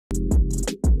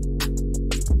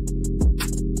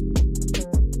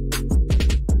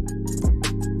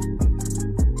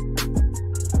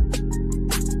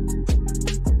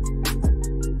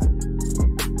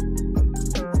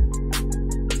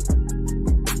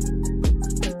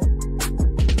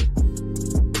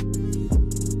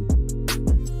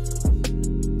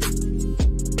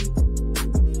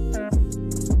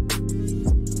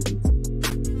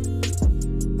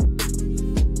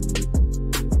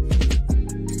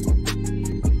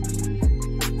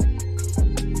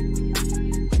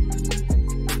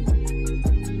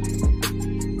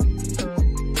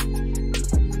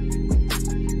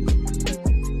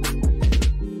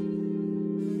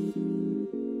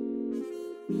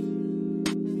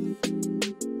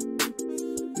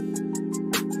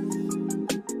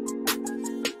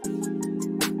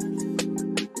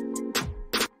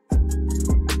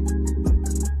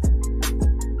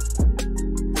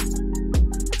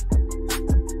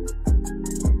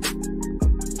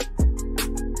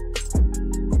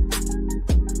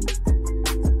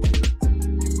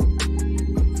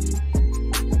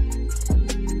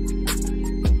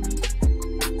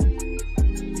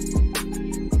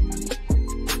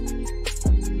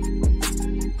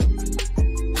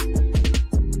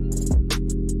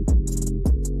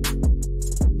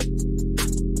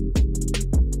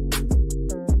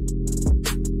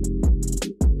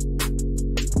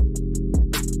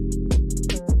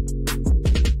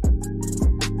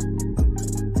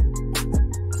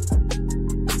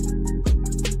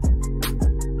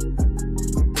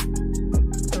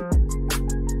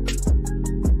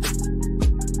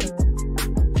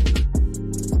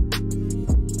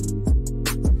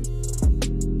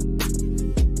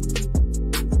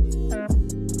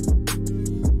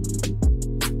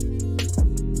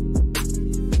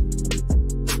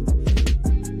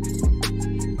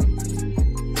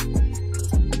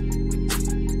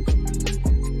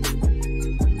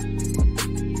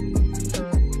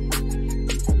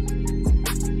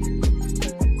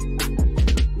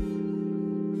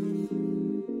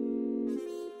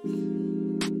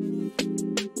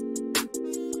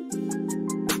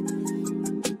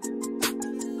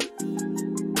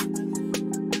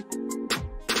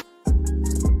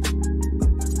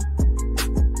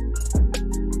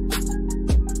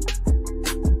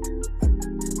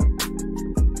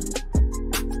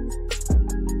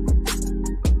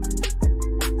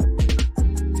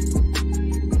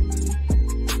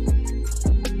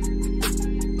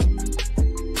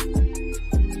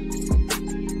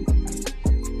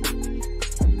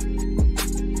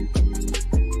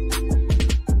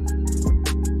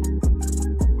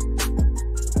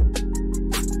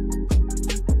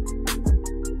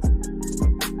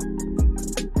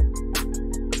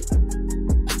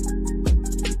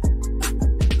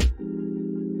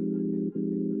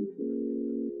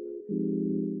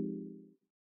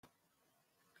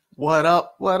What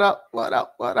up? What up? What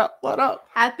up? What up? What up?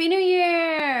 Happy New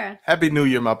Year! Happy New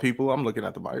Year, my people. I'm looking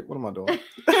at the mic. What am I doing?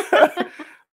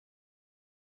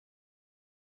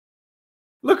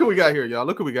 Look who we got here, y'all.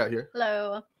 Look who we got here.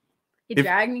 Hello. He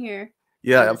dragged me here.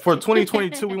 Yeah, for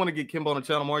 2022, we want to get Kimbo on the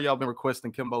channel more. Y'all been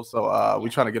requesting Kimbo, so we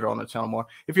trying to get her on the channel more.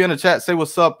 If you're in the chat, say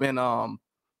what's up, and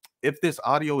if this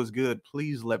audio is good,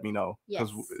 please let me know,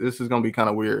 because this is gonna be kind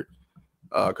of weird,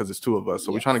 because it's two of us,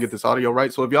 so we're trying to get this audio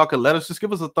right. So if y'all could let us, just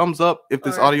give us a thumbs up if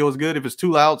this audio is good. If it's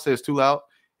too loud, say it's too loud.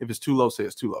 If it's too low, say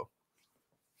it's too low.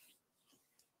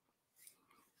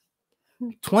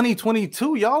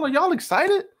 2022, y'all, are y'all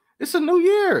excited? It's a new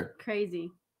year.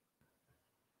 Crazy.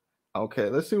 Okay,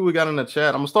 let's see what we got in the chat.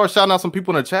 I'm gonna start shouting out some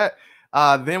people in the chat.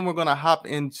 Then we're gonna hop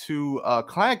into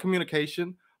client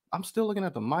communication. I'm still looking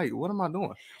at the mic. What am I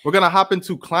doing? We're gonna hop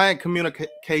into client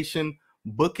communication,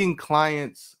 booking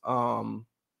clients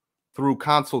through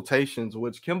consultations,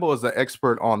 which Kimbo is the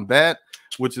expert on that,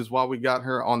 which is why we got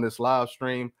her on this live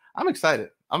stream. I'm excited.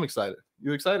 I'm excited.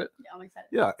 You excited? Yeah, I'm excited.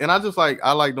 Yeah, and I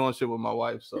like doing shit with my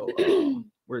wife, so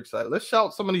we're excited. Let's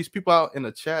shout some of these people out in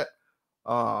the chat.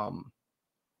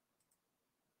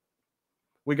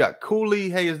 We got Cooley.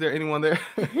 Hey, is there anyone there?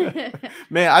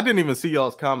 Man, I didn't even see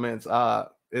y'all's comments.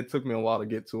 It took me a while to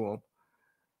get to them.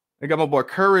 I got my boy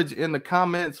Courage in the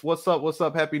comments. What's up? What's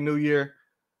up? Happy New Year.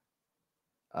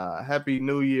 Happy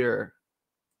New Year.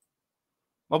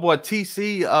 My boy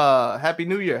TC, Happy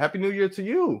New Year. Happy New Year to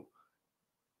you.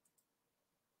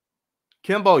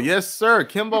 Kimbo, yes, sir.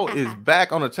 Kimbo is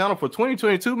back on the channel for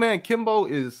 2022, man. Kimbo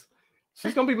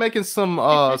she's gonna be making some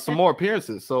more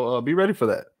appearances. So be ready for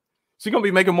that. She's gonna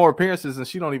be making more appearances, and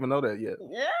she don't even know that yet.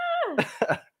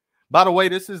 Yeah. By the way,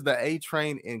 this is the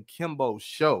A-Train and Kimbo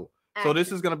show. So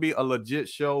this is gonna be a legit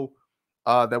show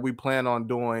that we plan on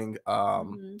doing.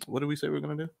 What did we say we're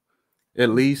gonna do? At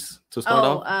least to start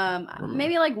off?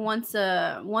 Maybe like once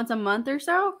a month or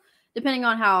so, depending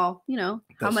on how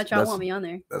much y'all want me on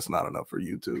there. That's not enough for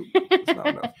YouTube. That's not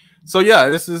enough. So yeah,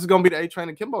 this is gonna be the A-Train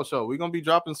and Kimbo show. We're gonna be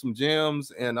dropping some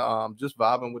gems and just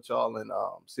vibing with y'all and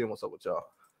seeing what's up with y'all.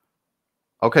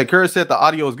 Okay, Curry said the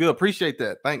audio is good. Appreciate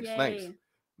that. Thanks. Yay. Thanks.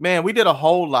 Man, we did a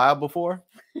whole live before.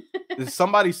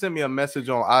 Somebody sent me a message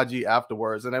on IG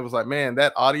afterwards, and it was like, man,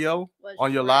 that audio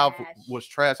on your live was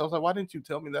trash. I was like, why didn't you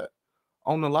tell me that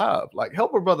on the live? Like,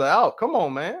 help a brother out. Come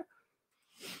on, man.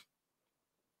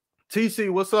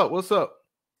 TC, what's up? What's up?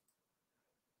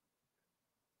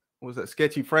 What's that?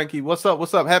 Sketchy Frankie, what's up?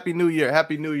 What's up? Happy New Year.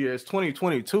 Happy New Year. It's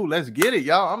 2022. Let's get it,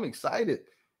 y'all. I'm excited.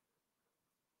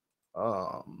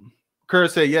 Kerr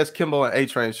said, yes, Kimbo and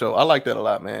A-Train show. I like that a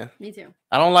lot, man. Me too.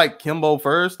 I don't like Kimbo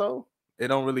first, though. It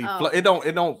don't really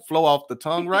it don't flow off the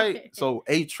tongue right. So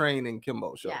A-Train and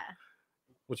Kimbo show. Yeah.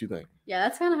 What you think? Yeah,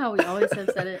 that's kind of how we always have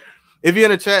said it. If you're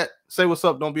in the chat, say what's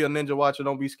up. Don't be a ninja watcher.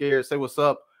 Don't be scared. Say what's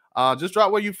up. Just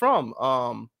drop where you from.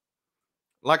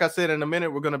 Like I said, in a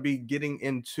minute, we're going to be getting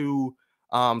into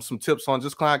some tips on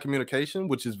just client communication,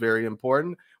 which is very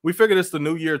important. We figured it's the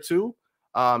new year too.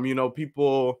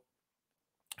 People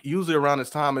usually around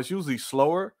this time, it's usually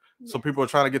slower. So people are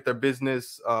trying to get their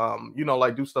business,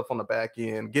 like do stuff on the back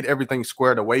end, get everything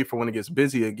squared away for when it gets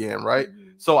busy again, right?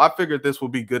 So I figured this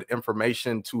would be good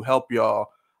information to help y'all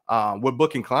with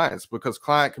booking clients, because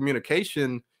client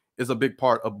communication is a big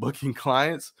part of booking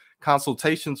clients.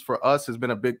 Consultations for us has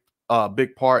been a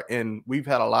big part, and we've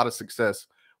had a lot of success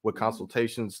with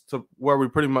consultations to where we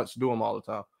pretty much do them all the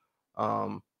time.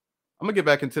 I'm gonna get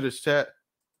back into this chat.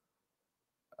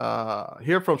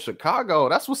 Here from Chicago.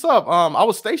 That's what's up. I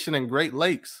was stationed in Great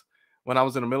Lakes when I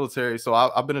was in the military, so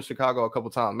I've been in Chicago a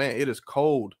couple times. Man, it is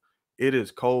cold. It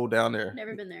is cold down there.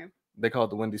 Never been there. They call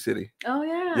it the Windy City. Oh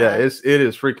yeah. Yeah, it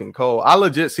is freaking cold. I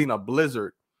legit seen a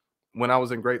blizzard when I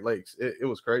was in Great Lakes. It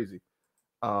was crazy.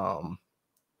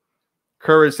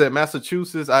 Courage said,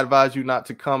 Massachusetts, I advise you not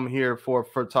to come here for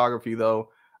photography though.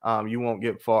 You won't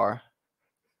get far.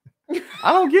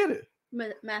 I don't get it.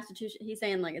 Massachusetts, he's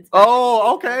saying like it's bad.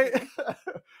 Oh, okay.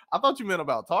 I thought you meant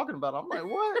about talking about it. I'm like,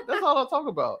 what? That's all I talk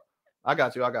about. I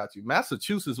got you.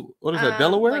 Massachusetts, what is that?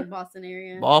 Delaware? Like Boston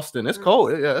area. Boston. It's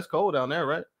cold. Yeah, it's cold down there,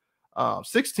 right?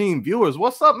 16 viewers.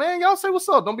 What's up, man? Y'all say what's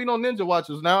up. Don't be no ninja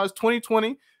watchers now. It's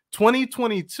 2020,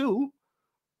 2022.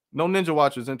 No ninja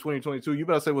watchers in 2022. You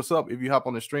better say what's up if you hop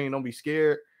on the stream. Don't be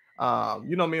scared. Me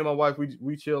and my wife,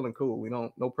 we chill and cool. We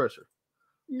don't, no pressure.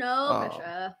 No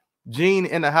pressure. Gene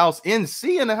in the house.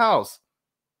 NC in the house.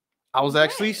 I was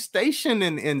actually stationed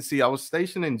in NC. I was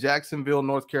stationed in Jacksonville,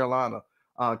 North Carolina,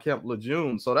 Camp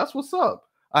Lejeune. So that's what's up.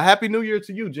 A happy New Year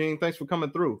to you, Gene. Thanks for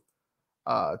coming through.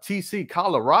 TC,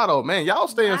 Colorado. Man, y'all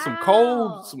stay in some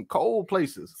cold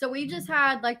places. So we just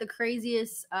had like the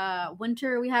craziest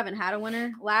winter. We haven't had a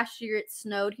winter. Last year it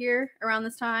snowed here around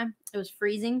this time. It was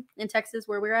freezing in Texas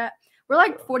where we're at. We're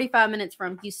like 45 minutes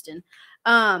from Houston.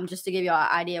 Just to give y'all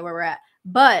an idea where we're at.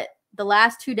 But the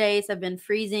last 2 days have been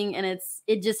freezing, and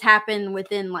it just happened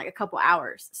within like a couple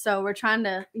hours. So we're trying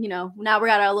to, now we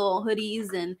got our little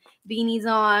hoodies and beanies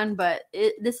on, but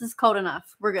this is cold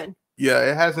enough. We're good. Yeah,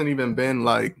 it hasn't even been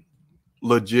like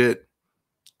legit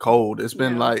cold. It's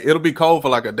been like, it'll be cold for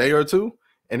like a day or two,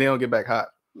 and then it'll get back hot.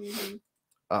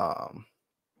 Mm-hmm.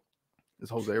 Is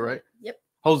Jose right? Yep.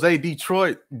 Jose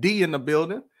Detroit D in the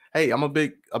building. Hey, I'm a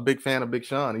big fan of Big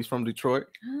Sean. He's from Detroit,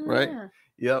 right? Yeah.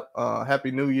 Yep.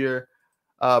 Happy New Year.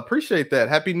 Appreciate that.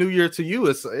 Happy New Year to you.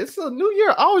 It's a new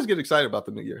year. I always get excited about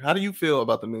the new year. How do you feel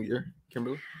about the new year,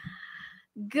 Kimberly?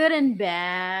 Good and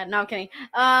bad. No, I'm kidding.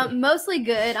 Mostly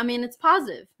good. I mean, it's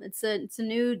positive. It's a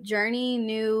new journey,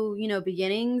 new,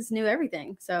 beginnings, new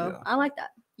everything. So yeah. I like that.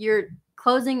 You're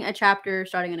closing a chapter,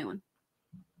 starting a new one.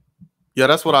 Yeah,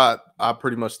 that's what I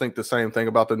pretty much think the same thing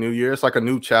about the new year. It's like a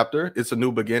new chapter. It's a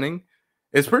new beginning.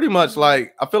 It's pretty much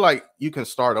like, I feel like you can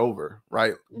start over,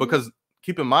 right? Mm-hmm. Because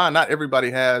keep in mind, not everybody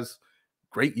has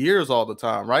great years all the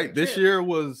time, right? This year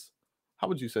was, how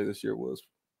would you say this year was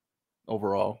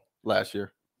overall last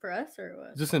year? For us or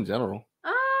what? Just in general.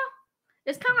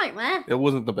 It's kind of like, meh. It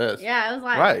wasn't the best. Yeah, it was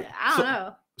like, right. I don't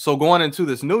know. So going into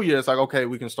this new year, it's like, okay,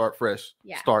 we can start fresh,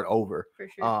 start over. For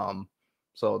sure.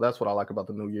 So that's what I like about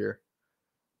the new year.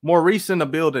 Maurice in the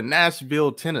building,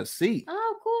 Nashville, Tennessee.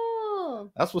 Oh,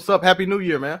 cool. That's what's up. Happy New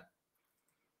Year, man.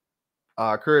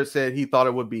 Kurt said he thought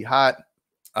it would be hot.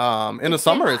 In the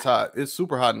summer, it's hot. It's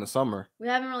super hot in the summer. We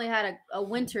haven't really had a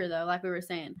winter, though, like we were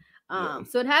saying.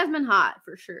 So it has been hot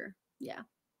for sure. Yeah.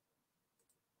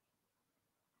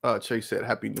 Chase said,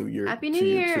 Happy New Year. Happy New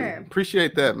Year.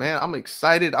 Appreciate that, man. I'm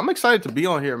excited. I'm excited to be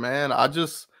on here, man.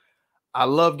 I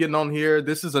love getting on here.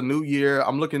 This is a new year.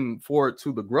 I'm looking forward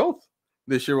to the growth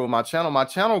this year with my channel. My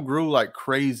channel grew like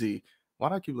crazy. Why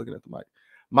do I keep looking at the mic?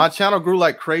 My channel grew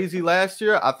like crazy last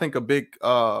year. I think a big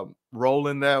role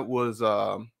in that was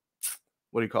what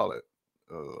do you call it?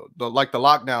 The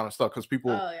lockdown and stuff, because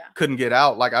people couldn't get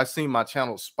out. Like I seen my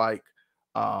channel spike.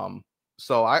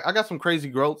 So I got some crazy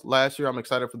growth last year. I'm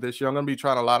excited for this year. I'm gonna be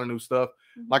trying a lot of new stuff.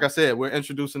 Like I said, we're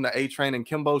introducing the A-Train and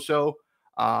Kimbo show.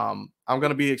 I'm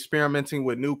gonna be experimenting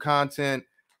with new content.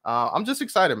 I'm just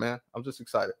excited, man. I'm just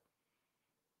excited.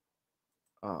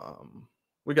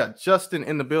 We got Justin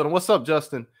in the building. What's up,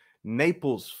 Justin?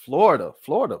 Naples, Florida.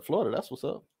 That's what's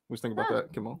up. What you think about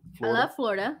that? Come on. Florida. I love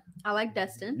Florida. I like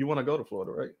Destin. You want to go to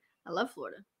Florida, right? I love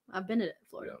Florida. I've been to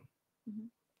Florida. Yeah.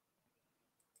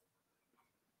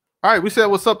 All right, we said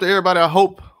what's up to everybody. I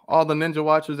hope all the Ninja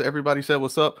Watchers, everybody said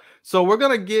what's up. So we're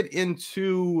going to get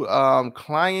into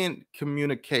client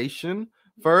communication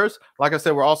first. Like I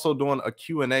said, we're also doing a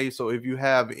Q&A. So if you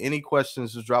have any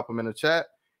questions, just drop them in the chat.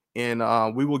 And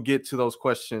we will get to those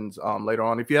questions later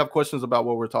on. If you have questions about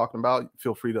what we're talking about,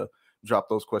 feel free to drop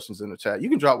those questions in the chat. You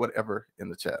can drop whatever in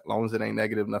the chat, as long as it ain't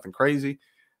negative, nothing crazy.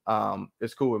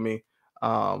 It's cool with me.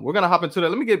 We're going to hop into that.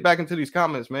 Let me get back into these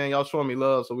comments, man. Y'all showing me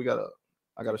love, so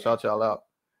I got to shout y'all out.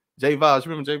 J Vibes,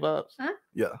 you remember J Vibes? Huh?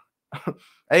 Yeah.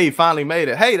 Hey, finally made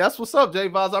it. Hey, that's what's up, J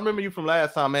Vibes. I remember you from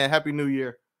last time, man. Happy New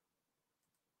Year.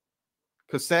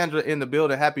 Cassandra in the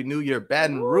building. Happy New Year,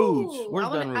 Baton Rouge. Where's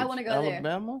Baton Rouge? I want to go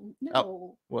Alabama? there.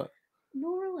 No. What?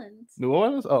 New Orleans. New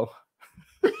Orleans? Oh.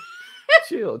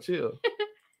 chill.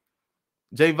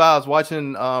 J Vibes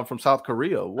watching from South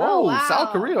Korea. Whoa, oh, wow.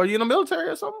 South Korea. Are you in the military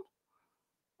or something?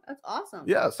 That's awesome.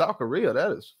 Yeah, South Korea.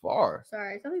 That is far.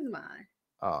 Sorry, something's in my eye.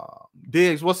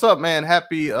 Diggs, what's up, man?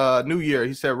 Happy New Year.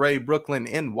 He said Ray, Brooklyn,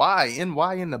 NY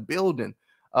in the building.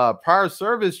 Prior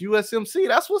service, USMC.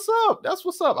 That's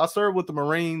what's up. I served with the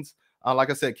Marines. Like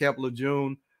I said, Camp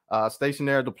Lejeune, stationed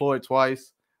there, deployed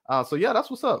twice. So yeah, that's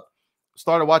what's up.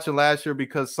 Started watching last year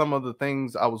because some of the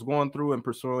things I was going through and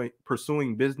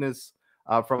pursuing business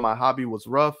from my hobby was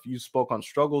rough. You spoke on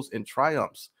struggles and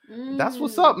triumphs. That's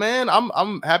what's up, man.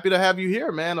 I'm happy to have you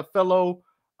here, man. A fellow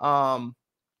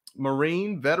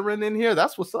Marine veteran in here.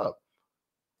 That's what's up.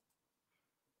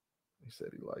 He said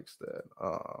he likes that.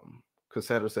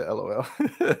 Cassandra said LOL.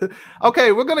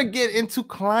 Okay, we're gonna get into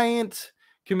client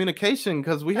communication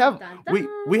because we have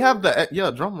we have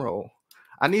the drum roll.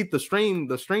 I need the stream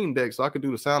deck so I could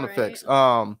do the sound effects.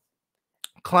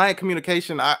 Client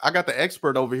communication. I got the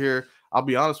expert over here. I'll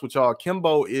be honest with y'all.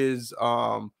 Kimbo is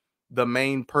the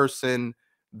main person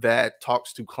that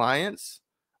talks to clients.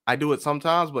 I do it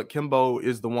sometimes, but Kimbo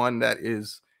is the one that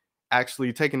is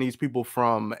actually taking these people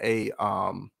from a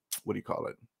what do you call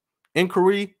it?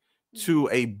 Inquiry to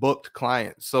a booked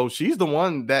client. So she's the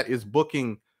one that is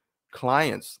booking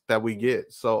clients that we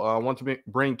get. So I want to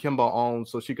bring Kimbo on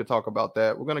so she could talk about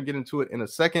that. We're going to get into it in a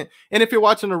second. And if you're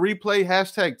watching the replay,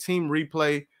 hashtag team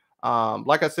replay.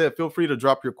 Like I said, feel free to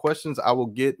drop your questions.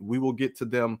 We will get to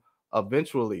them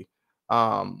eventually.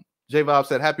 J Vibe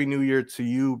said, Happy New Year to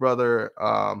you, brother.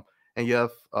 And you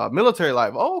have military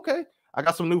life. Oh, okay. I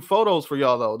got some new photos for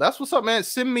y'all though. That's what's up, man.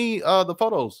 Send me the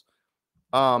photos.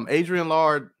 Adrian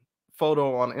Lard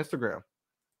photo on Instagram.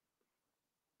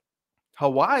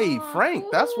 Hawaii, Frank,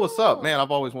 that's what's up, man. I've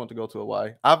always wanted to go to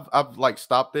Hawaii. I've like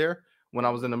stopped there when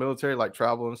I was in the military, like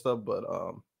travel and stuff, but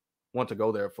want to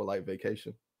go there for like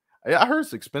vacation. I heard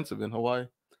it's expensive in Hawaii.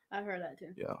 I've heard that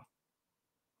too.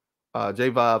 Yeah. J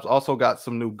Vibes also got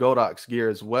some new Godox gear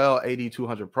as well.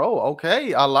 8200 Pro.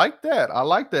 Okay, I like that.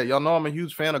 Y'all know I'm a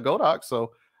huge fan of Godox,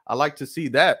 so I like to see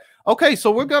that. Okay,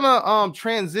 so we're gonna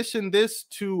transition this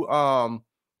to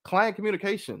client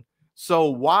communication. So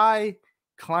why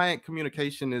client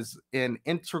communication is an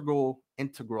integral, I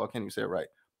can't even say it right,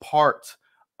 part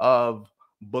of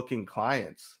booking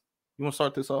clients. You want to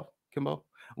start this off, Kimbo?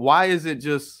 Why is it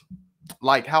just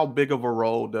like, how big of a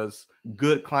role does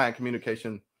good client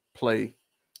communication play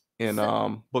in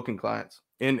booking clients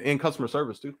in customer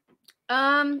service too? So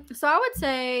I would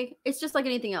say it's just like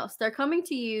anything else. They're coming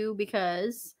to you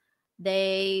because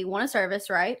they want a service,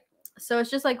 right? So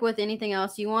it's just like with anything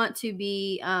else, you want to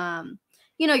be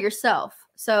yourself.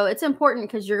 So it's important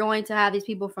because you're going to have these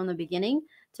people from the beginning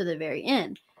to the very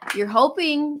end. You're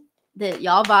hoping that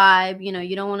y'all vibe,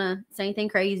 you don't want to say anything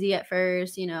crazy at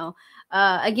first,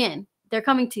 again, they're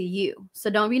coming to you.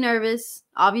 So don't be nervous.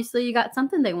 Obviously you got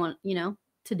something they want,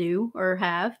 to do or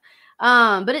have.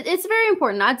 But it's very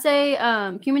important. I'd say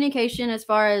communication as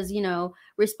far as,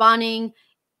 responding,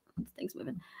 things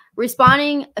moving,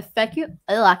 responding effective.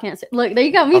 Oh, I can't say. Look, there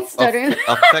you got me stuttering.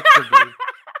 Effectively.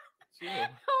 Yeah.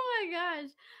 Oh my gosh.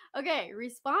 Okay,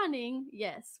 responding.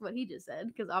 Yes, what he just said,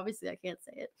 because obviously I can't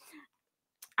say it.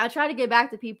 I try to get back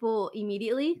to people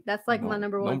immediately. That's like my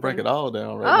number one. Don't break it all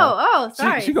down right now. Oh,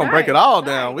 sorry. She gonna break it all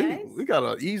down. We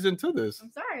gotta ease into this.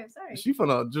 I'm sorry. She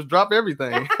finna just drop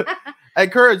everything. Hey,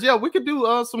 Courage, yeah, we could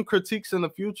do some critiques in the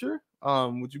future.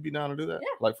 Would you be down to do that? Yeah.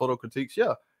 Like photo critiques?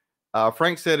 Yeah.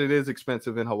 Frank said it is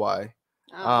expensive in Hawaii.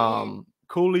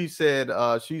 Cooley said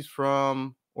she's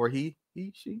from, or she.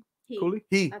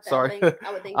 Cooley? Sorry.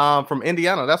 I would think. From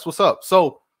Indiana. That's what's up.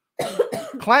 So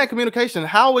client communication.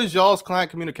 How is y'all's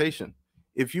client communication?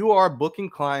 If you are booking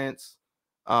clients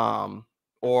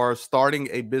or starting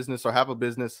a business or have a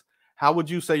business, how would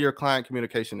you say your client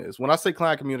communication is? When I say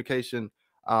client communication,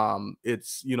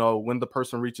 it's, when the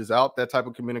person reaches out, that type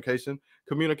of communication,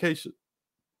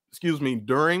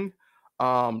 during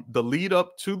the lead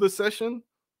up to the session,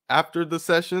 after the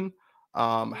session.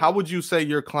 How would you say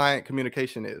your client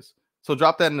communication is? So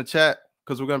drop that in the chat,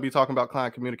 because we're going to be talking about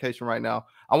client communication right now.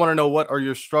 I want to know, what are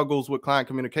your struggles with client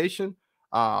communication?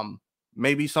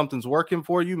 Maybe something's working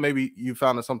for you. Maybe you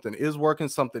found that something is working,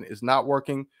 something is not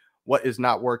working. What is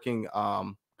not working?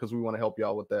 Because we want to help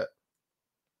y'all with that.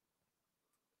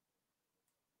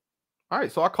 All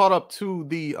right, so I caught up to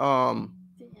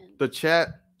the chat.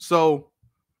 So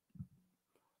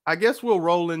I guess we'll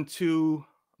roll into,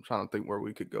 I'm trying to think where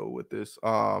we could go with this.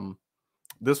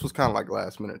 This was kind of like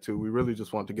last minute too. We really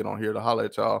just wanted to get on here to holler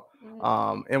at y'all.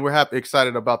 And we're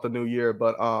excited about the new year.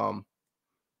 But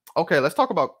okay, let's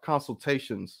talk about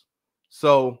consultations.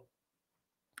 So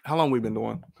how long we been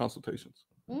doing consultations?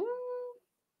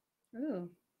 Oh,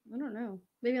 I don't know.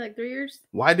 Maybe like 3 years.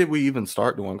 Why did we even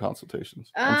start doing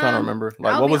consultations? I'm trying to remember.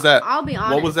 Like, I'll be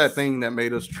honest. What was that thing that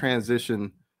made us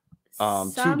transition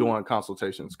to doing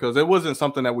consultations? Because it wasn't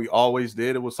something that we always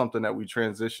did. It was something that we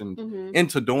transitioned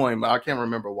into doing, but I can't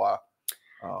remember why.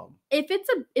 If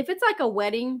it's like a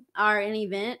wedding or an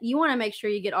event, you want to make sure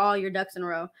you get all your ducks in a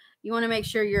row. You want to make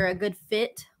sure you're a good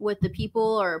fit with the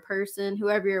people or a person,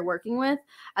 whoever you're working with.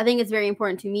 I think it's very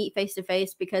important to meet face to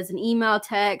face, because an email,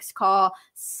 text, call,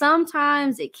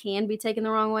 sometimes it can be taken the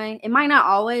wrong way. It might not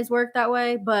always work that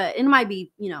way, but it might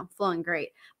be, flowing great.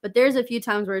 But there's a few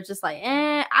times where it's just like,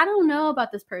 I don't know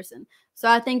about this person. So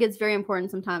I think it's very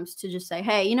important sometimes to just say,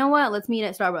 hey, you know what? Let's meet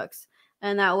at Starbucks.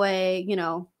 And that way,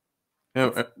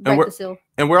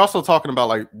 and we're also talking about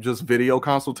like just video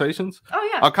consultations. Oh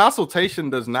yeah. A consultation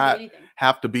does not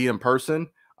have to be in person.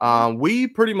 We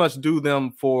pretty much do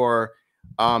them for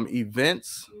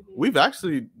events. We've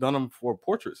actually done them for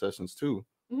portrait sessions too,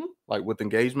 like with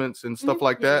engagements and stuff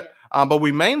like that. But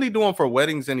we mainly do them for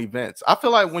weddings and events. I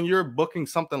feel like when you're booking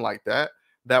something like that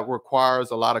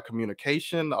requires a lot of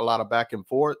communication, a lot of back and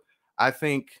forth, I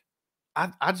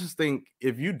just think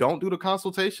if you don't do the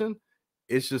consultation,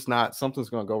 it's just not, something's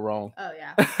gonna go wrong. Oh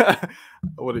yeah.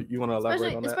 What do you want to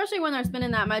elaborate on that? Especially when they're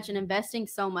spending that much and investing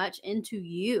so much into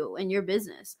you and your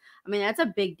business. I mean, that's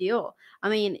a big deal. I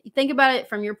mean, think about it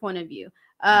from your point of view.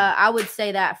 I would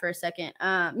say that for a second.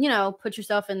 You know, put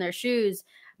yourself in their shoes.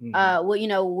 Well, you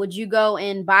know, would you go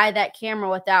and buy that camera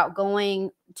without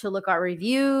going to look at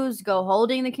reviews, go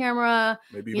holding the camera,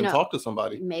 maybe even talk to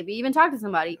somebody? Maybe even talk to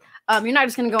somebody. You're not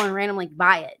just going to go and randomly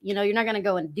buy it. You know, you're not going to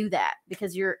go and do that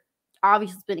because you're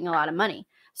obviously spending a lot of money.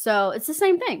 So it's the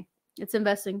same thing. It's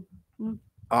investing.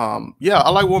 Yeah, I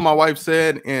like what my wife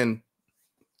said, and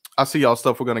I see y'all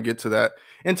stuff. We're going to get to that.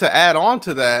 And to add on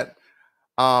to that,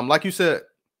 like you said,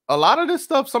 a lot of this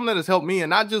stuff, something that has helped me, and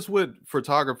not just with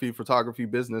photography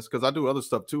business, because I do other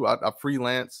stuff too. I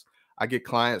freelance. I get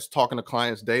clients, talking to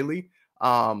clients daily.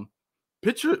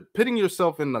 Putting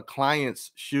yourself in the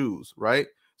client's shoes, right?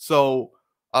 So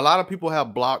a lot of people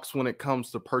have blocks when it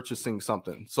comes to purchasing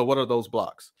something. So what are those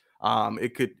blocks?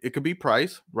 It could be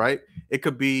price, right? It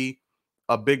could be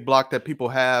a big block that people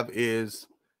have is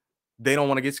they don't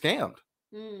want to get scammed,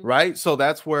 right? So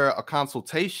that's where a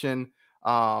consultation,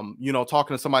 you know,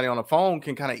 talking to somebody on the phone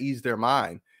can kind of ease their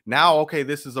mind. Now, okay,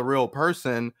 this is a real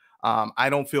person. I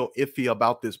don't feel iffy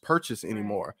about this purchase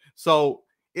anymore. Right. So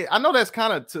I know that's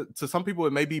kind of to some people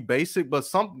it may be basic, but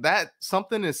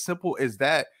something as simple as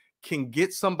that can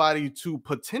get somebody to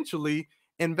potentially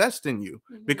invest in you,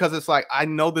 because it's like, I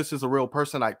know this is a real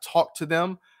person. I talk to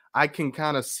them. I can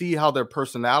kind of see how their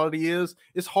personality is.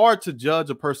 It's hard to judge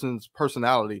a person's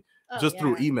personality just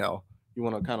through email. You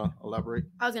want to kind of elaborate?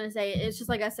 I was going to say, it's just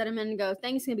like I said a minute ago,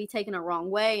 things can be taken a wrong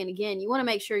way. And again, you want to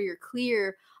make sure you're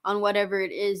clear on whatever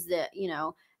it is that, you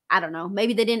know, I don't know,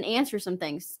 maybe they didn't answer some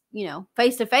things, you know,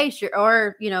 face to face,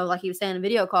 or, you know, like he was saying in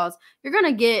video calls, you're going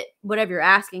to get whatever you're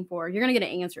asking for. You're going to get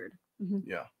it answered.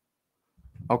 Yeah.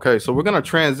 Okay. So we're going to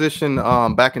transition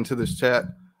back into this chat.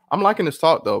 I'm liking this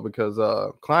talk though, because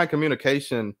client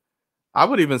communication, I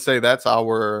would even say that's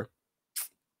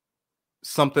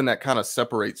something that kind of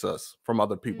separates us from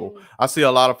other people. I see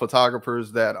a lot of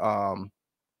photographers that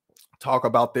talk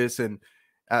about this, and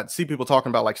I see people talking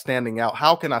about like standing out.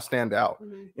 How can I stand out?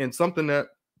 And something that,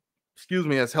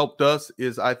 has helped us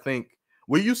is, I think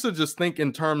we used to just think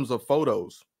in terms of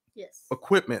photos,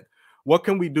 equipment. What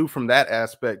can we do from that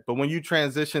aspect? But when you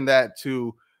transition that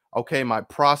to, okay, my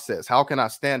process, how can I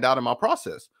stand out in my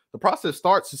process? The process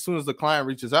starts as soon as the client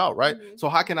reaches out, right? So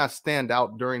how can I stand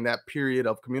out during that period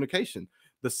of communication?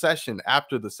 The session,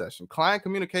 after the session, client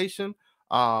communication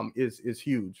is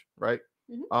huge, right?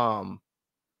 All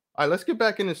right, let's get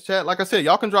back in this chat. Like I said,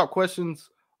 y'all can drop questions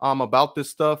about this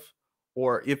stuff,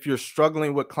 or if you're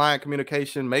struggling with client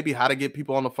communication, maybe how to get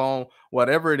people on the phone,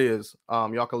 whatever it is,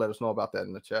 y'all can let us know about that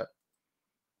in the chat.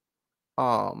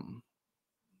 Can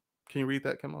you read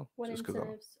that, Kimmo? What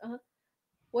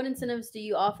incentives do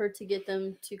you offer to get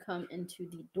them to come into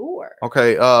the door?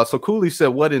 Okay, so Cooley said,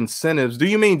 what incentives? Do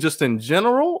you mean just in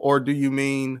general, or do you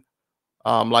mean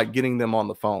like getting them on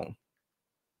the phone?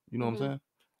 You know what I'm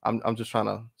saying? I'm just trying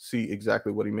to see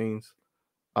exactly what he means.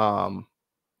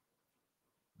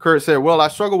 Kurt said, well, I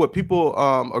struggle with people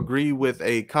agree with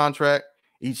a contract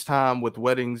each time with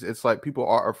weddings. It's like people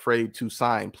are afraid to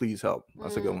sign. Please help.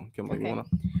 That's a good one. Kimberly, you wanna?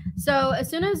 So as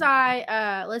soon as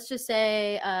I, let's just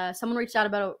say someone reached out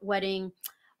about a wedding,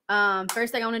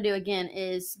 first thing I want to do again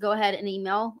is go ahead and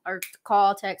email or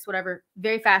call, text, whatever,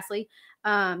 very fastly,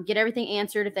 get everything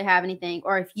answered if they have anything,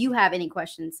 or if you have any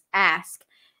questions, ask.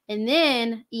 And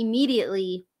then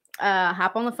immediately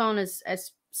hop on the phone as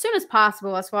soon as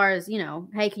possible, as far as, you know,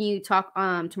 hey, can you talk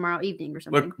tomorrow evening or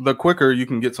something? Look, the quicker you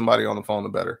can get somebody on the phone, the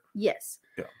better. Yes.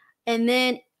 Yeah. And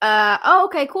then, oh,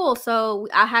 okay, cool. So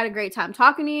I had a great time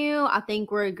talking to you. I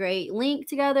think we're a great link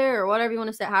together, or whatever you want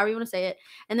to say, however you want to say it.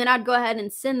 And then I'd go ahead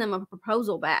and send them a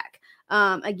proposal back.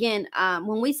 Again,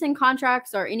 when we send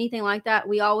contracts or anything like that,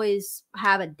 we always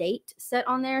have a date set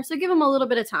on there. So give them a little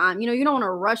bit of time. You know, you don't want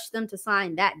to rush them to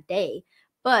sign that day,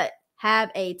 but have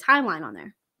a timeline on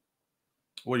there.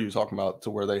 What are you talking about? To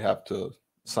where they have to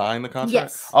sign the contract?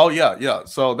 Yes. Oh, yeah.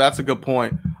 So that's a good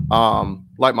point.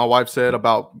 Like my wife said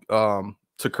about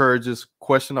to Courage's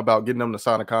question about getting them to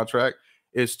sign a contract,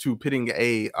 is to putting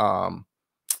a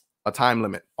time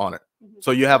limit on it.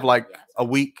 So you have like a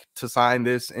week to sign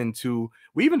this into.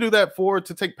 We even do that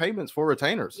to take payments for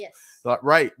retainers. Yes.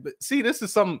 Right. But see, this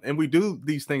is something, and we do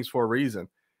these things for a reason.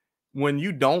 When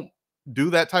you don't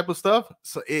do that type of stuff,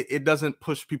 so it doesn't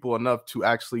push people enough to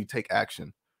actually take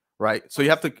action, right? So you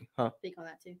have to speak on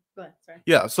that too. Go ahead. Sorry.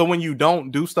 Yeah. So when you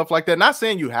don't do stuff like that, not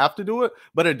saying you have to do it,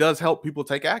 but it does help people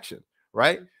take action,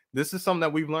 right? this is something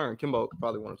that we've learned. Kimbo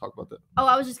probably want to talk about that. Oh,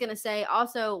 I was just gonna say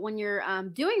also when you're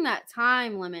doing that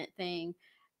time limit thing,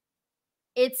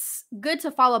 it's good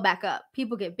to follow back up.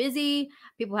 People get busy,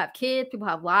 people have kids, people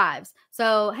have lives.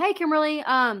 So, hey, Kimberly,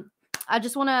 I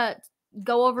just want to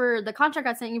go over the contract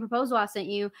I sent you, proposal I sent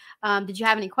you. Did you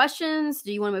have any questions?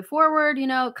 Do you want to move forward? You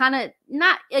know, kind of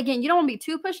not, again, you don't want to be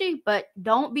too pushy, but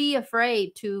don't be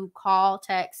afraid to call,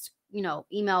 text, you know,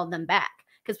 email them back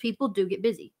because people do get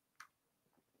busy.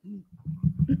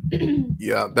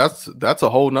 Yeah, that's a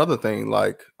whole nother thing.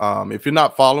 Like, if you're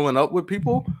not following up with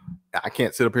people, I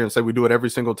can't sit up here and say we do it every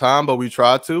single time, but we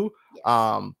try to.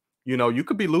 Yes. You know, you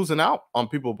could be losing out on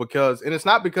people because, and it's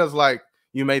not because like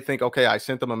you may think, okay, I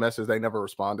sent them a message, they never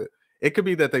responded. It could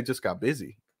be that they just got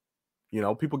busy. You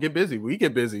know, people get busy. We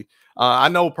get busy. I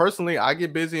know personally, I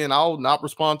get busy and I'll not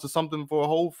respond to something for a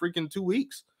whole freaking 2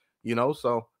 weeks. You know,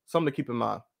 so something to keep in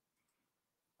mind.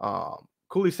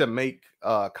 Cooley said make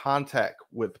contact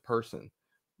with person.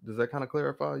 Does that kind of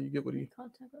clarify? You get what he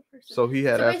Contact with person. So he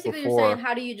had So asked basically, before. you're saying,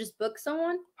 how do you just book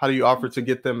someone? How do you offer to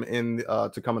get them in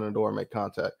to come in the door and make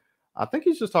contact? I think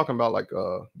he's just talking about like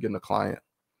getting a client.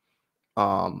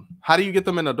 How do you get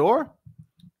them in the door?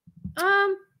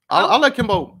 I'll let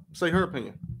Kimbo say her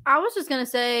opinion. I was just gonna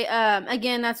say,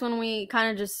 again, that's when we kind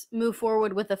of just move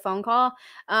forward with the phone call.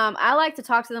 I like to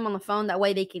talk to them on the phone, that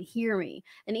way they can hear me.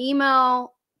 An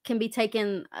email can be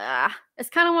taken, it's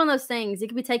kind of one of those things, it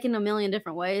can be taken a million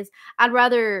different ways. I'd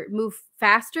rather move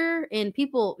faster, and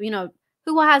people, you know,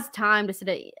 who has time to sit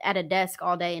at a desk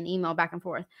all day and email back and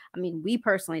forth? I mean, we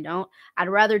personally don't. I'd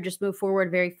rather just move forward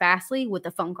very fastly with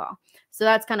a phone call. So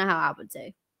that's kind of how I would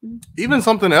say. Even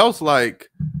something else,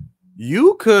 like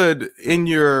you could, in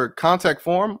your contact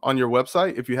form on your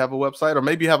website, if you have a website, or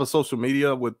maybe you have a social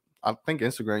media with, I think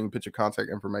Instagram, you can put your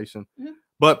contact information. Mm-hmm.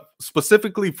 But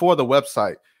specifically for the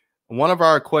website, one of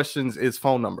our questions is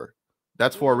phone number.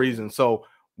 That's for a reason. So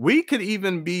we could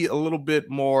even be a little bit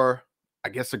more, I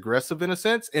guess, aggressive in a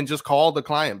sense, and just call the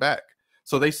client back.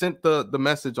 So they sent the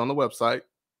message on the website,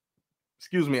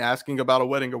 excuse me, asking about a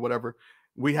wedding or whatever.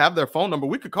 We have their phone number.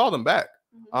 We could call them back.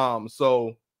 Mm-hmm.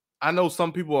 So I know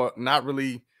some people are not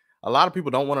really, a lot of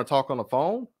people don't want to talk on the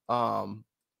phone.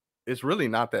 It's really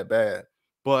not that bad,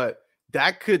 but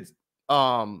that could,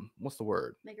 what's the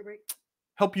word? Make a break.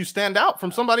 Help you stand out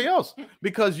from somebody else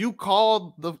because you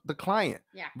called the client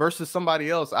versus somebody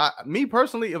else. Me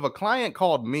personally, if a client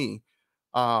called me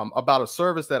about a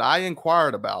service that I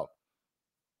inquired about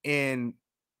and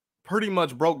pretty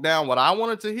much broke down what I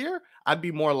wanted to hear, I'd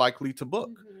be more likely to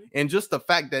book. Mm-hmm. And just the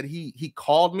fact that he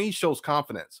called me shows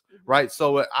confidence, right?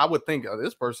 So I would think, oh,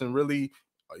 this person really,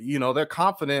 you know, they're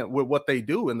confident with what they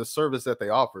do and the service that they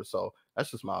offer. So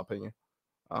that's just my opinion.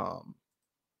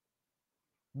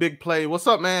 Big Play, what's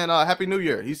up, man? Happy New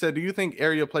Year. He said, do you think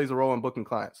area plays a role in booking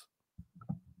clients?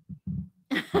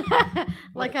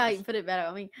 Like how you put it better.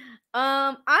 I mean,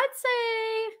 I'd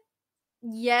say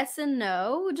yes and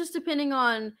no, just depending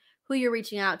on who you're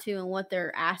reaching out to and what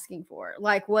they're asking for,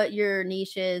 like what your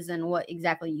niche is and what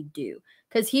exactly you do.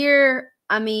 Because here,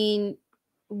 I mean,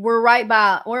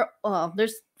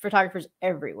 there's photographers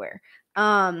everywhere,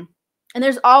 and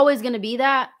there's always going to be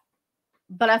that.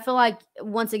 But I feel like,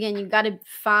 once again, you've got to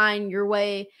find your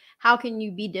way. How can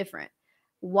you be different?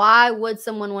 Why would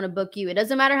someone want to book you? It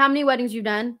doesn't matter how many weddings you've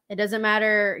done. It doesn't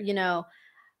matter, you know,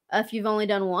 if you've only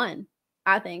done one.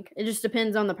 I think it just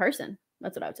depends on the person.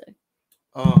 That's what I would say.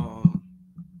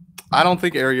 I don't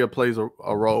think area plays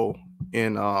a role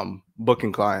in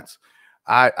booking clients.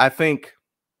 I think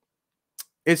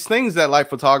it's things that like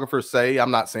photographers say.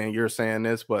 I'm not saying you're saying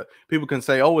this, but people can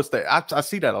say, oh, it's I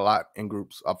see that a lot in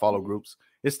groups. I follow groups.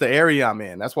 It's the area I'm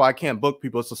in. That's why I can't book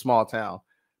people. It's a small town.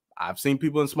 I've seen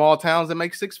people in small towns that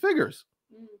make 6 figures.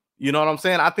 You know what I'm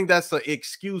saying? I think that's an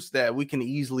excuse that we can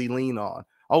easily lean on.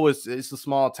 Oh, it's a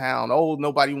small town. Oh,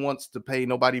 nobody wants to pay.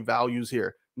 Nobody values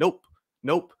here. Nope.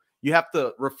 You have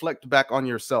to reflect back on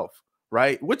yourself,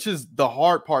 right? Which is the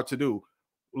hard part to do.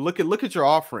 Look at your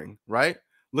offering, right?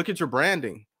 Look at your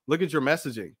branding. Look at your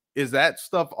messaging. Is that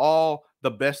stuff all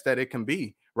the best that it can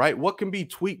be, right? What can be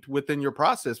tweaked within your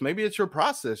process? Maybe it's your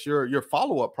process, your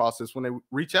follow-up process when they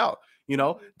reach out. You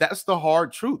know, that's the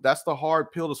hard truth. That's the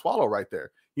hard pill to swallow right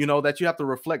there. You know, that you have to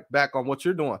reflect back on what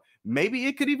you're doing. Maybe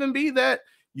it could even be that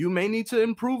you may need to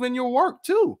improve in your work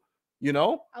too. You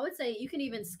know, I would say you can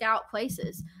even scout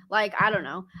places. Like, I don't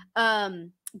know,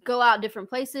 go out different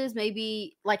places.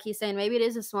 Maybe, like he's saying, maybe it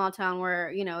is a small town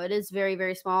where, you know, it is very,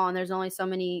 very small and there's only so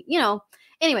many, you know.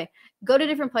 Anyway, go to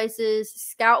different places,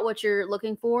 scout what you're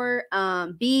looking for,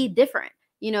 be different,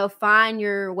 you know, find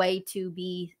your way to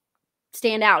be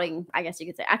stand outing, I guess you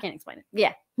could say. I can't explain it.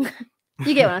 Yeah.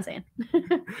 You get what I'm saying?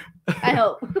 I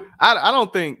hope. I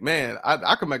don't think, man,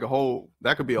 I could make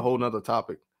that could be a whole nother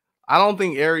topic. I don't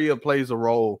think area plays a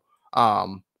role.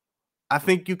 I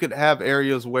think you could have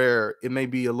areas where it may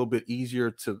be a little bit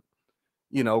easier to,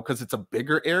 because it's a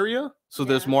bigger area, so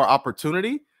there's more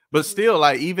opportunity. But still,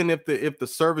 like, even if the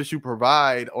service you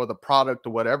provide or the product or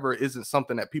whatever isn't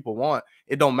something that people want,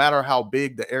 it don't matter how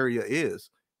big the area is.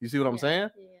 You see what I'm saying?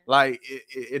 Yeah. Like,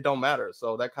 it don't matter.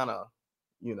 So that kind of,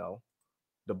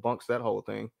 debunks that whole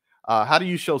thing. How do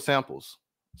you show samples?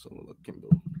 So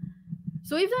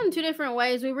we've done 2 different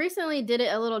ways. We recently did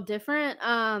it a little different.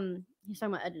 He's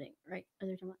talking about editing, right?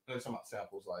 They're talking about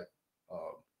samples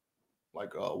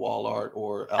like wall art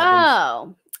or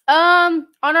albums. On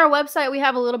our website we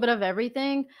have a little bit of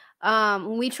everything.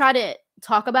 We try to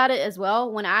talk about it as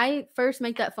well. When I first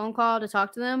make that phone call to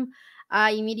talk to them,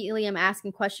 I immediately am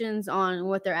asking questions on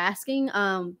what they're asking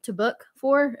to book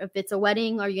for. If it's a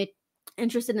wedding, are you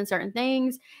interested in certain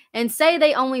things? And say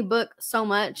they only book so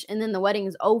much and then the wedding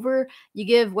is over, you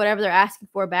give whatever they're asking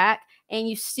for back and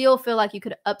you still feel like you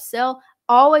could upsell.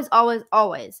 Always,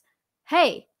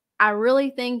 hey, I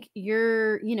really think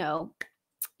your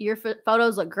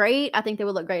photos look great. I think they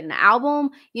would look great in an album.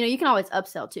 You can always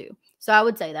upsell too. So I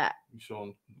would say that. You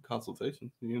showing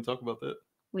consultations? You didn't talk about that?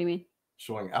 What do you mean?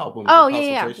 Showing albums. Oh,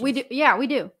 yeah. We do. Yeah, we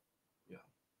do. Yeah.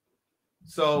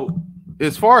 So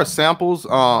as far as samples,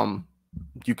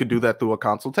 you could do that through a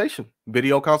consultation,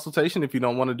 video consultation, if you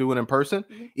don't want to do it in person.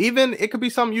 Mm-hmm. Even it could be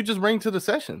something you just bring to the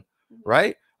session,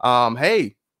 right?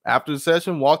 Hey, after the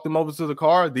session, walk them over to the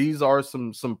car. These are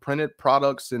some printed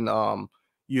products and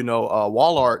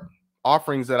wall art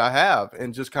offerings that I have,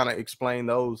 and just kind of explain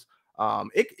those.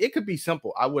 It could be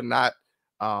simple. I would not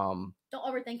don't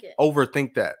overthink it.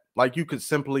 Overthink that. Like, you could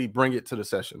simply bring it to the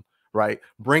session, right?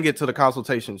 Bring it to the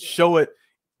consultation. Show it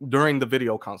during the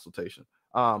video consultation.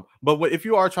 But if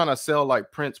you are trying to sell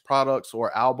like prints, products,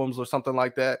 or albums or something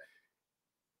like that,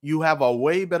 you have a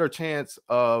way better chance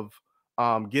of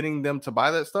getting them to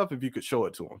buy that stuff if you could show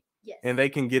it to them. Yes. And they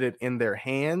can get it in their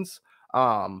hands.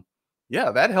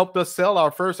 Yeah, that helped us sell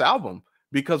our first album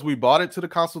because we brought it to the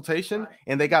consultation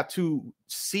and they got to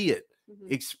see it,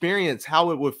 experience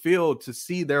how it would feel to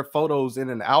see their photos in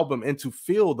an album and to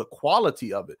feel the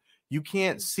quality of it. You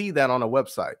can't see that on a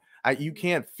website. You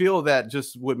can't feel that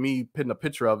just with me putting a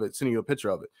picture of it, sending you a picture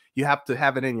of it. You have to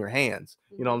have it in your hands.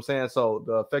 You know what I'm saying? So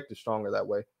the effect is stronger that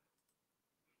way.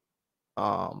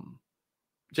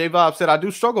 J Vibe said, I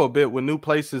do struggle a bit with new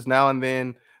places now and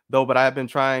then, though, but I have been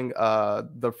trying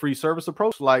the free service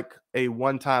approach, like a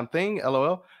one-time thing.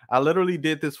 LOL. I literally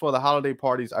did this for the holiday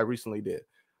parties I recently did.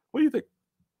 What do you think?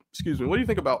 Excuse me. What do you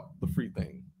think about the free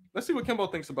thing? Let's see what Kimbo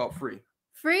thinks about free.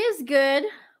 Free is good,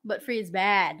 but free is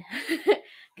bad.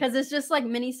 Because it's just like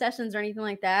mini sessions or anything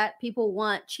like that. People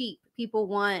want cheap. People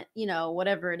want,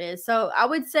 whatever it is. So I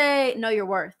would say know your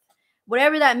worth.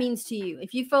 Whatever that means to you.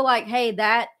 If you feel like, hey,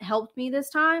 that helped me this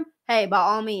time, hey, by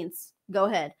all means, go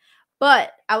ahead.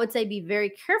 But I would say be very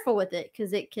careful with it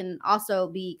because it can also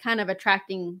be kind of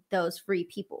attracting those free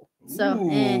people. So,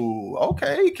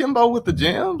 okay, Kimbo with the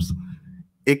jams.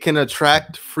 It can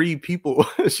attract free people.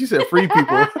 She said free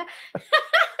people.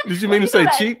 Did you mean to say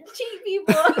cheap? Cheap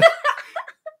people.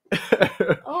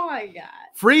 Oh my God.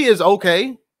 Free is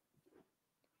okay,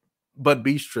 but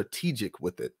be strategic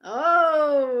with it.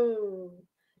 Oh.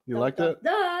 You like that?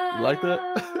 You like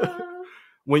that?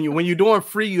 When you're doing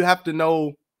free, you have to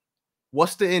know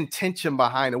what's the intention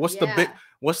behind it. What's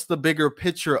the bigger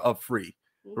picture of free,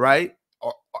 right?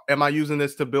 Or am I using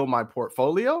this to build my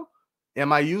portfolio?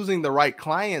 Am I using the right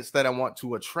clients that I want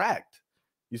to attract?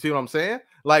 You see what I'm saying?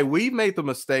 Like, we made the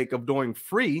mistake of doing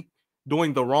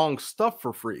the wrong stuff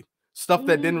for free, stuff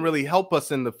that didn't really help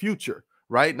us in the future,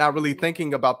 right? Not really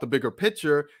thinking about the bigger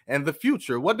picture and the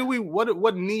future. What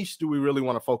niche do we really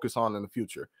want to focus on in the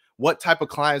future? What type of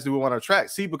clients do we want to attract?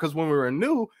 See, because when we were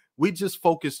new, we just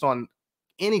focused on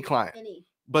any client.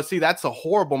 But see, that's a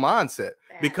horrible mindset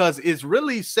because it's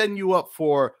really setting you up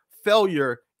for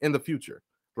failure in the future,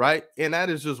 right? And that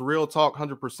is just real talk,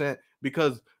 100%,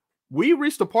 because we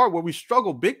reached a part where we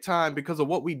struggled big time because of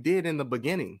what we did in the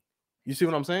beginning. You see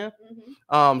what I'm saying?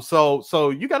 So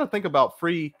you got to think about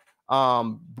free,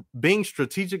 being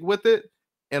strategic with it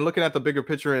and looking at the bigger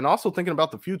picture and also thinking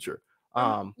about the future.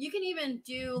 You can even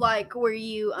do like where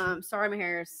you, sorry, my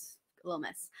hair is a little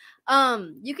mess.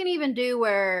 You can even do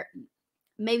where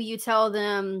maybe you tell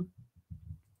them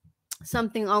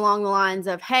something along the lines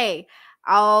of, hey,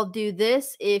 I'll do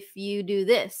this if you do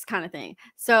this kind of thing.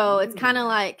 So it's kind of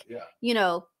like,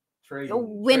 a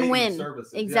win-win.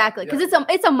 Exactly. Because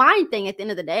it's a mind thing at the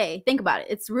end of the day. Think about it.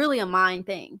 It's really a mind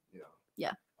thing.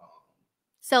 Yeah.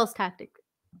 Sales tactic.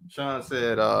 Sean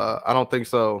said, I don't think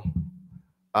so.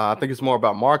 I think it's more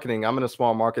about marketing. I'm in a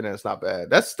small market and it's not bad.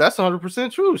 That's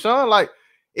 100% true, Sean. Like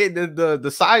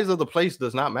the size of the place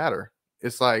does not matter.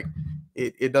 It's like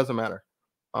it doesn't matter.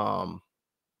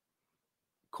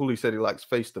 Cooley said he likes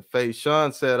face to face.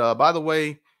 Sean said, by the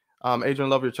way, Adrian,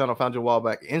 love your channel. Found you a while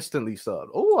back. Instantly sub.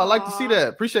 Oh, I like to see that.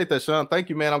 Appreciate that, Sean. Thank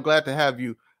you, man. I'm glad to have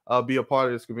you be a part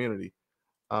of this community.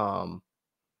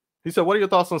 He said, what are your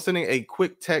thoughts on sending a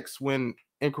quick text when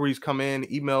inquiries come in,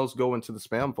 emails go into the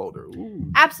spam folder?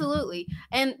 Ooh. Absolutely.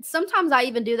 And sometimes I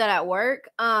even do that at work.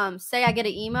 Say I get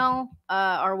an email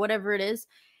or whatever it is,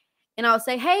 and I'll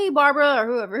say, hey, Barbara, or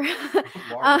whoever.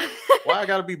 Barbara. Why I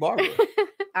gotta be Barbara?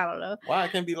 I don't know. Why I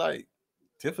can't be like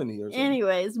Tiffany or something?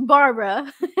 Anyways,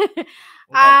 Barbara.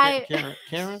 Karen?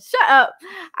 Shut up.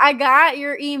 I got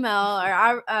your email,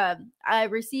 or I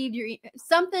received your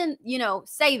something,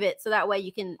 save it so that way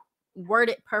you can word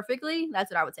it perfectly. That's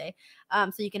what I would say.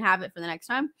 So you can have it for the next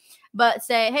time. But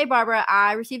say, hey, Barbara,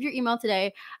 I received your email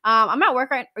today. I'm at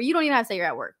work, right? Or you don't even have to say you're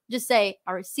at work. Just say,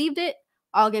 I received it.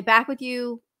 I'll get back with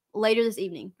you later this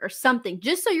evening or something,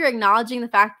 just so you're acknowledging the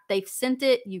fact that they've sent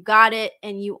it, you got it,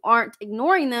 and you aren't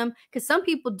ignoring them, because some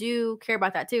people do care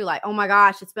about that too. Like, oh my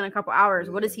gosh, it's been a couple hours.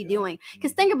 What is he doing?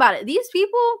 Because think about it. These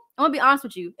people, I'm gonna be honest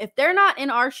with you, if they're not in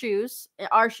our shoes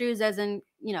as in,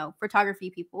 photography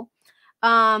people,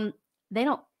 they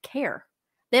don't care.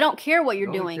 They don't care what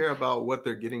you're doing. They don't care about what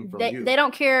they're getting from you. They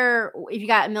don't care if you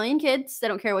got a million kids. They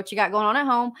don't care what you got going on at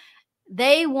home.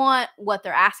 They want what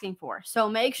they're asking for. So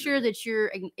make sure that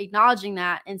you're acknowledging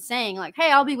that and saying like,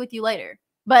 hey, I'll be with you later.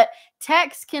 But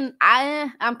text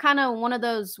I'm kind of one of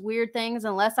those weird things.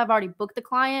 Unless I've already booked the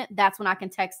client, that's when I can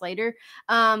text later.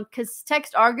 Because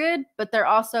texts are good, but they're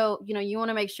also, you want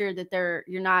to make sure that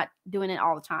you're not doing it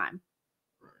all the time.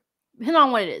 Depending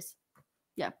on what it is.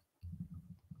 Yeah.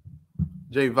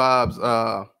 J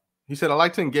Vibes, he said, I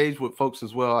like to engage with folks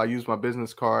as well. I use my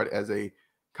business card as a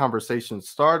conversation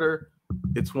starter.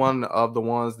 It's one of the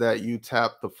ones that you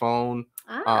tap the phone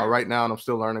right now, and I'm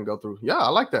still learning, go through. Yeah, I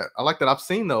like that. I've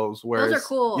seen those. Those are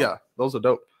cool. Yeah, those are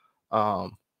dope.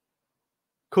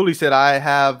 Cooley said, I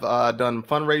have done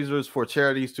fundraisers for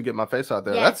charities to get my face out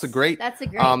there. Yes, that's a great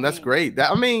thing. That's great.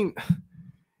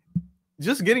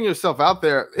 Just getting yourself out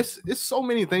there, it's so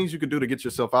many things you could do to get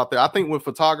yourself out there. I think with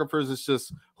photographers, it's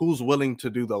just who's willing to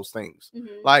do those things.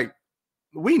 Mm-hmm. Like,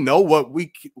 we know what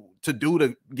to do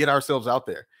to get ourselves out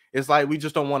there. It's like we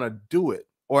just don't want to do it,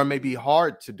 or it may be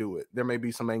hard to do it. There may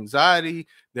be some anxiety.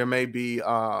 There may be,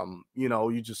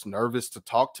 you're just nervous to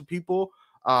talk to people.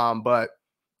 But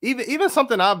even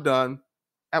something I've done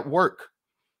at work,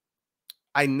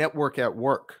 I network at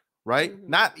work, right? Mm-hmm.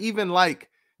 Not even like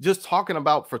just talking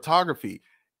about photography.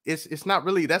 It's not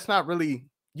really, that's not really,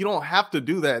 you don't have to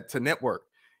do that to network.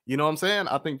 You know what I'm saying?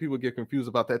 I think people get confused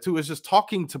about that too. It's just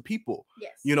talking to people,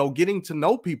 yes. Getting to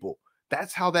know people.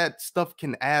 That's how that stuff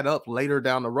can add up later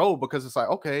down the road, because it's like,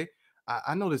 okay,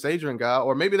 I know this Adrian guy,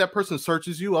 or maybe that person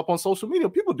searches you up on social media.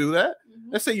 People do that.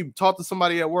 Mm-hmm. Let's say you talk to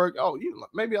somebody at work. Oh,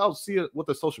 maybe I'll see it with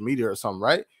the social media or something,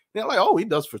 right? They're like, oh, he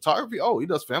does photography. Oh, he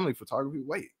does family photography.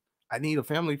 Wait, I need a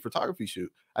family photography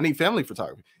shoot. I need family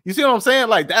photography. You see what I'm saying?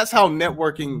 Like, that's how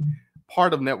networking,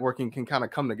 part of networking, can kind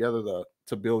of come together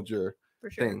to build your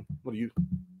thing. What are your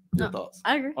thoughts?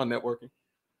 I agree on networking.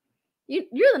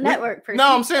 You're the network person.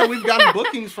 No, I'm saying we've gotten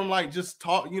bookings from like just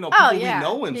talk, people we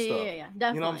know and stuff. Yeah,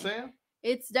 definitely. You know what I'm saying?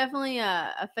 It's definitely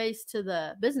a face to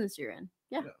the business you're in.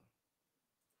 Yeah.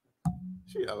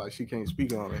 She can't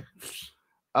speak on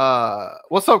it.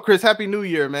 What's up, Chris? Happy New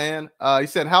Year, man. He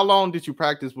said, how long did you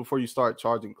practice before you start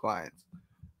charging clients?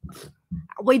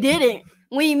 We didn't.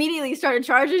 We immediately started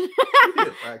charging. We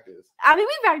did practice. I mean,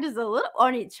 we practiced a little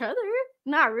on each other.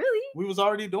 Not really. We was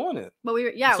already doing it. But we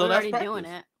were already doing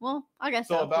it. Well, I guess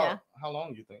so. About how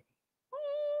long do you think?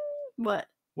 What?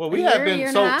 Well, we had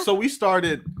been so we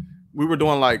started. We were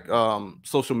doing like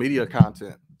social media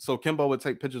content. So Kimbo would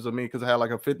take pictures of me because I had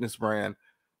like a fitness brand.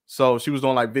 So she was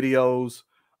doing like videos,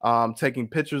 taking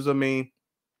pictures of me.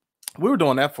 We were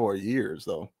doing that for years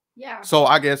though. Yeah. So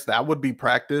I guess that would be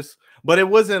practice, but it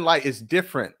wasn't like, it's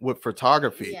different with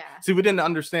photography. Yeah. See, we didn't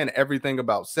understand everything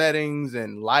about settings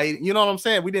and light. You know what I'm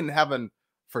saying? We didn't have a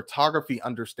photography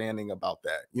understanding about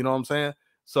that. You know what I'm saying?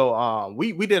 So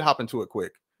we did hop into it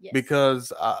quick. Yes.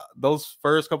 Because those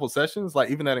first couple sessions,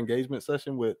 like even that engagement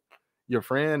session with your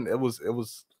friend, it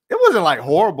wasn't like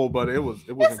horrible, but it wasn't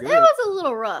good. It was a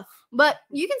little rough, but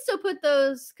you can still put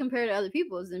those compared to other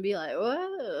people's and be like,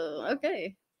 whoa,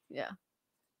 okay, yeah.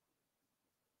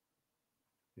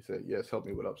 He said, yes, help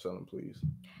me with upselling, please.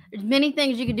 There's many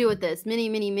things you can do with this.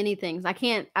 Many things. I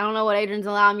don't know what Adrian's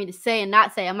allowing me to say and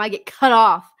not say. I might get cut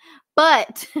off.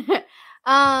 But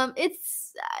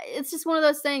it's just one of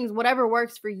those things. Whatever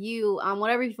works for you,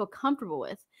 whatever you feel comfortable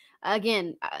with.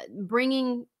 Again,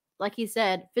 bringing, like he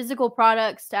said, physical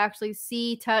products to actually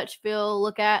see, touch, feel,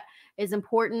 look at is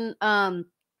important.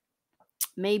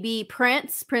 Maybe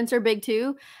prints are big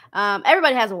too.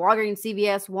 Everybody has a Walgreens,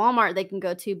 CVS, Walmart they can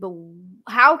go to, but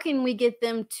how can we get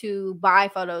them to buy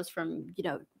photos from,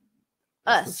 That's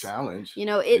us? the challenge.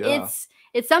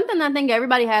 It's something that I think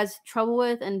everybody has trouble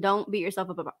with, and don't beat yourself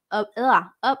up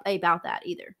about that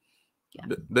either.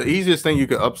 Yeah. The easiest thing you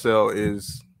can upsell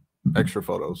is extra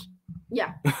photos.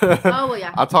 Yeah. Oh, well,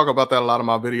 yeah. I talk about that a lot of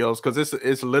my videos because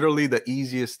it's literally the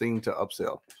easiest thing to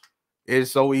upsell.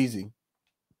 It's so easy.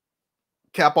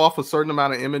 Cap off a certain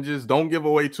amount of images. Don't give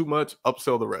away too much.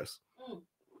 Upsell the rest.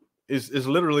 It's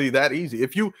literally that easy.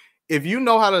 If you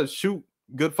know how to shoot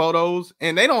good photos,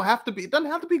 and it doesn't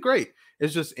have to be great.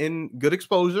 It's just in good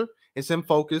exposure. It's in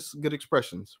focus, good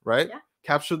expressions, right? Yeah.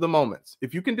 Capture the moments.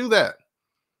 If you can do that,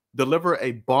 deliver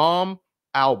a bomb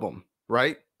album,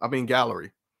 right?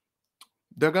 Gallery.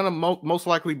 They're gonna most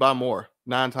likely buy more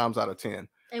 9 times out of 10.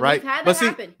 And right? We've had that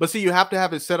happen. But see, you have to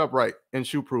have it set up right and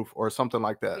shoot proof or something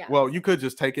like that. Yeah. Well, you could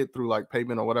just take it through like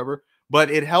payment or whatever,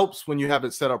 but it helps when you have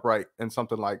it set up right in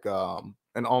something like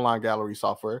an online gallery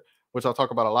software, which I'll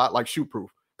talk about a lot, like shoot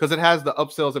proof, because it has the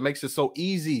upsells. It makes it so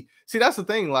easy. See, that's the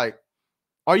thing. Like,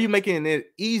 are you making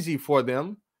it easy for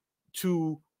them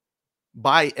to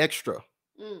buy extra?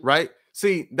 Right?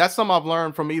 See, that's something I've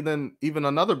learned from even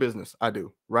another business I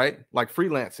do, right? Like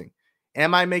freelancing.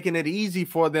 Am I making it easy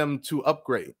for them to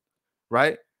upgrade?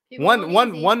 Right?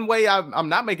 One way I'm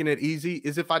not making it easy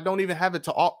is if I don't even have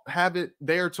it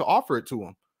there to offer it to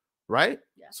them. Right?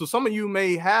 Yeah. So some of you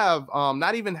may have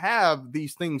not even have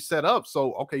these things set up.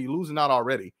 So okay, you're losing out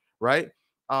already, right?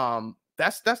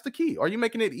 That's the key. Are you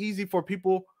making it easy for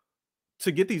people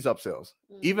to get these upsells?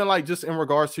 Even like just in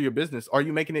regards to your business, are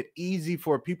you making it easy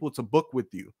for people to book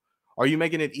with you? Are you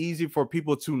making it easy for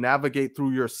people to navigate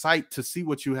through your site to see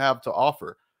what you have to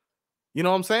offer? You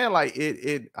know what I'm saying? Like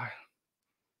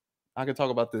I could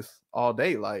talk about this all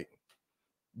day. Like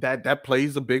that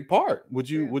plays a big part. Would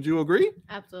you agree?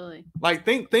 Absolutely. Like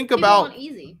think about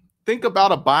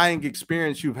a buying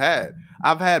experience you've had.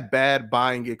 I've had bad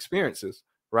buying experiences,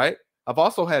 right? I've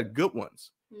also had good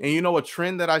ones. And you know, a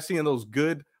trend that I see in those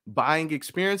good buying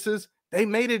experiences, they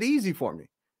made it easy for me,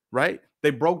 right? They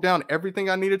broke down everything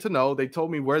I needed to know. They told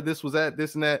me where this was at,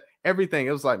 this and that, everything.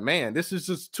 It was like, man, this is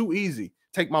just too easy.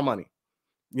 Take my money.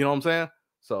 You know what I'm saying?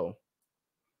 So,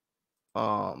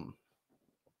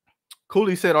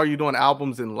 Cooley said, are you doing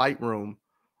albums in Lightroom?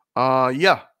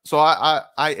 Yeah. So I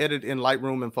edit in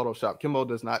Lightroom and Photoshop. Kimbo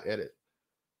does not edit.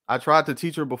 I tried to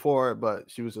teach her before,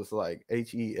 but she was just like,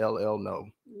 HELL no.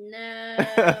 No,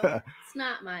 it's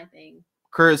not my thing.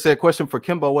 Kurt said, question for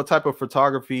Kimbo, what type of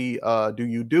photography do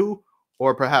you do,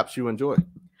 or perhaps you enjoy?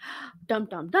 Dum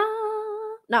dum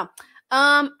dum. No.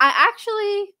 I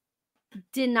actually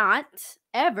did not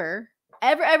ever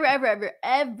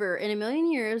in a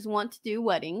million years want to do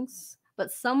weddings,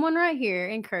 but someone right here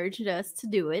encouraged us to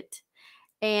do it.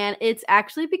 And it's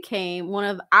actually became one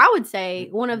of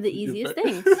the easiest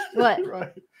things. What?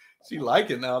 Right. She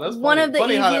like it now. That's one funny. of the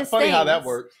easiest funny things. How that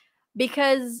works.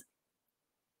 Because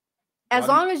as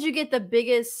long as you get the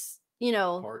biggest,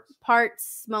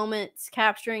 parts, moments,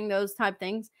 capturing those type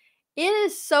things, it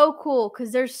is so cool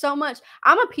because there's so much.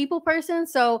 I'm a people person,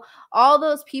 so all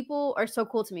those people are so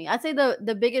cool to me. I'd say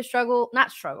the biggest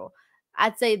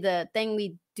I'd say the thing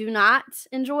we do not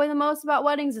enjoy the most about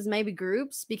weddings is maybe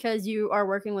groups, because you are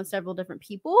working with several different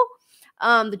people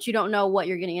that you don't know what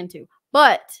you're getting into.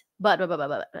 But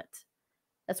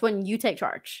that's when you take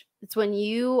charge. It's when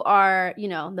you are,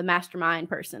 the mastermind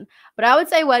person. But I would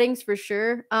say weddings for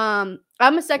sure. I'm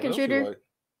a second shooter. Like?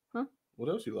 Huh? What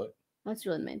else you like? That's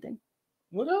really the main thing.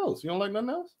 What else? You don't like nothing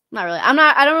else? Not really.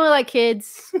 I don't really like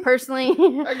kids personally.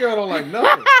 That girl don't like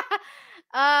nothing.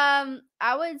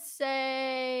 I would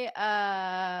say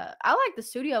I like the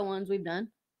studio ones we've done.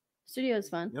 Studio is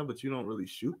fun. Yeah, but you don't really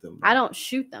shoot them. I don't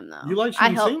shoot them though. You like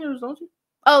shooting seniors, don't you?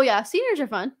 Oh yeah, seniors are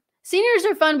fun. Seniors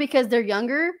are fun because they're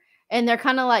younger and they're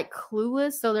kind of like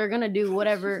clueless, so they're gonna do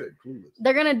whatever.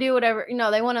 They're gonna do whatever,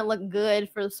 they want to look good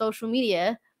for the social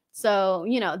media. So,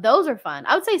 those are fun.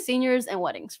 I would say seniors and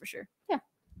weddings for sure. Yeah.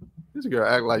 This girl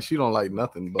act like she don't like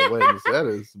nothing but weddings. That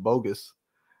is bogus.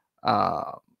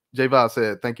 J-Val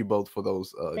said, thank you both for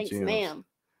those Thanks, gems. ma'am.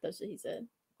 That's what he said.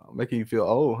 Making you feel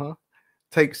old, huh?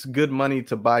 Takes good money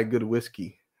to buy good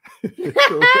whiskey.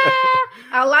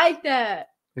 I like that.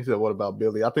 He said, "What about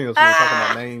Billy?" I think that's when we're talking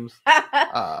about names.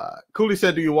 Cooley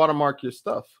said, "Do you watermark your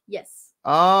stuff?" Yes.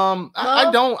 I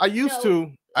don't. I used No.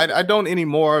 to. I don't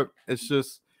anymore. It's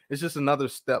just another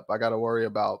step I got to worry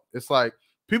about. It's like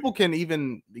people can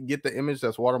even get the image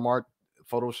that's watermarked,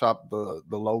 Photoshop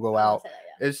the logo out. That,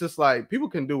 yeah. It's just like people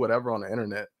can do whatever on the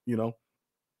internet, you know.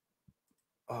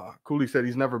 Cooley said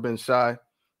he's never been shy.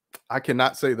 I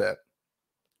cannot say that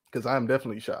because I am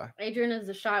definitely shy. Adrian is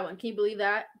the shy one. Can you believe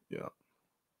that? Yeah.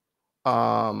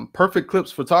 Perfect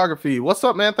Clips Photography. What's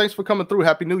up, man? Thanks for coming through.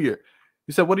 Happy New Year.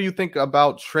 He said, "What do you think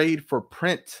about trade for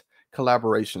print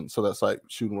collaboration?" So that's like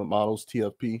shooting with models,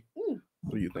 TFP.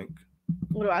 What do you think?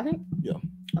 What do I think? Yeah.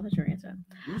 I'll let you answer.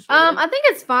 I think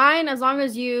it's fine as long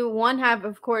as you have,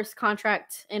 of course,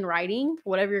 contract in writing,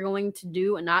 whatever you're going to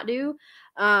do and not do.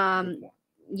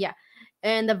 Yeah.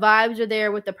 And the vibes are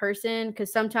there with the person,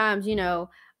 because sometimes,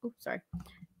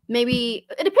 maybe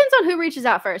it depends on who reaches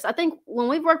out first. I think when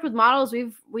we've worked with models,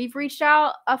 we've reached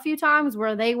out a few times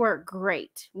where they were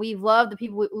great. We've loved the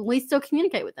people. We still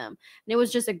communicate with them, and it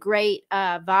was just a great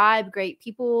vibe. Great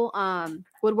people.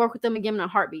 Would work with them again in a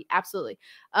heartbeat. Absolutely.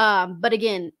 But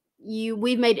again,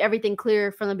 we've made everything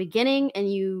clear from the beginning,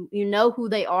 and you know who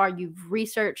they are. You've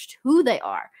researched who they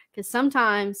are, because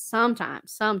sometimes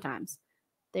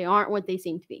they aren't what they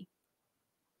seem to be.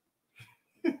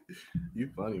 You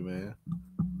funny, man.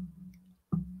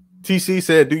 TC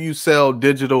said, "Do you sell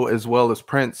digital as well as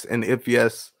prints? And if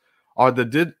yes, are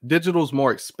the digitals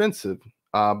more expensive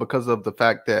because of the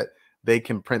fact that they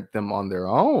can print them on their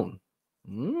own?"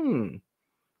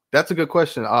 That's a good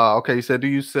question. Okay, he said, "Do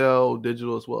you sell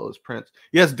digital as well as prints?"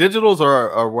 Yes, digitals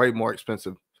are way more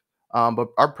expensive, but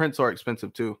our prints are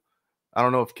expensive too. I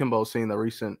don't know if Kimbo's seen the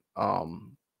recent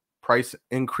price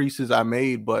increases I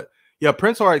made, but yeah,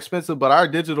 prints are expensive, but our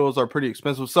digitals are pretty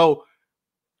expensive. So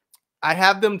I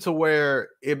have them to where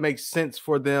it makes sense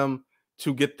for them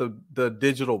to get the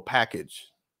digital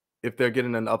package if they're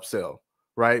getting an upsell,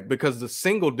 right? Because the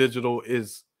single digital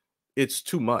it's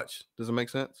too much. Does it make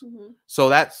sense? So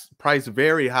that's priced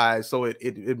very high. So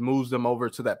it moves them over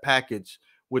to that package,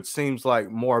 which seems like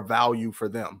more value for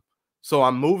them. So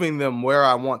I'm moving them where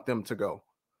I want them to go.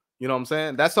 You know what I'm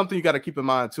saying? That's something you got to keep in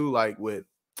mind too, like with,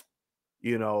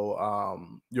 your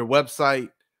website,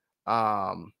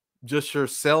 just your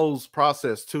sales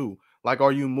process too. Like,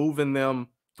 are you moving them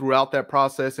throughout that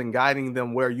process and guiding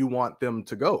them where you want them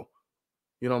to go?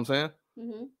 You know what I'm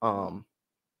saying?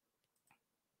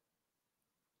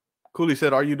 Cooley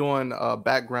said, "Are you doing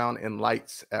background and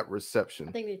lights at reception?"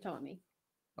 I think they told me.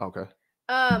 Okay.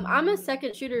 I'm a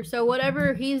second shooter, so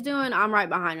whatever he's doing, I'm right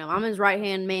behind him. I'm his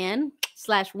right-hand man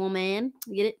 / woman.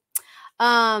 You get it?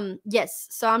 Yes.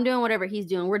 So I'm doing whatever he's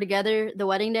doing. We're together the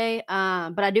wedding day.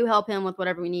 But I do help him with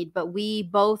whatever we need. But we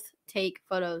both take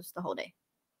photos the whole day.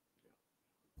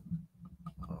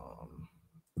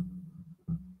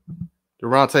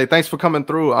 Durante, thanks for coming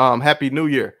through. Happy New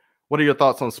Year. What are your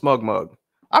thoughts on Smug Mug?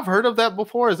 I've heard of that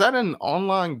before. Is that an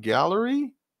online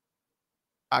gallery?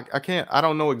 I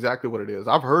don't know exactly what it is.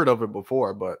 I've heard of it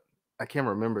before, but I can't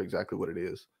remember exactly what it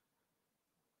is.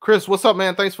 Chris, what's up,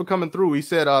 man? Thanks for coming through. He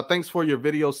said, "Thanks for your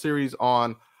video series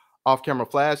on off-camera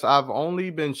flash. I've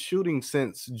only been shooting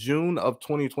since June of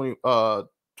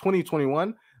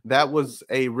 2021. That was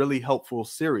a really helpful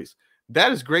series."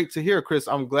 That is great to hear, Chris.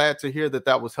 I'm glad to hear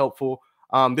that was helpful.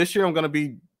 This year I'm going to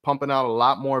be pumping out a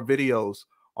lot more videos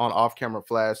on off-camera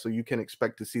flash, so you can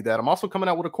expect to see that. I'm also coming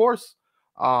out with a course,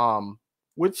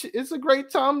 which is a great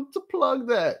time to plug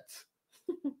that.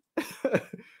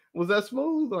 Was that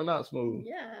smooth or not smooth?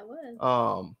 Yeah, it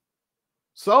was.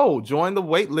 So join the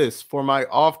wait list for my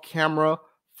off-camera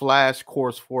flash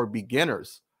course for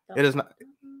beginners. It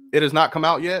has not come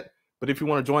out yet, but if you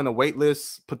want to join the wait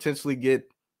list, potentially get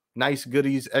nice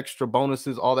goodies, extra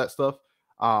bonuses, all that stuff,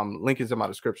 link is in my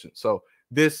description. So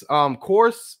this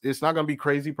course, it's not going to be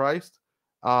crazy priced.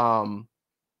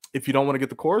 If you don't want to get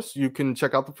the course, you can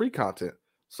check out the free content.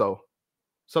 So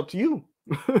it's up to you.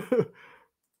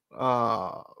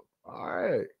 All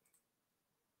right.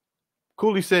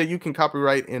 Cooley said you can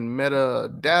copyright in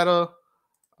metadata.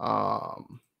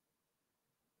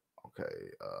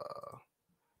 Okay.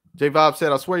 J Vibe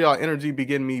said, "I swear y'all energy be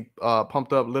getting me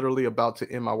pumped up, literally about to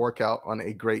end my workout on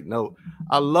a great note."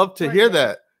 I love to hear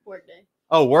that. Work day.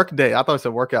 Oh, work day. I thought it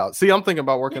said workout. See, I'm thinking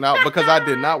about working out because I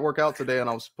did not work out today and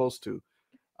I was supposed to.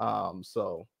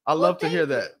 So I love to hear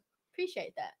that.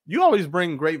 Appreciate that. You always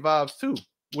bring great vibes too,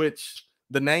 which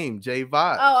the name J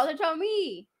Vibes. Oh, I thought you told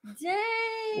me.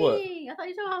 Dang. What? I thought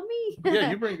you told me.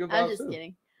 Yeah, you bring good vibes. I'm just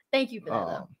kidding. Thank you for that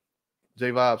though.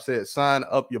 J Vibe said, sign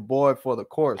up your boy for the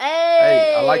course. Hey,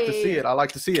 hey, I like to see it. I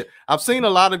like to see it. I've seen a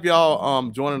lot of y'all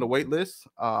joining the wait list.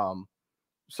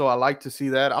 So I like to see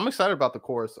that. I'm excited about the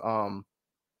course.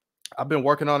 I've been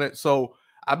working on it. So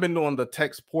I've been doing the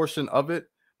text portion of it,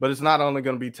 but it's not only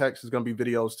going to be text, it's going to be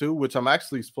videos too, which I'm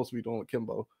actually supposed to be doing with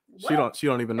Kimbo. What? She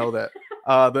don't even know that.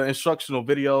 The instructional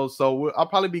videos. So I'll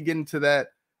probably be getting to that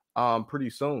pretty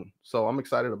soon. So I'm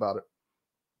excited about it.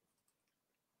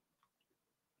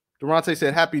 Durante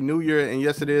said, Happy New Year. And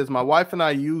yes, it is. My wife and I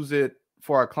use it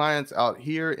for our clients out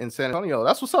here in San Antonio.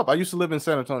 That's what's up. I used to live in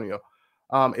San Antonio.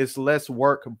 It's less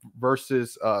work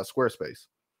versus Squarespace.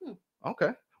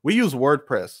 Okay. We use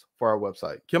WordPress for our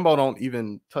website. Kimbo don't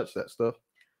even touch that stuff.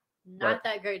 Not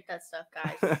that great, that stuff,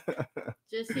 guys.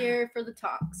 Just here for the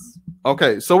talks.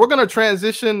 Okay. So we're going to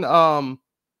transition to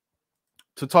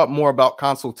talk more about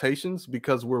consultations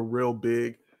because we're real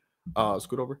big.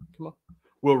 Scoot over. Come on.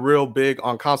 We're real big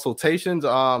on consultations.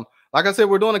 Like I said,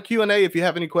 we're doing a Q&A. If you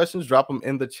have any questions, drop them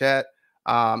in the chat.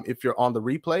 If you're on the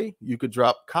replay, you could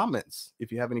drop comments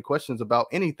if you have any questions about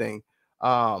anything.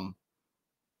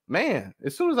 Man,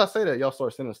 as soon as I say that, y'all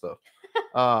start sending stuff.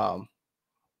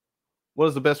 What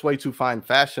is the best way to find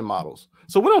fashion models?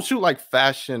 So we don't shoot like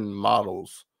fashion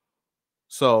models.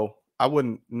 So I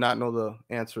wouldn't not know the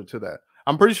answer to that.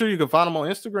 I'm pretty sure you can find them on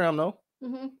Instagram, though.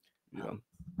 Mm-hmm. Yeah.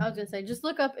 I was gonna say, just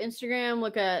look up Instagram,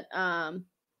 look at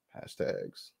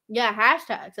hashtags. Yeah,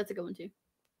 hashtags. That's a good one too.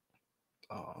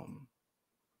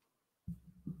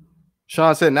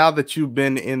 Sean said, now that you've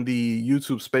been in the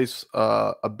YouTube space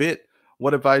a bit,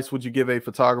 what advice would you give a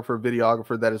photographer,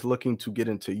 videographer that is looking to get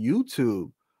into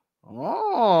YouTube?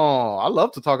 Oh, I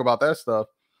love to talk about that stuff.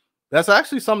 That's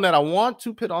actually something that I want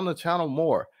to put on the channel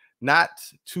more, not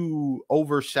to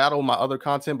overshadow my other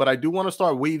content, but I do want to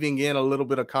start weaving in a little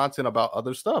bit of content about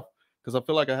other stuff because I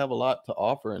feel like I have a lot to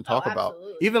offer and talk about.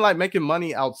 Even like making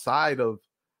money outside of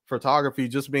photography,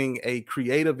 just being a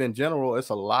creative in general. It's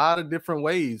a lot of different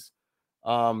ways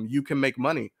you can make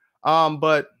money.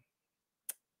 But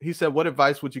he said, what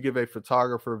advice would you give a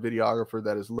photographer, videographer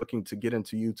that is looking to get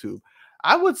into YouTube?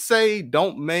 I would say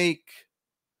don't make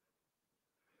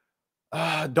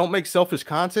selfish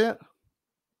content.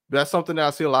 That's something that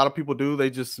I see a lot of people do. They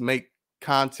just make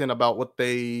content about what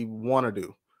they want to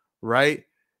do, right?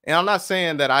 And I'm not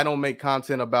saying that I don't make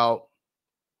content about,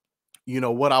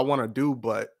 what I want to do,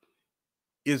 but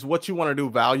is what you want to do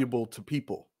valuable to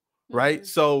people, right? Mm-hmm.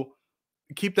 So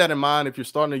keep that in mind if you're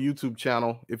starting a YouTube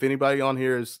channel. If anybody on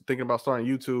here is thinking about starting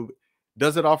YouTube,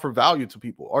 does it offer value to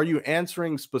people? Are you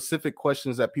answering specific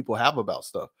questions that people have about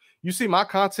stuff? You see, my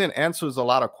content answers a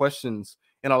lot of questions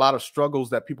and a lot of struggles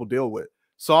that people deal with.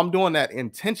 So I'm doing that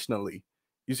intentionally.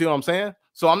 You see what I'm saying?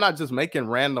 So I'm not just making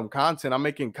random content. I'm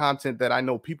making content that I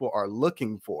know people are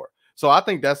looking for. So I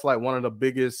think that's like one of the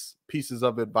biggest pieces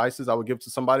of advices I would give to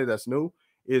somebody that's new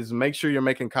is make sure you're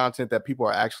making content that people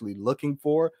are actually looking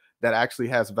for, that actually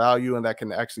has value and that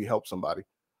can actually help somebody.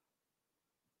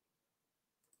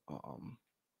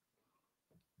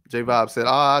 J Vibe said,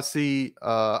 I see.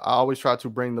 I always try to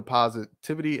bring the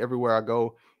positivity everywhere I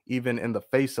go, even in the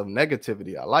face of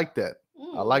negativity. I like that.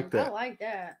 I like that. I like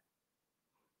that.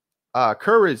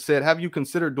 Courage said, have you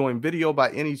considered doing video by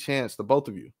any chance? The both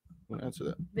of you. I'm gonna answer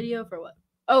that. Video for what?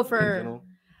 Oh, for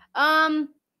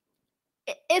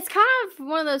it's kind of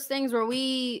one of those things where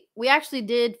we actually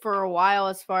did for a while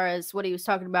as far as what he was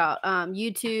talking about,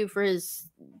 YouTube for his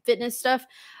fitness stuff,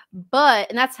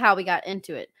 and that's how we got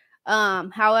into it.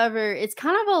 However, it's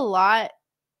kind of a lot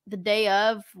the day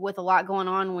of with a lot going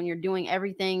on when you're doing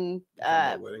everything.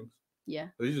 Weddings? Yeah.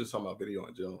 But you're just talking about video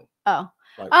in general. Oh.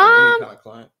 Like any kind of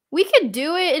client. We could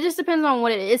do it. It just depends on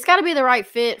what it is. It's got to be the right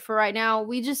fit for right now.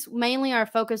 We just mainly our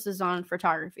focus is on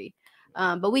photography.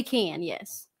 But we can,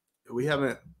 yes. We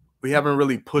haven't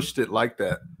really pushed it like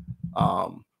that.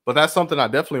 But that's something I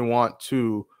definitely want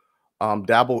to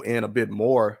dabble in a bit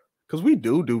more because we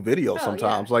do videos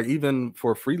sometimes. Yeah. Like even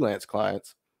for freelance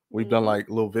clients, we've done like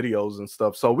little videos and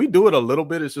stuff. So we do it a little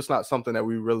bit. It's just not something that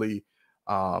we really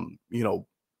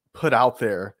put out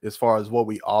there as far as what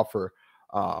we offer.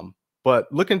 But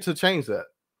looking to change that.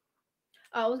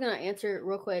 I was gonna answer it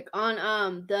real quick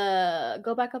on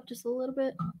go back up just a little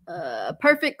bit.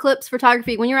 Perfect clips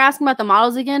photography. When you're asking about the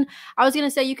models again, I was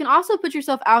gonna say you can also put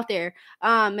yourself out there.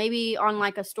 Maybe on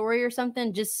like a story or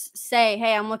something. Just say,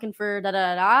 hey, I'm looking for da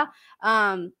da da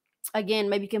da. Again,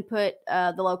 maybe you can put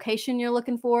the location you're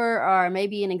looking for, or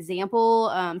maybe an example,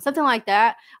 something like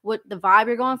that. What the vibe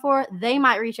you're going for, they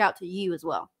might reach out to you as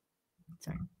well.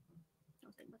 Sorry.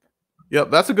 Yep,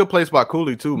 that's a good place by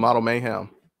Cooley too, Model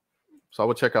Mayhem. So I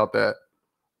would check out that.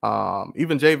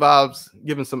 Even J Vibes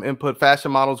giving some input.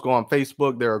 Fashion models go on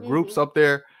Facebook. There are groups up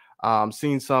there.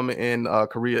 Seen some in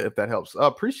Korea, if that helps.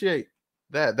 Appreciate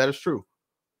that. That is true.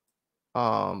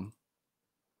 Sean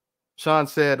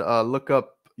said, look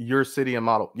up your city and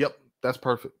model. Yep, that's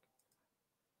perfect.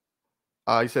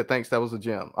 He said, thanks. That was a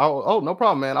gem. Oh, no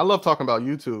problem, man. I love talking about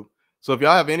YouTube. So if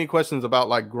y'all have any questions about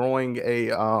like growing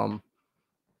a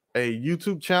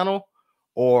YouTube channel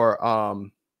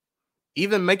or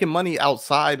even making money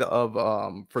outside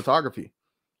of photography,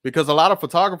 because a lot of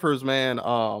photographers, man,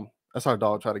 that's our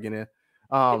dog trying to get in.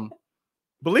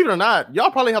 Believe it or not,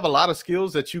 y'all probably have a lot of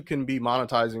skills that you can be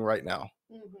monetizing right now.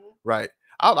 Right.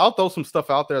 I'll throw some stuff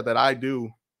out there that I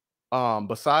do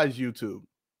besides YouTube.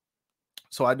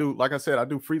 So I do, like I said, I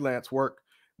do freelance work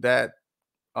that,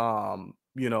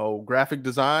 you know, graphic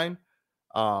design.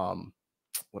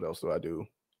 What else do?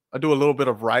 I do a little bit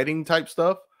of writing type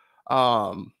stuff.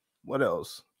 What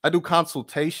else? I do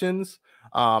consultations.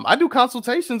 I do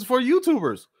consultations for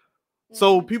YouTubers.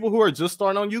 So people who are just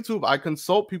starting on YouTube, I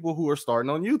consult people who are starting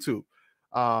on YouTube.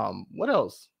 What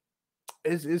else?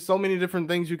 It's so many different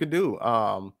things you could do.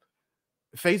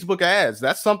 Facebook ads,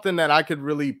 that's something that I could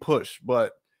really push,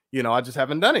 but you know, I just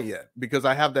haven't done it yet because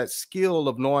I have that skill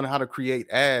of knowing how to create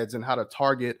ads and how to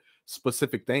target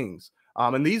specific things.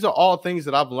 And these are all things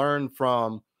that I've learned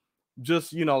from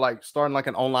just, you know, like starting like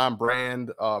an online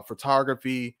brand,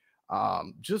 photography,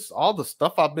 just all the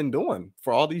stuff I've been doing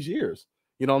for all these years.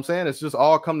 You know what I'm saying? It's just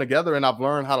all come together and I've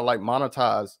learned how to like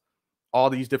monetize all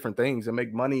these different things and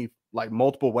make money like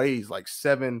multiple ways, like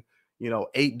 7,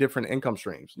 8 different income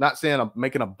streams. Not saying I'm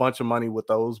making a bunch of money with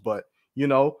those, but you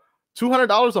know,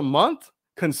 $200 a month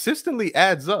consistently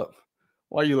adds up.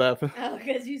 Why are you laughing? Oh,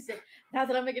 because you said not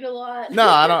that I'm making a lot. No,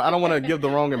 I don't want to give the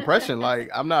wrong impression. Like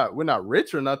we're not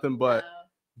rich or nothing, but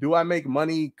do I make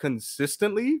money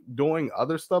consistently doing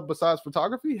other stuff besides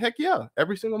photography? Heck yeah,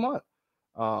 every single month.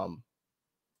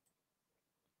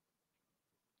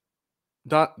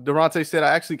 Durante said,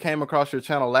 I actually came across your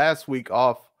channel last week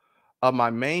off of my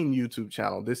main YouTube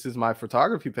channel. This is my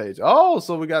photography page. Oh,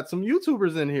 so we got some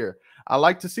YouTubers in here. I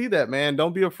like to see that, man.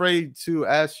 Don't be afraid to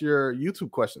ask your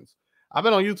YouTube questions. I've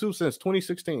been on YouTube since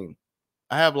 2016.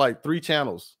 I have like 3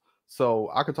 channels, so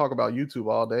I could talk about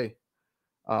YouTube all day.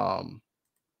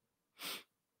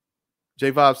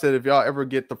 J Vibe said, if y'all ever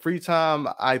get the free time,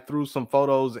 I threw some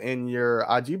photos in your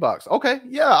IG box. Okay,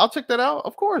 yeah, I'll check that out.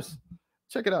 Of course.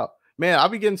 Check it out. Man, I'll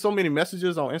be getting so many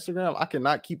messages on Instagram. I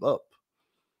cannot keep up.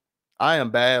 I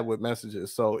am bad with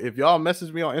messages. So if y'all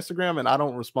message me on Instagram and I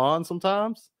don't respond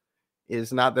sometimes,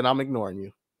 it's not that I'm ignoring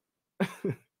you.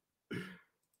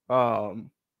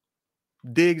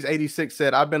 Diggs86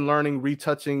 said, I've been learning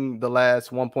retouching the last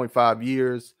 1.5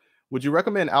 years. Would you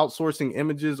recommend outsourcing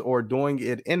images or doing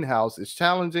it in-house? It's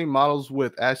challenging. Models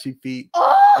with ashy feet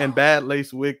and bad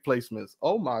lace wig placements.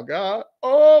 Oh my God.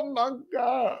 Oh my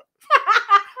God.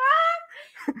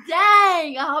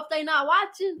 Dang, I hope they not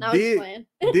watching. No, just playing.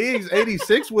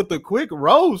 Diggs86 with the quick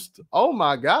roast. Oh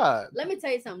my God. Let me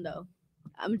tell you something though.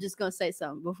 I'm just gonna say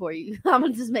something before you. I'm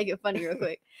gonna just make it funny real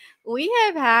quick. We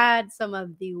have had some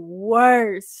of the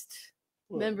worst.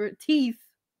 Remember teeth.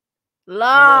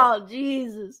 Lord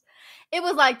Jesus. It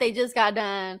was like they just got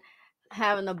done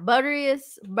having the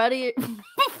butteriest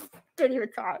couldn't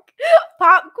even talk.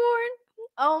 Popcorn.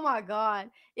 Oh my God.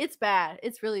 It's bad.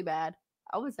 It's really bad.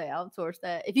 I would say outsource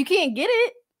that. If you can't get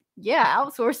it, yeah,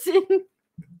 outsource it.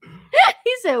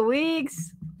 He said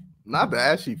wigs. Not the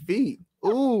ashy feet.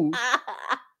 Ooh.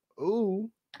 Ooh.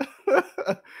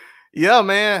 Yeah,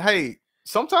 man. Hey,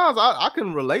 sometimes I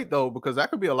can relate though, because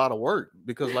that could be a lot of work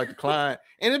because like the client,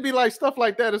 and it'd be like stuff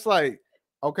like that. It's like,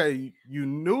 okay, you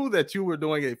knew that you were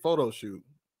doing a photo shoot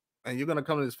and you're going to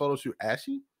come to this photo shoot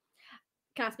ashy?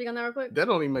 Can I speak on that real quick? That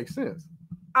don't even make sense.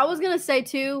 I was going to say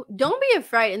too, don't be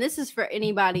afraid. And this is for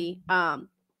anybody.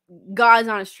 God's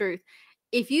honest truth.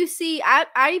 If you see,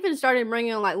 I even started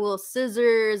bringing like little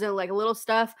scissors and like little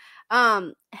stuff.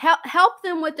 Help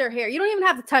them with their hair. You don't even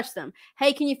have to touch them.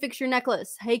 Hey, can you fix your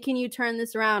necklace? Hey, can you turn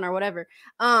this around or whatever?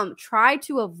 Try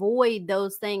to avoid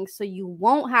those things so you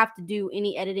won't have to do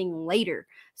any editing later.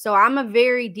 So I'm a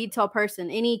very detailed person.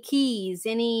 Any keys,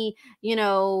 any,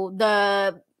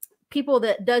 the people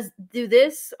that do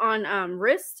this on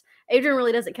wrist. Adrian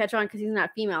really doesn't catch on because he's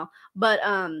not female, but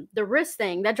the wrist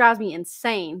thing, that drives me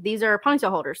insane. These are ponytail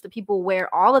holders that people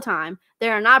wear all the time. They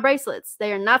are not bracelets.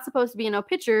 They are not supposed to be in a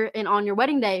picture and on your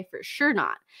wedding day, for sure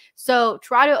not. So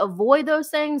try to avoid those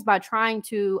things by trying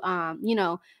to,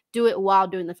 do it while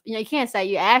doing the, you can't say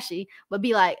you're ashy, but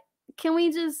be like, can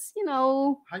we just,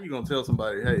 How you going to tell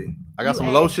somebody, hey, I got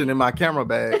some lotion in my camera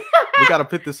bag. We got to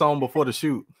put this on before the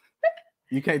shoot.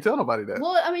 You can't tell nobody that.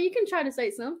 Well, I mean, you can try to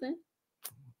say something.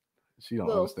 She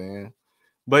don't understand.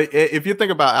 But if you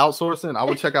think about outsourcing, I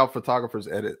would check out Photographers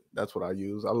Edit. That's what I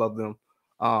use. I love them.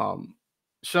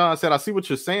 Sean said, I see what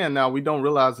you're saying now. We don't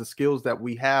realize the skills that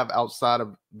we have outside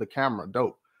of the camera.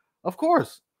 Dope. Of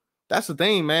course. That's the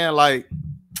thing, man. Like,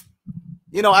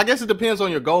 you know, I guess it depends on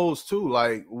your goals too.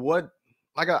 Like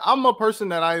I'm a person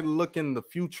that I look in the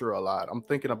future a lot. I'm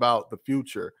thinking about the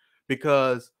future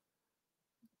because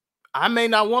I may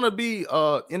not want to be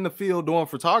in the field doing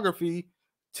photography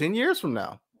 10 years from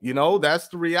now. You know, that's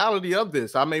the reality of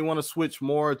this. I may want to switch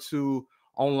more to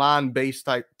online based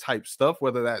type stuff,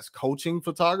 whether that's coaching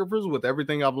photographers with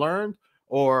everything I've learned,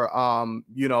 or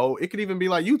you know, it could even be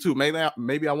like YouTube.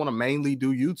 Maybe I want to mainly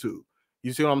do YouTube.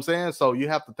 You see what I'm saying? So you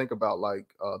have to think about like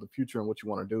the future and what you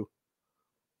want to do.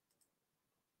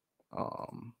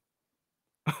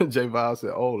 J Val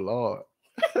said, "Oh Lord."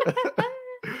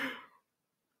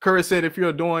 Curry said, if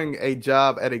you're doing a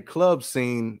job at a club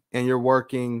scene and you're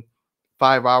working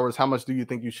 5 hours, how much do you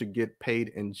think you should get paid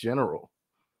in general?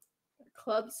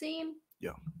 Club scene?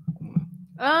 Yeah.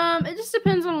 It just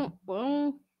depends on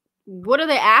what are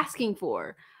they asking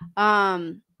for?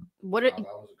 What are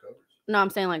no, I'm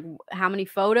saying like how many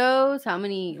photos, how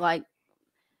many like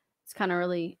it's kind of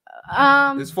really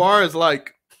as far as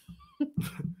like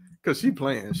because she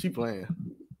playing. She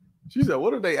said,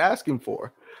 what are they asking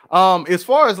for? As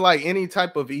far as like any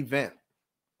type of event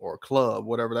or club,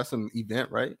 whatever, that's an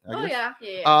event, right? I guess.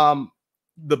 Yeah.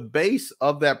 The base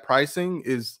of that pricing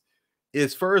is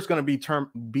first going to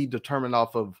be determined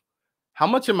off of how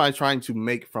much am I trying to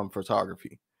make from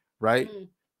photography, right?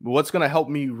 What's going to help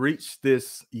me reach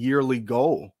this yearly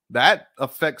goal? That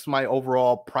affects my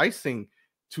overall pricing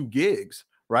to gigs,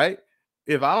 right?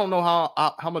 If I don't know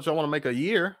how much I want to make a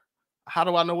year, how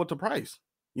do I know what to price?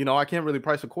 You know, I can't really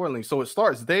price accordingly. So it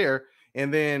starts there.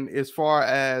 And then as far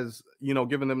as, you know,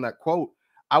 giving them that quote,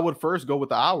 I would first go with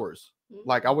the hours.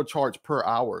 Like I would charge per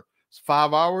hour. It's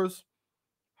 5 hours,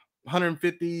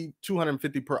 150,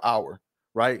 250 per hour,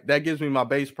 right? That gives me my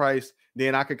base price.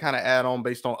 Then I could kind of add on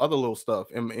based on other little stuff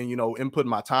and, you know, input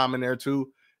my time in there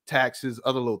too, taxes,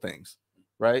 other little things,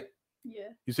 right? Yeah.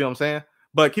 You see what I'm saying?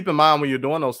 But keep in mind when you're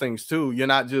doing those things too, you're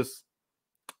not just,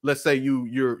 let's say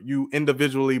you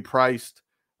individually priced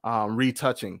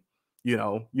retouching, you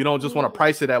know, you don't just want to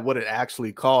price it at what it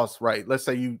actually costs, right? Let's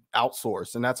say you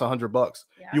outsource and that's $100.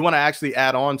 Yeah. You want to actually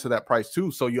add on to that price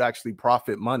too, so you actually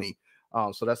profit money.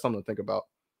 So that's something to think about.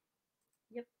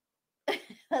 Yep.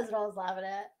 That's what I was laughing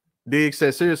at. Dig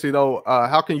said, seriously though,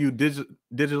 how can you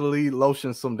digitally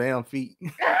lotion some damn feet?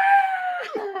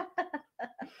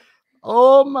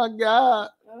 Oh my God.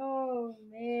 Oh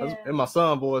man. And my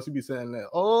son voice, he be saying that.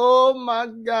 Oh my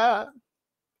God.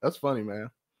 That's funny, man.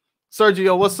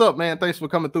 Sergio, what's up, man? Thanks for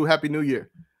coming through. Happy New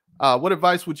Year. What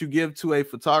advice would you give to a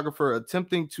photographer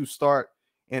attempting to start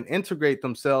and integrate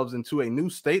themselves into a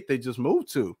new state they just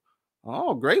moved to?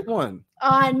 Oh, great one. Oh,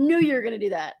 I knew you were gonna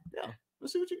do that. Yeah.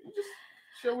 Let's see what you just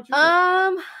share what you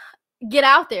think. Get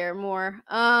out there more.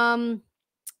 To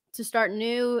start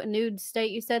new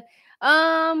state, you said.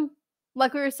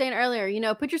 Like we were saying earlier, you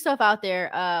know, put yourself out there.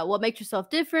 What makes yourself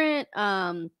different?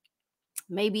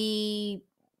 Maybe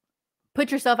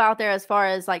put yourself out there as far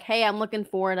as like, hey, I'm looking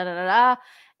for da da da da,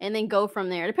 and then go from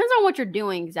there. It depends on what you're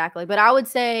doing exactly, but I would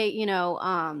say, you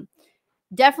know,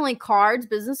 definitely cards,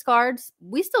 business cards.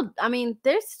 I mean,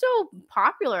 they're still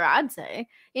popular. I'd say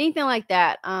anything like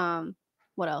that.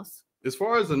 What else? As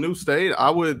far as a new state, I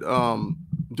would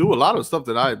do a lot of stuff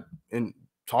that I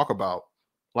talk about.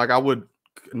 Like I would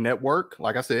network.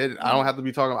 Like I said, I don't have to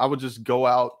be talking. I would just go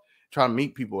out, try to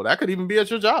meet people. That could even be at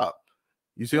your job.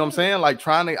 You see what I'm saying? Like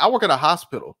I work at a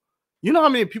hospital. You know how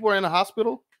many people are in a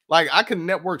hospital? Like I can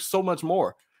network so much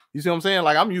more. You see what I'm saying?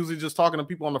 Like I'm usually just talking to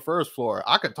people on the first floor.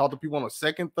 I could talk to people on the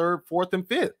second, third, fourth, and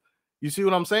fifth. You see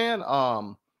what I'm saying?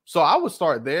 So I would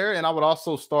start there, and I would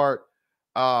also start.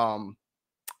 I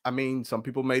mean, some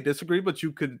people may disagree, but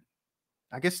you could.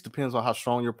 I guess it depends on how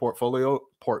strong your portfolio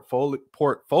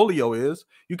is.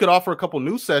 You could offer a couple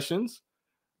new sessions,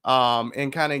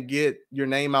 and kind of get your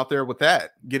name out there with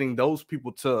that, getting those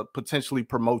people to potentially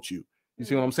promote you. You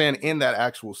see what I'm saying? In that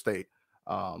actual state.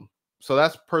 So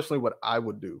that's personally what I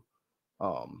would do.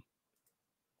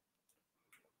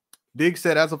 Dig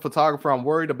said, as a photographer, I'm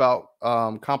worried about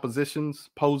compositions,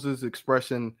 poses,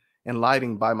 expression, and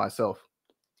lighting by myself.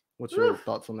 What's your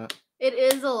thoughts on that? It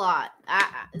is a lot.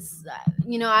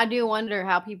 You know, I do wonder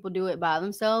how people do it by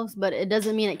themselves, but it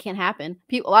doesn't mean it can't happen.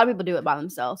 A lot of people do it by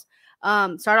themselves.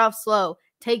 Start off slow.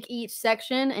 Take each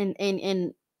section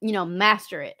and you know,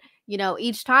 master it. You know,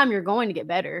 each time you're going to get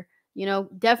better. You know,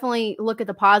 definitely look at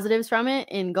the positives from it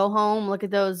and go home, look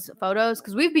at those photos,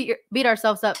 because we've beat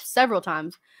ourselves up several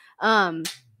times.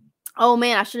 Oh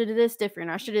man, I should have did this different.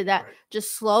 I should have did that. Right.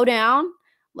 Just slow down,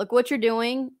 look what you're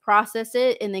doing, process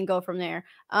it, and then go from there.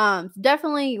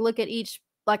 Definitely look at each,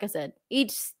 like I said,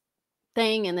 each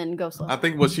thing and then go slow. I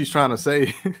think what she's trying to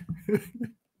say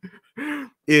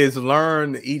is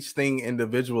learn each thing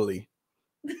individually,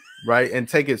 right? And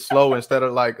take it slow instead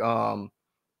of like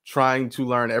trying to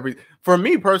learn for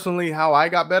me personally, how I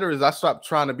got better is I stopped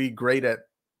trying to be great at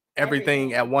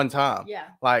everything at one time. Yeah.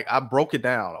 Like I broke it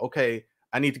down. Okay,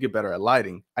 I need to get better at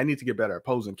lighting. I need to get better at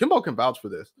posing. Kimbo can vouch for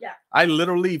this. Yeah. I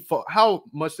literally, how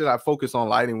much did I focus on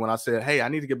lighting when I said, hey, I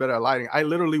need to get better at lighting? I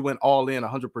literally went all in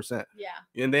 100%. Yeah.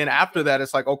 And then after that,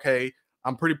 it's like, okay,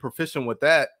 I'm pretty proficient with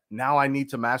that. Now I need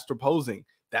to master posing.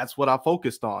 That's what I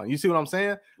focused on. You see what I'm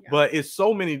saying? Yeah. But it's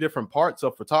so many different parts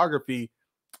of photography.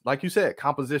 Like you said,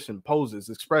 composition, poses,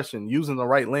 expression, using the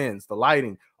right lens, the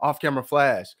lighting, off-camera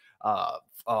flash,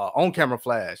 on-camera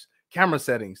flash, camera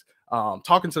settings,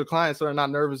 talking to the clients so they're not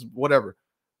nervous, whatever.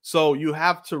 So you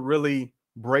have to really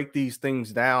break these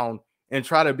things down and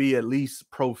try to be at least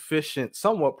proficient,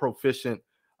 somewhat proficient,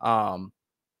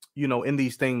 you know, in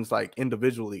these things like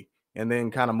individually, and then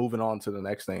kind of moving on to the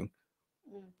next thing.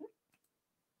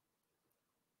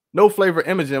 No Flavor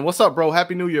Imaging. What's up, bro?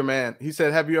 Happy New Year, man. He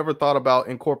said, have you ever thought about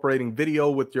incorporating video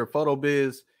with your photo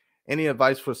biz? Any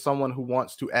advice for someone who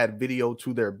wants to add video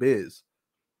to their biz?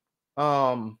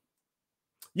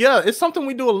 Yeah, it's something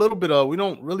we do a little bit of. We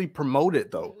don't really promote it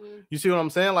though. You see what I'm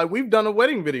saying? Like we've done a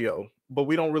wedding video, but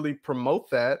we don't really promote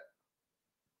that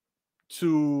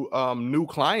to new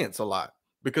clients a lot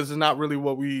because it's not really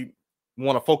what we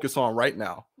want to focus on right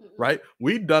now, right?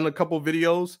 We've done a couple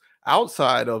videos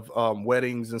outside of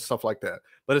weddings and stuff like that,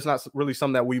 but it's not really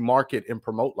something that we market and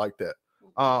promote like that.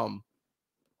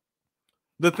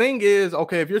 The thing is,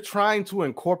 okay, if you're trying to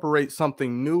incorporate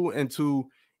something new into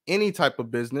any type of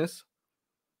business,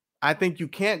 I think you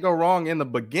can't go wrong in the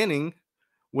beginning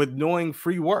with doing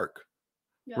free work,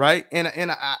 right? And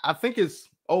I think it's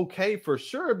okay for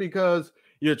sure because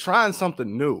you're trying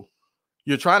something new.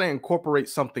 You're trying to incorporate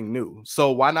something new. So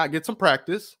why not get some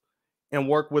practice and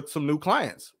work with some new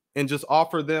clients and just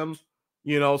offer them,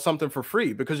 you know, something for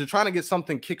free because you're trying to get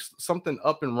something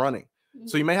up and running.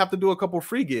 So you may have to do a couple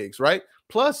free gigs, right?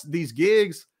 Plus these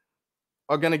gigs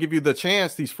are going to give you the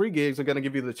chance, these free gigs are going to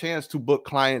give you the chance to book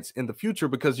clients in the future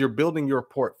because you're building your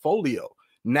portfolio.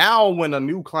 Now, when a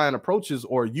new client approaches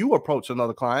or you approach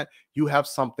another client, you have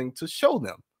something to show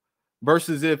them.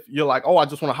 Versus if you're like, oh, I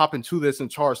just want to hop into this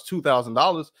and charge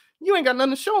 $2,000, you ain't got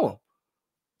nothing to show them.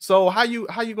 So how you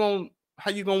gonna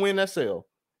win that sale?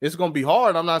 It's gonna be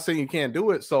hard. I'm not saying you can't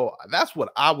do it. So that's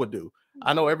what I would do.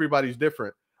 I know everybody's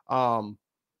different. Who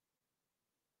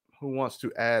wants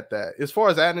to add that? As far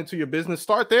as adding to your business,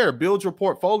 start there, build your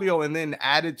portfolio, and then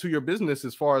add it to your business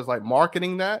as far as like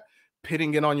marketing that,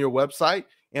 pitting it on your website,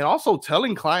 and also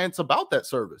telling clients about that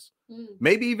service.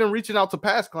 Maybe even reaching out to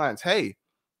past clients. Hey,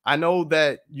 I know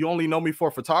that you only know me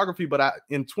for photography, but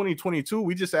in 2022,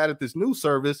 we just added this new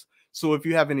service. So if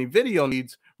you have any video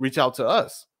needs, reach out to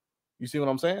us. You see what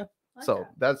I'm saying? So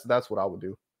that's what I would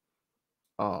do.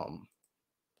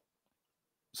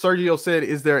 Sergio said,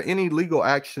 is there any legal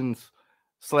actions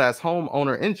 /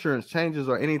 homeowner insurance changes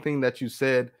or anything that you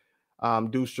said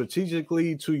do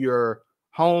strategically to your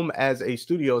home as a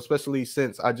studio, especially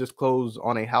since I just closed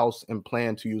on a house and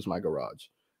plan to use my garage?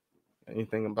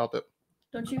 Anything about that?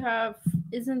 Don't you have,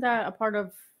 isn't that a part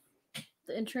of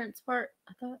the insurance part,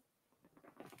 I thought?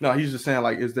 No, he's just saying,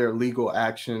 like, is there legal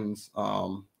actions /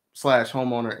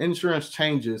 homeowner insurance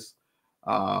changes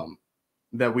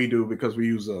that we do because we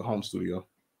use a home studio?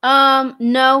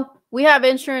 No, we have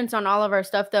insurance on all of our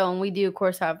stuff though, and we do of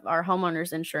course have our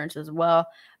homeowners insurance as well.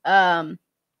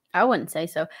 I wouldn't say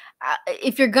so.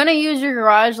 If you're gonna use your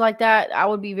garage like that, I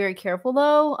would be very careful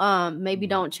though. Maybe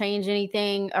don't change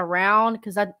anything around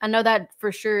because I know that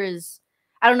for sure is.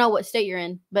 I don't know what state you're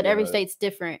in, but every state's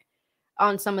different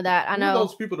on some of that. I know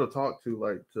those people to talk to,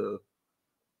 like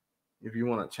if you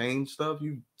want to change stuff,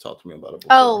 you talk to me about it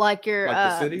before. Oh, like your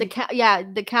the city?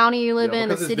 the county you live in,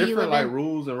 the city you live in. Like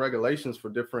rules and regulations for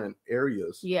different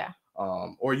areas. Yeah.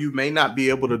 Or you may not be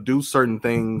able to do certain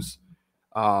things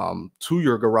to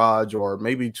your garage or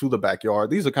maybe to the backyard.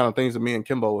 These are kind of things that me and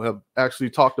Kimbo have actually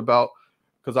talked about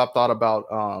because I've thought about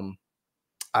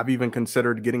I've even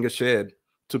considered getting a shed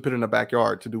to put in the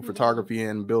backyard to do photography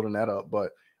and building that up.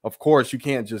 But of course you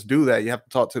can't just do that. You have to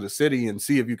talk to the city and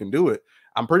see if you can do it.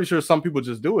 I'm pretty sure some people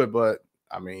just do it, but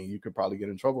I mean, you could probably get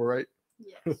in trouble, right?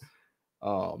 Yes.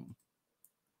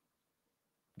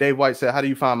 Dave White said, how do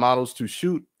you find models to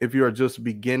shoot if you are just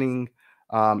beginning,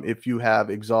 if you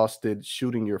have exhausted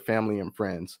shooting your family and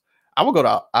friends? I would go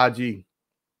to IG.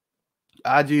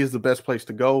 IG is the best place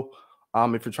to go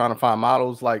if you're trying to find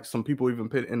models. Like some people even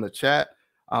put in the chat,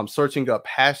 searching up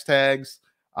hashtags,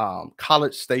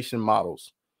 College Station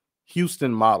models,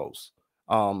 Houston models,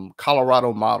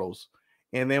 Colorado models.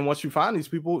 And then once you find these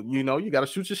people, you know, you got to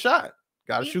shoot your shot.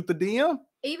 Got to shoot the DM.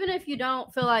 Even if you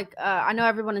don't feel like, I know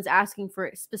everyone is asking for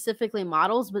specifically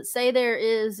models, but say there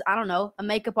is, I don't know, a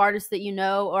makeup artist that you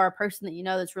know, or a person that you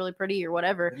know that's really pretty or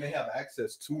whatever. And they have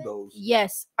access to those.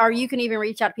 Yes. Or you can even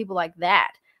reach out to people like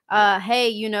that. Hey,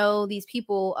 you know, these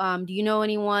people, do you know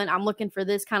anyone? I'm looking for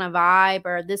this kind of vibe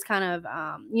or this kind of,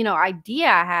 you know, idea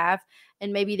I have.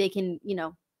 And maybe they can, you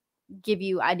know, give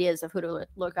you ideas of who to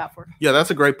look out for. Yeah, that's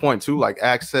a great point too. Like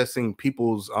accessing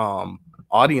people's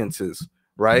audiences,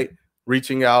 right?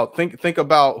 Reaching out, think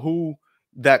about who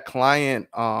that client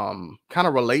kind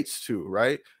of relates to,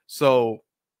 right? So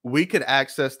we could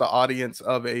access the audience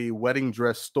of a wedding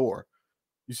dress store.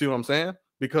 You see what I'm saying?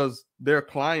 Because their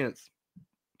clients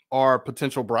are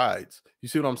potential brides. You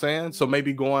see what I'm saying? So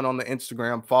maybe going on the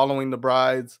Instagram, following the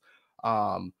brides.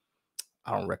 I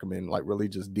don't recommend like really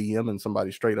just DMing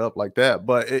somebody straight up like that,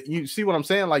 but you see what I'm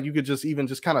saying? Like you could just even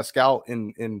just kind of scout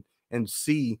and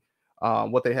see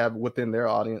what they have within their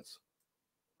audience.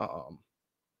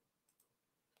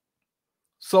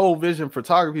 Soul Vision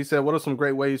Photography said, what are some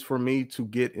great ways for me to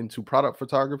get into product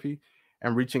photography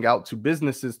and reaching out to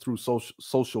businesses through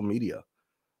social media?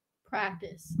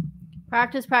 Practice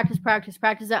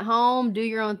at home. Do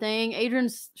your own thing.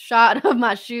 Adrian's shot of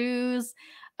my shoes.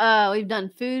 We've done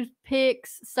food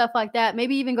pics, stuff like that.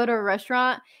 Maybe even go to a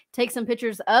restaurant, take some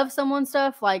pictures of someone's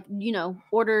stuff, like, you know,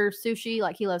 order sushi.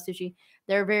 Like he loves sushi.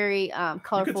 They're very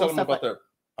colorful. You could tell them stuff about like that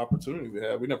opportunity we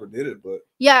had. We never did it, but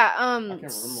yeah.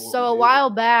 So a while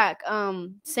back,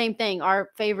 same thing. Our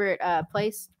favorite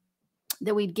place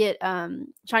that we'd get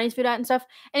Chinese food at and stuff.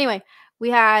 Anyway,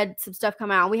 we had some stuff come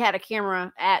out. We had a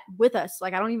camera with us.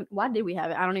 Like, why did we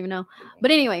have it? I don't even know. But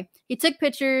anyway, he took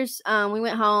pictures. We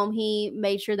went home. He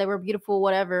made sure they were beautiful,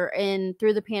 whatever. And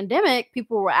through the pandemic,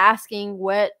 people were asking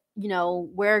where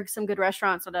some good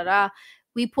restaurants,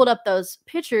 we pulled up those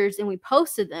pictures and we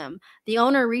posted them. The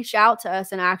owner reached out to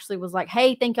us and actually was like,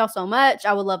 hey, thank y'all so much.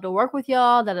 I would love to work with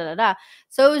y'all.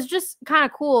 So it was just kind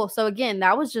of cool. So again,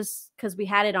 that was just because we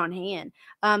had it on hand.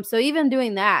 So even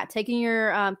doing that, taking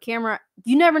your camera,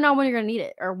 you never know when you're going to need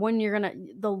it or when you're going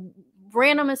to, the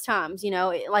randomest times, you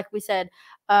know, like we said,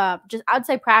 I'd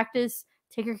say practice.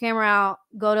 Take your camera out,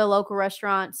 go to local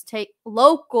restaurants,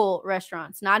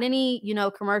 not any, you know,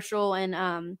 commercial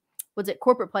and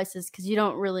corporate places, because you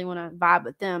don't really want to vibe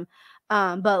with them,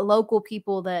 but local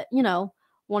people that, you know,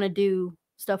 want to do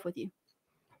stuff with you.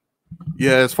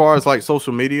 Yeah, as far as like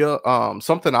social media,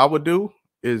 something I would do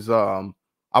is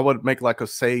I would make like a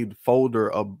saved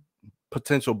folder of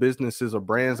potential businesses or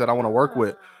brands that I want to work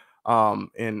with,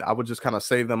 and I would just kind of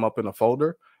save them up in a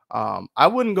folder. I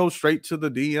wouldn't go straight to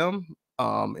the DM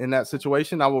in that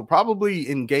situation. I would probably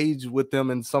engage with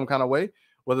them in some kind of way,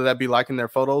 whether that be liking their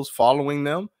photos, following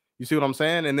them. You see what I'm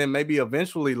saying? And then maybe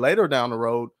eventually later down the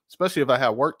road, especially if I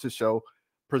have work to show,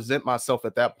 present myself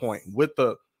at that point with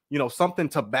the, you know, something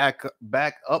to back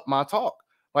up my talk.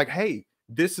 Like, hey,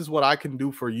 this is what I can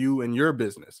do for you and your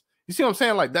business. You see what I'm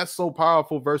saying? Like, that's so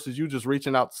powerful versus you just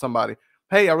reaching out to somebody.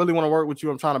 Hey, I really want to work with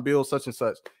you. I'm trying to build such and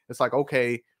such. It's like,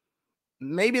 okay,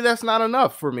 maybe that's not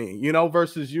enough for me, you know,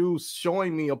 versus you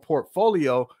showing me a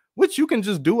portfolio, which you can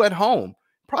just do at home.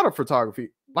 Product photography.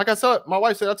 Like I said, my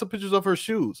wife said I took pictures of her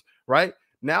shoes, right?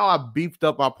 Now I beefed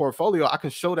up my portfolio. I can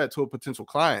show that to a potential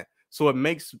client. So it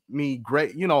makes me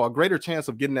great, you know, a greater chance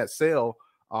of getting that sale,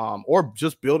 or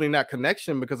just building that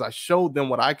connection because I showed them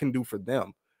what I can do for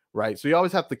them, right? So you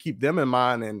always have to keep them in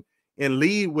mind and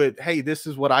lead with, hey, this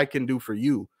is what I can do for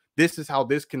you. This is how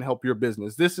this can help your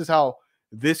business. This is how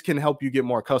this can help you get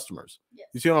more customers. Yes.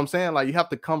 You see what I'm saying? Like, you have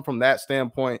to come from that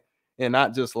standpoint and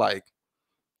not just like,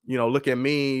 you know, look at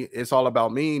me, it's all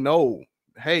about me. No,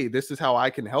 hey, this is how I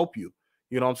can help you.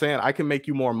 You know what I'm saying? I can make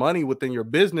you more money within your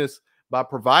business by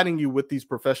providing you with these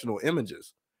professional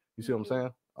images. You see what I'm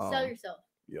saying? Sell yourself.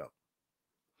 Yeah.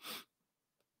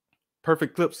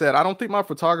 Perfect Clip said, I don't think my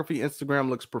photography Instagram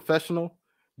looks professional.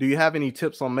 Do you have any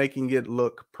tips on making it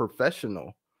look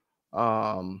professional?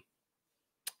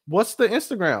 What's the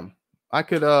Instagram? I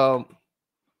could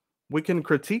we can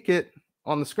critique it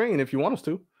on the screen if you want us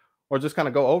to, or just kind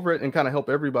of go over it and kind of help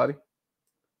everybody.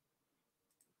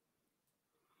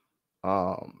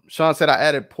 Sean said, I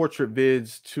added portrait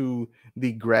vids to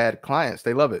the grad clients.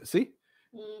 They love it. See?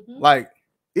 Like,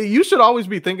 You should always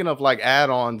be thinking of like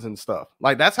add-ons and stuff.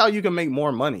 Like that's how you can make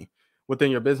more money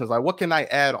within your business. Like, what can I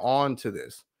add on to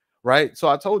this? Right. So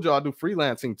I told you I do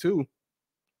freelancing too.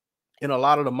 And a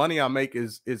lot of the money I make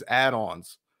is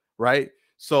add-ons, right?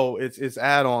 So it's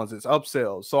add-ons, it's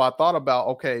upsells. So I thought about,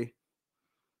 okay,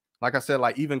 like I said,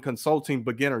 like even consulting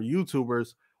beginner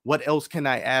YouTubers, what else can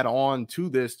I add on to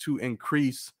this to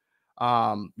increase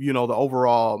you know, the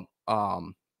overall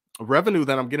revenue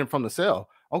that I'm getting from the sale?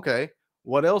 Okay,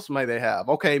 what else may they have?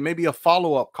 Okay, maybe a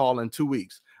follow-up call in 2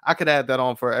 weeks. I could add that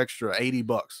on for an extra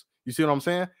 $80. You see what I'm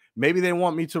saying? Maybe they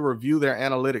want me to review their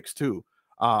analytics too,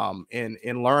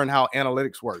 and learn how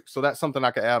analytics work. So that's something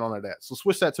I could add on to that. So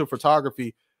switch that to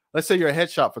photography. Let's say you're a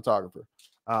headshot photographer.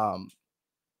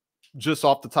 Just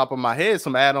off the top of my head,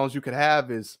 some add-ons you could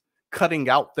have is cutting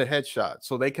out the headshot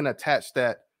so they can attach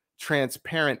that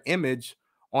transparent image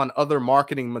on other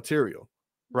marketing material,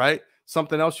 right?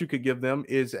 Something else you could give them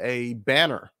is a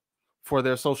banner for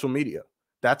their social media.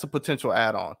 That's a potential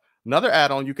add-on. Another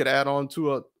add-on you could add on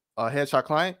to a headshot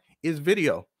client is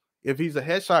video. If he's a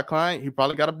headshot client, he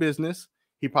probably got a business.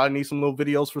 He probably needs some little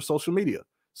videos for social media.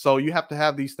 So you have to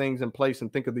have these things in place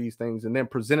and think of these things and then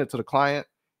present it to the client.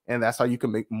 And that's how you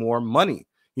can make more money.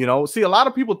 You know, see, a lot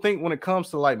of people think when it comes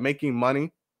to like making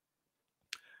money,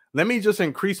 let me just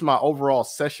increase my overall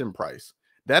session price.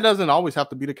 That doesn't always have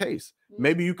to be the case.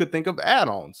 Maybe you could think of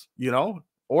add-ons, you know,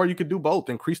 or you could do both,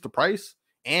 increase the price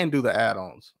and do the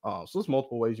add-ons. So there's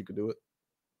multiple ways you could do it.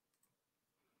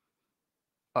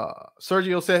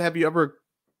 Sergio said, have you ever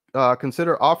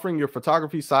considered offering your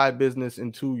photography side business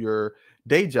into your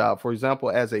day job? For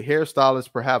example, as a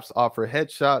hairstylist, perhaps offer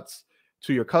headshots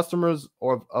to your customers,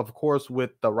 or of course with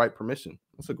the right permission.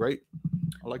 That's a great,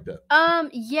 I like that.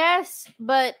 Yes,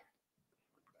 but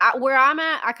where I'm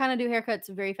at, I kind of do haircuts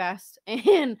very fast,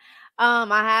 and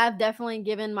I have definitely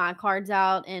given my cards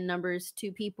out and numbers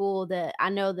to people that I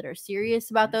know that are serious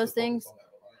about those things.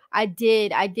 I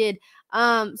did.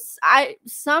 I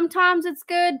sometimes it's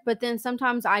good, but then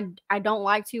sometimes I don't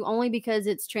like to, only because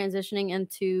it's transitioning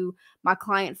into my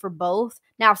client for both.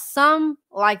 Now some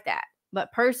like that,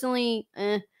 but personally,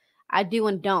 I do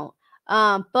and don't.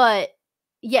 But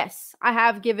yes, I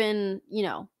have given, you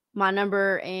know, my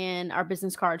number and our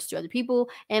business cards to other people.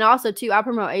 And also too, I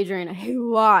promote Adrian a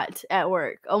lot at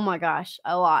work. Oh my gosh,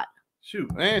 a lot.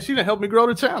 Shoot, man, she done helped me grow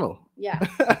the channel. Yeah.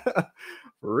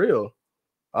 For real.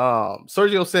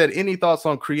 Sergio said, any thoughts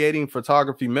on creating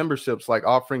photography memberships, like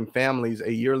offering families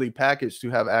a yearly package to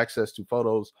have access to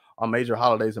photos on major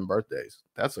holidays and birthdays?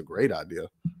 That's a great idea.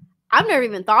 I've never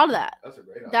even thought of that. That's a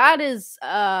great idea. That is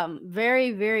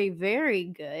very, very, very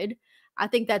good. I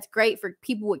think that's great for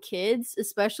people with kids,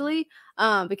 especially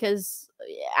because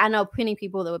I know plenty of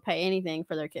people that would pay anything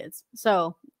for their kids.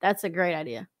 So that's a great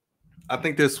idea. I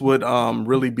think this would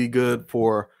really be good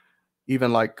for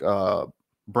even like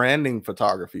branding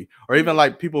photography, or even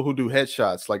like people who do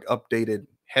headshots, like updated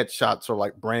headshots or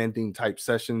like branding type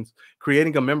sessions,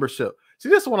 creating a membership. See,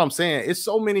 this is what I'm saying. It's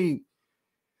so many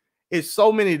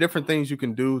different things you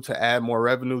can do to add more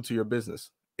revenue to your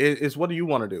business. It's what do you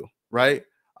want to do, right?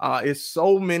 It's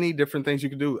so many different things you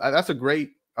can do. That's a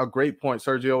great point.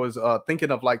 Sergio is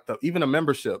thinking of like even a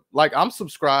membership. Like I'm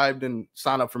subscribed and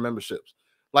sign up for memberships.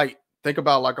 Like think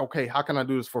about like, okay, how can I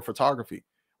do this for photography?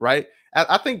 Right.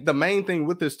 I think the main thing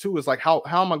with this too is like, how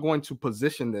am I going to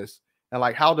position this? And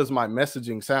like, how does my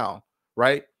messaging sound?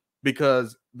 Right.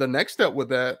 Because the next step with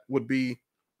that would be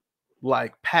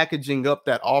like packaging up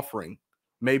that offering,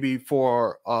 maybe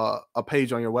for a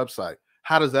page on your website.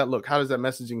 How does that look? How does that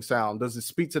messaging sound? Does it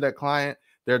speak to that client,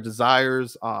 their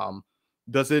desires?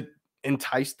 Does it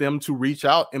entice them to reach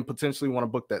out and potentially want to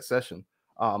book that session?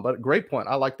 But great point.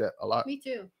 I like that a lot. Me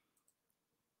too.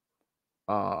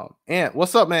 And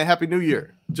what's up, man? Happy New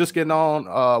Year. Just getting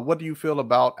on. What do you feel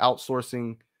about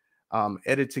outsourcing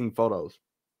editing photos?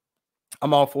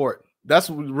 I'm all for it. That's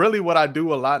really what I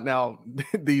do a lot now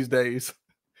these days.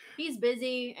 He's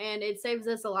busy and it saves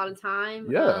us a lot of time.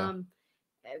 Yeah.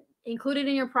 Include it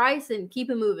in your price and keep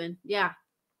it moving. Yeah.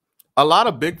 A lot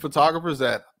of big photographers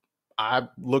that I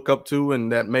look up to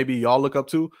and that maybe y'all look up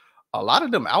to, a lot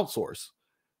of them outsource.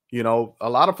 You know, a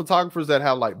lot of photographers that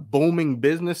have like booming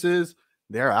businesses,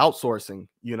 they're outsourcing.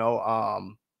 You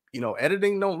know,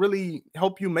 editing don't really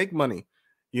help you make money.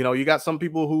 You know, you got some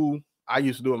people who, I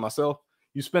used to do it myself.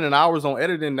 You spending hours on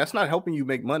editing, that's not helping you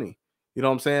make money. You know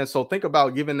what I'm saying? So think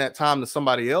about giving that time to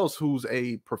somebody else who's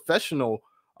a professional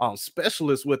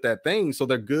specialist with that thing. So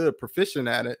they're good, proficient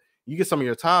at it. You get some of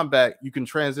your time back. You can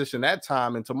transition that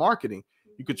time into marketing.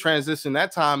 You could transition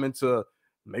that time into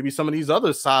maybe some of these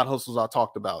other side hustles I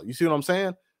talked about. You see what I'm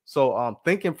saying? So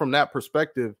thinking from that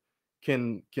perspective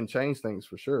can change things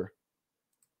for sure.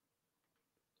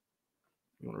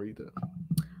 You want to read that?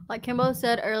 Like Kimbo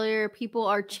said earlier, people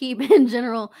are cheap in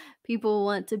general. People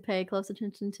want to pay close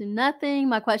attention to nothing.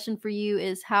 My question for you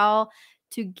is how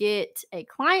to get a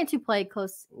client to pay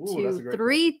close to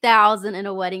 3,000 in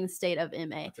a wedding state of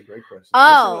MA. That's a great question.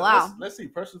 Oh, wow. Let's see.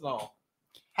 Pressure's on.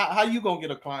 How you gonna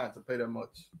get a client to pay that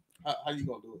much? How you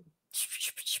gonna do it?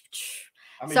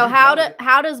 I mean, so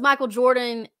how does Michael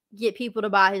Jordan get people to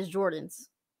buy his Jordans?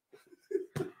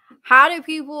 How do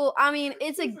people? I mean,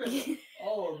 it's a.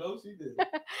 Oh no, she did.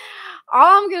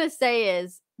 All I'm gonna say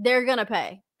is they're gonna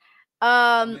pay.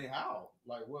 I mean, how?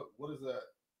 Like, what is that?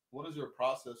 What does your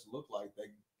process look like that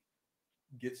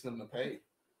gets them to pay?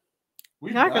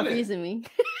 You're not confusing me.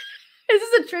 Is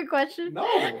this a trick question? No.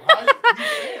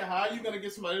 How are you gonna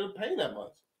get somebody to pay that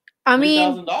much? I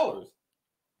mean, $3,000.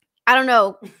 I don't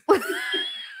know.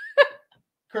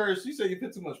 Curtis, you say you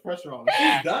put too much pressure on her.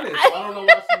 She's done it, so I don't know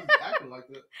why she's acting like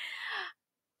that.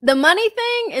 The money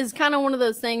thing is kind of one of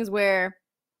those things where,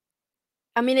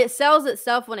 I mean, it sells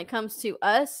itself when it comes to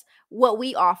us, what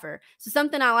we offer. So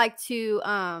something I like to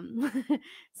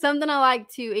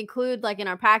include like in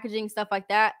our packaging, stuff like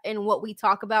that, and what we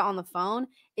talk about on the phone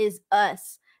is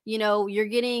us. You know, you're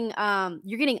getting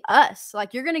us.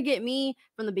 Like, you're gonna get me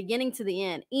from the beginning to the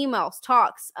end. Emails,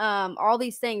 talks, all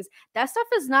these things. That stuff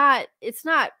is not. It's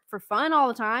not for fun all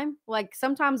the time. Like,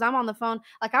 sometimes I'm on the phone.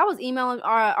 Like, I was emailing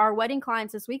our wedding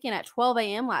clients this weekend at 12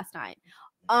 a.m. last night.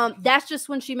 That's just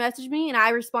when she messaged me and I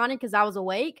responded because I was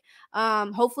awake.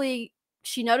 Hopefully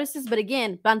she notices. But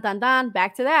again, back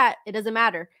to that. It doesn't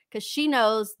matter because she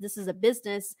knows this is a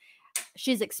business.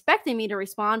 She's expecting me to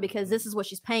respond because this is what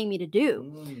she's paying me to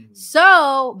do.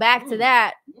 So back to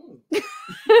that.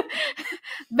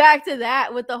 Back to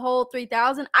that with the whole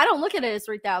 3,000. I don't look at it as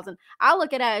 3,000. I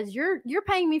look at it as you're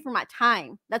paying me for my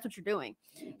time. That's what you're doing.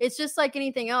 It's just like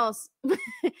anything else.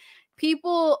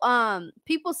 People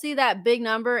see that big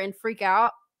number and freak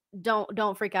out.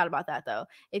 Don't freak out about that though.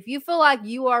 If you feel like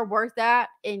you are worth that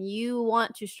and you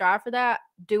want to strive for that,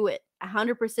 do it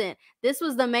 100%. This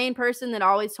was the main person that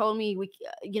always told me,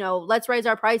 let's raise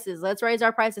our prices. Let's raise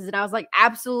our prices. And I was like,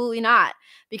 absolutely not.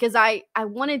 Because I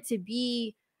wanted to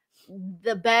be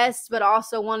the best, but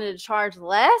also wanted to charge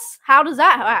less. How does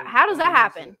that happen?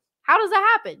 How does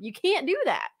that happen? You can't do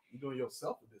that. You're doing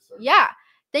yourself a disservice. Yeah.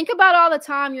 Think about all the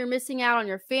time you're missing out on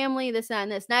your family, this, that,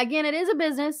 and this. Now, again, it is a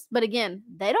business, but again,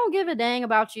 they don't give a dang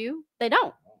about you. They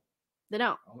don't. I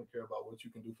don't care about what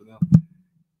you can do for them.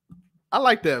 I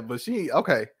like that, but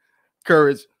okay.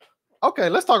 Courage. Okay,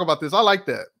 let's talk about this. I like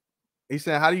that. He's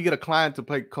saying, how do you get a client to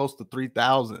pay close to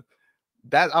 3,000?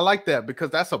 I like that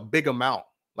because that's a big amount.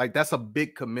 Like, that's a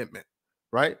big commitment,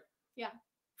 right? Yeah.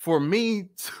 For me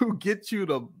to get you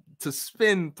to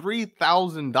spend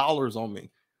 $3,000 on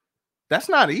me, that's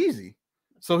not easy.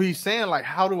 So he's saying, like,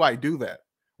 how do I do that?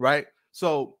 Right.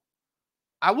 So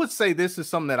I would say this is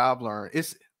something that I've learned.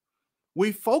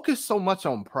 We focus so much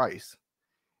on price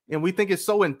and we think it's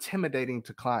so intimidating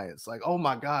to clients. Like, oh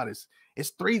my God,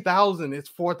 it's 3,000, it's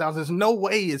 4,000. There's no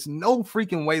way, it's no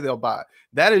freaking way they'll buy.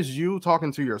 That is you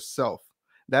talking to yourself.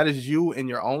 That is you in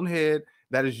your own head.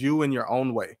 That is you in your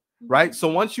own way. Right. So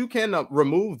once you can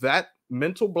remove that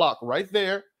mental block right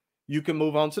there, you can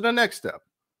move on to the next step.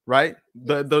 Right?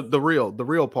 The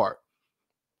real part.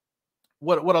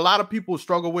 What a lot of people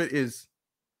struggle with is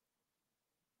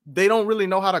they don't really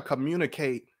know how to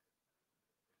communicate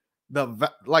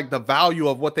the value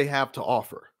of what they have to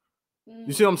offer.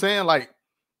 You see what I'm saying? Like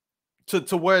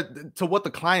to what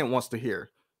the client wants to hear,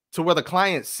 to where the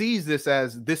client sees this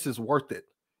as this is worth it.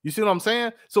 You see what I'm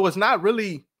saying? So it's not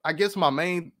really, I guess the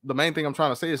main thing I'm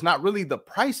trying to say is not really the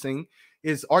pricing,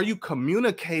 is are you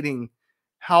communicating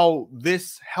how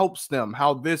this helps them,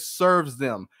 how this serves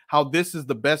them, how this is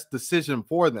the best decision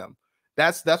for them.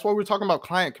 That's why we're talking about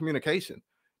client communication.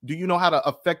 Do you know how to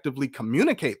effectively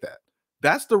communicate that?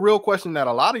 That's the real question that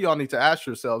a lot of y'all need to ask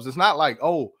yourselves. It's not like,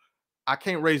 oh, I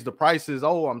can't raise the prices.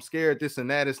 Oh, I'm scared, this and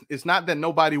that. It's not that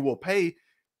nobody will pay.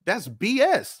 That's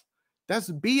BS. That's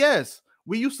BS.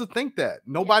 We used to think that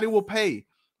nobody will pay.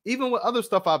 Even with other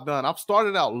stuff I've done, I've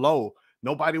started out low.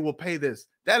 Nobody will pay this.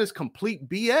 That is complete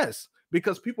BS.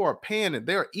 Because people are paying it,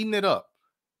 they're eating it up.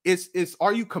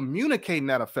 Are you communicating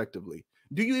that effectively?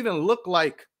 Do you even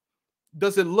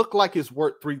does it look like it's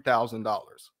worth $3,000?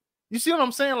 You see what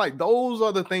I'm saying? Like, those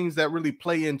are the things that really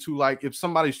play into, like, if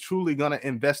somebody's truly gonna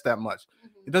invest that much.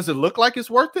 Does it look like it's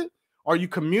worth it? Are you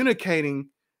communicating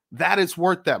that it's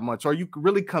worth that much? Are you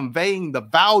really conveying the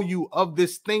value of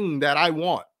this thing that I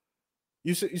want?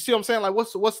 You see what I'm saying? Like,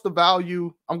 what's the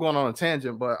value? I'm going on a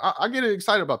tangent, but I get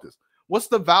excited about this. What's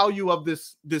the value of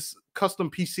this custom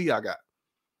PC I got?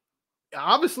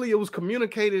 Obviously, it was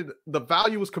communicated. The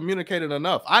value was communicated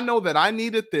enough. I know that I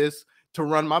needed this to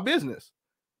run my business.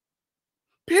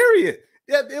 Period.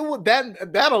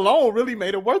 That alone really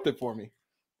made it worth it for me,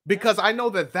 because I know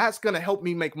that that's going to help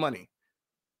me make money.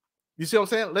 You see what I'm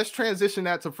saying? Let's transition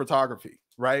that to photography,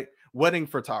 right? Wedding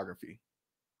photography.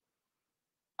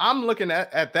 I'm looking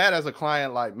at that as a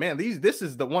client like, man, this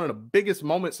is one of the biggest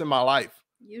moments in my life.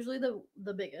 Usually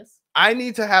the biggest. I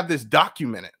need to have this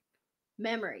documented.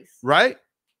 Memories. Right?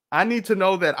 I need to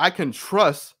know that I can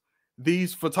trust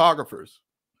these photographers.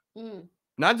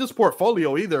 Not just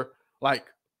portfolio either, like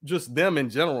just them in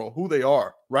general, who they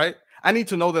are, right? I need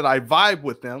to know that I vibe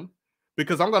with them,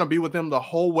 because I'm going to be with them the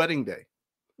whole wedding day.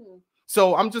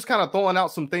 So I'm just kind of throwing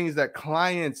out some things that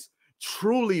clients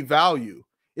truly value.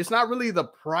 It's not really the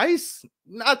price.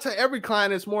 Not to every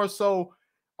client. It's more so,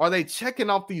 are they checking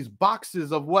off these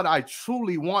boxes of what I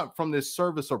truly want from this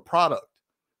service or product?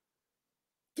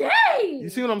 Dang! You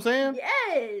see what I'm saying?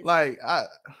 Yes. Like,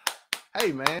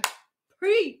 hey man.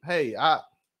 Preach. Hey, I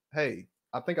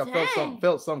think I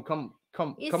felt something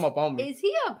come up on me. Is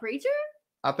he a preacher?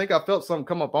 I think I felt something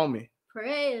come up on me.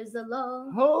 Praise the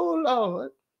Lord. Oh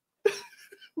Lord.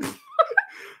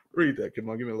 Read that. Come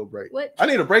on, give me a little break. What? I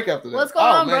need a break after that. What's going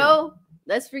on, bro?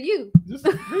 That's for you. Just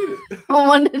read it. I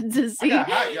wanted to see. I got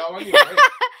hot, y'all. I need a break.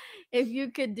 If you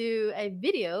could do a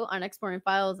video on exporting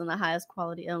files in the highest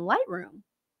quality in Lightroom.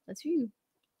 That's you.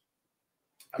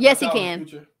 Yes, he can.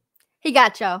 He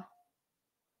got y'all.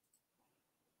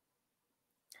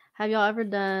 Have y'all ever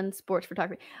done sports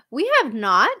photography? We have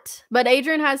not, but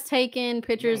Adrian has taken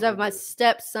pictures of my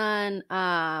stepson.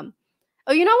 Oh,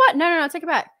 you know what? No, take it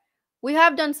back. We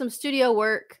have done some studio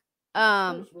work.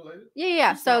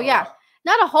 Yeah. So yeah,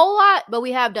 not a whole lot, but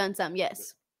we have done some.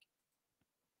 Yes.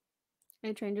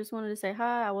 Adrian, just wanted to say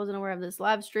hi. I wasn't aware of this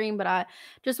live stream, but I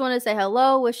just wanted to say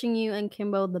hello. Wishing you and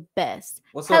Kimbo the best.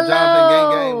 What's up,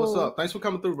 Jonathan? Gang. What's up? Thanks for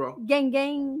coming through, bro.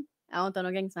 Gang. I don't throw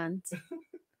no gang signs.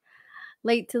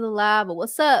 Late to the live, but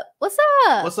what's up? What's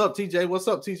up, TJ? What's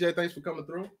up, TJ? Thanks for coming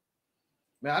through.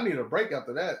 Man, I need a break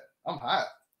after that. I'm hot.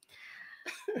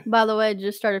 By the way, I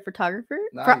just started photography.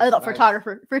 Nice.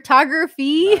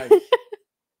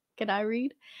 Can I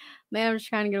read? Man, I'm just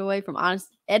trying to get away from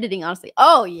editing, honestly.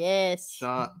 Oh, yes.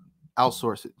 Sean,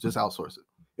 outsource it. Just outsource it.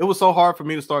 It was so hard for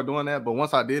me to start doing that, but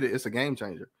once I did it, it's a game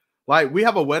changer. Like, we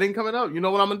have a wedding coming up. You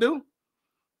know what I'm going to do?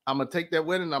 I'm going to take that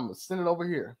wedding and I'm going to send it over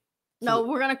here. No,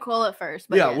 we're going to call it first.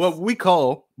 But yeah, yes. Well, we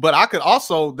call, but I could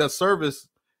also, the service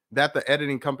that the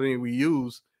editing company we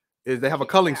use is they have a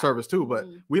culling service too, but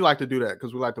we like to do that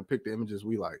because we like to pick the images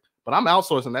we like. But I'm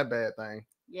outsourcing that bad thing.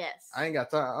 Yes. I ain't got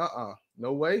time.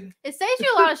 No way. It saves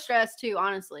you a lot of stress too,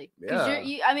 honestly. Yeah.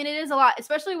 I mean, it is a lot,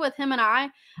 especially with him and I.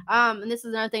 And this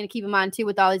is another thing to keep in mind too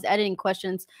with all these editing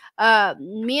questions.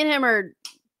 Me and him are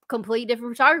complete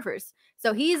different photographers.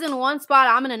 So he's in one spot,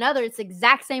 I'm in another. It's the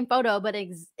exact same photo, but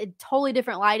it's totally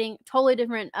different lighting, totally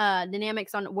different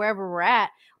dynamics on wherever we're at.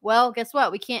 Well, guess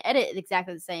what? We can't edit it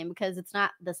exactly the same because it's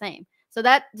not the same. So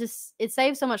that just, it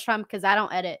saves so much time because I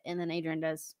don't edit and then Adrian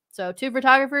does. So 2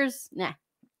 photographers, nah.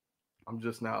 I'm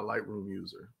just now a Lightroom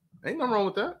user. Ain't nothing wrong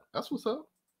with that. That's what's up.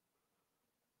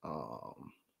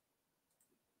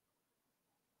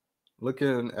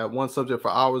 Looking at one subject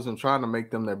for hours and trying to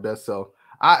make them their best self.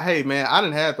 Hey man, I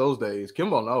didn't have those days.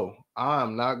 Kimbo, no,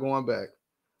 I'm not going back.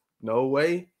 No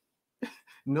way.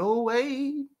 No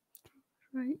way.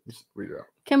 Right. Just read it out.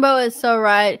 Kimbo is so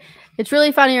right. It's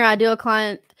really finding your ideal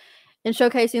client and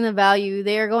showcasing the value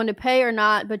they are going to pay or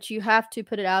not, but you have to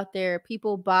put it out there.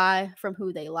 People buy from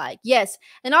who they like. Yes.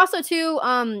 And also too,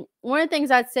 one of the things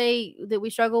I'd say that we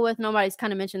struggle with, nobody's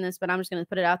kind of mentioned this, but I'm just going to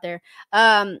put it out there.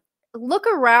 Look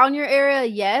around your area.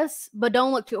 Yes, but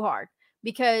don't look too hard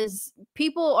because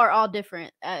people are all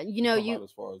different. You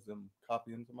as far as them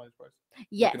copying somebody's price.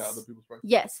 Yes. Looking at other people's price.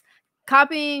 Yes.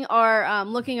 Copying or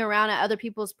looking around at other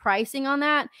people's pricing on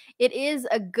that, it is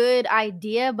a good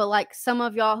idea. But like some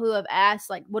of y'all who have asked,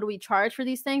 like, what do we charge for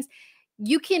these things?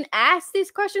 You can ask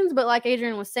these questions, but like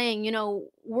Adrian was saying,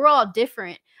 we're all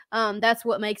different. That's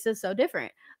what makes us so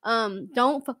different.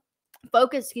 Don't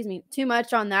focus, too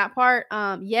much on that part.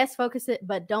 Yes, focus it,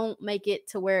 but don't make it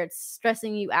to where it's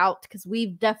stressing you out because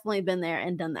we've definitely been there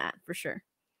and done that for sure.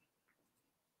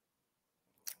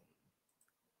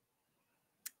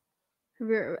 Have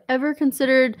you ever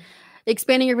considered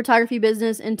expanding your photography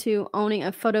business into owning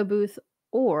a photo booth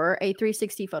or a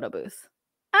 360 photo booth?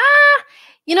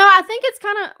 I think it's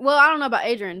kind of, well, I don't know about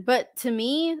Adrian, but to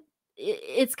me,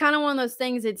 it's kind of one of those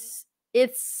things.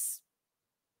 It's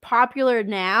popular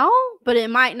now, but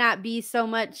it might not be so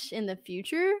much in the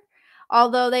future.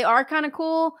 although they are kind of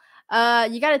cool.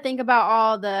 You got to think about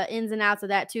all the ins and outs of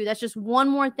that too. That's just one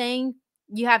more thing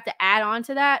you have to add on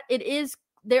to that. It is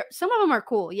there. Some of them are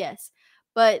cool, yes,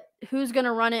 but who's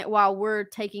gonna run it while we're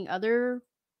taking other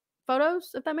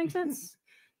photos? If that makes sense.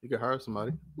 You could hire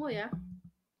somebody. Well, yeah.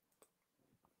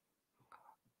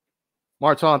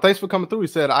 March on. Thanks for coming through. He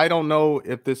said, I don't know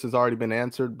if this has already been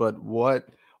answered, but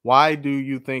why do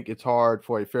you think it's hard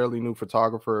for a fairly new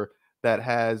photographer that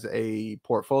has a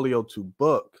portfolio to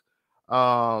book?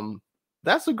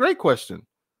 That's a great question.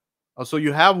 So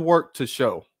you have work to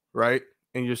show, right?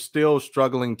 And you're still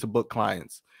struggling to book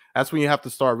clients. That's when you have to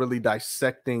start really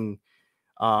dissecting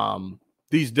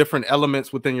these different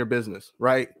elements within your business,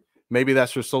 right? Maybe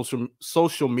that's your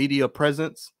social media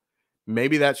presence.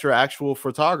 Maybe that's your actual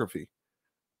photography.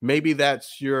 Maybe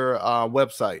that's your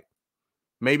website.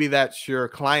 Maybe that's your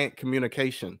client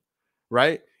communication,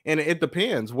 right? And it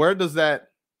depends. Where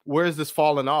is this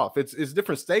falling off? It's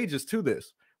different stages to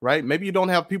this, right? Maybe you don't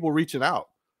have people reaching out.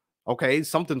 Okay,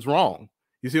 something's wrong.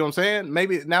 You see what I'm saying?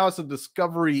 Maybe now it's a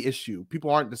discovery issue. People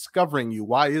aren't discovering you.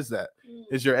 Why is that?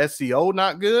 Is your SEO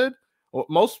not good? Well,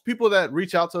 most people that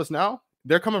reach out to us now,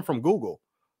 they're coming from Google.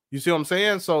 You see what I'm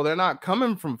saying? So they're not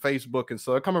coming from Facebook, and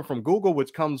so they're coming from Google,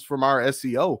 which comes from our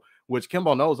SEO, which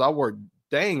Kimbo knows I work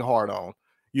dang hard on.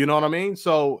 You know what I mean?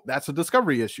 So that's a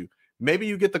discovery issue. Maybe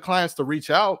you get the clients to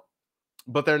reach out,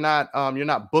 but they're not, you're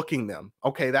not booking them.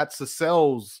 Okay, that's a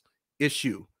sales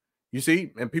issue. You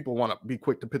see, and people want to be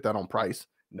quick to put that on price.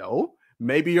 No,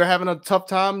 maybe you're having a tough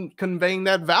time conveying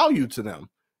that value to them.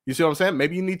 You see what I'm saying?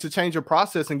 Maybe you need to change your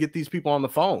process and get these people on the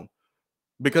phone,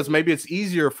 because maybe it's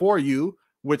easier for you,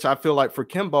 which I feel like for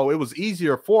Kimbo, it was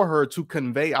easier for her to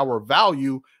convey our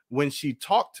value when she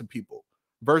talked to people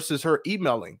versus her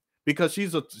emailing, because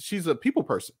she's a people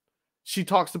person. She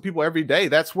talks to people every day.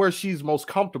 That's where she's most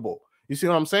comfortable. You see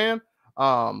what I'm saying?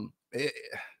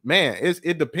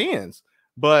 It depends,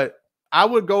 but I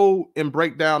would go and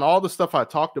break down all the stuff I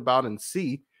talked about and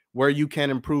see where you can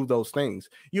improve those things.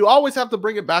 You always have to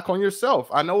bring it back on yourself.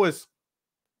 I know it's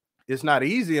not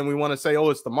easy, and we want to say, oh,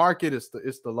 it's the market, it's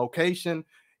the location,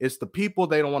 it's the people,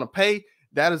 they don't want to pay.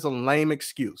 That is a lame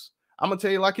excuse. I'm gonna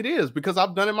tell you like it is, because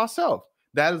I've done it myself.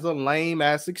 That is a lame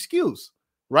ass excuse,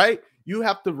 right? You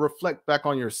have to reflect back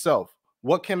on yourself.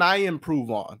 What can I improve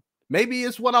on? Maybe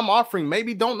it's what I'm offering.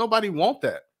 Maybe don't nobody want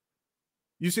that.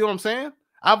 You see what I'm saying?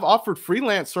 I've offered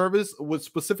freelance service with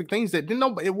specific things that didn't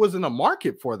know, it wasn't a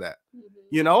market for that.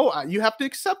 You know, you have to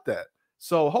accept that.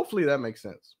 So hopefully that makes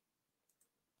sense.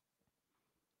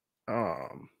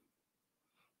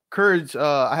 Courage,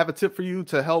 I have a tip for you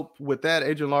to help with that.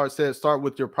 Adrian Lard said, start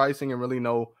with your pricing and really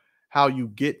know how you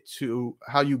get to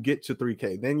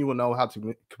 3K. Then you will know how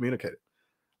to communicate it.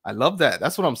 I love that.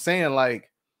 That's what I'm saying.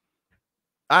 Like,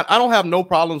 I don't have no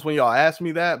problems when y'all ask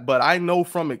me that, but I know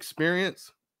from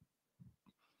experience,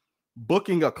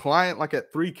 booking a client like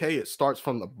at 3K, it starts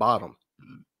from the bottom.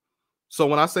 So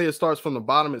when I say it starts from the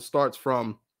bottom, it starts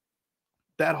from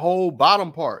that whole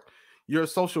bottom part. Your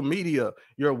social media,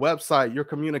 your website, your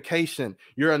communication,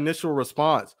 your initial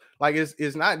response. Like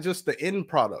it's not just the end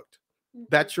product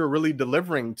that you're really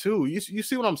delivering to. You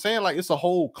see what I'm saying? Like it's a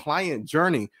whole client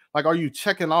journey. Like, are you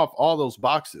checking off all those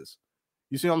boxes?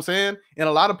 You see what I'm saying? And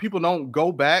a lot of people don't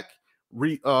go back,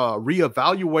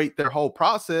 reevaluate their whole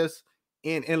process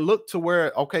and look to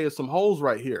where, okay, there's some holes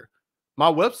right here. My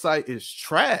website is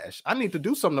trash. I need to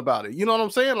do something about it. You know what I'm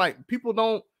saying? Like people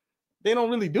don't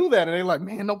really do that. And they're like,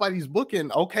 man, nobody's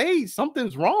booking. Okay,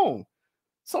 something's wrong.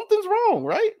 Something's wrong,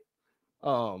 right?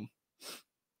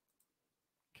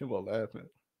 Kimbo laughing.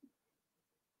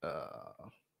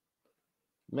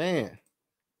 Man,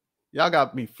 y'all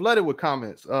got me flooded with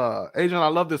comments. Adrian, I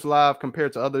love this live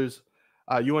compared to others.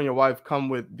 You and your wife come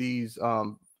with these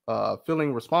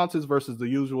filling responses versus the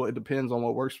usual. It depends on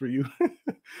what works for you.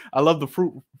 I love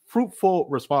the fruitful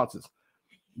responses.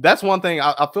 That's one thing.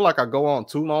 I feel like I go on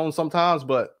too long sometimes,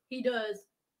 but he does.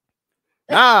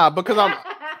 Nah, because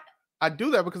I do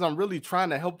that because I'm really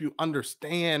trying to help you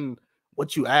understand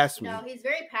what you asked me. No, he's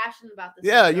very passionate about this.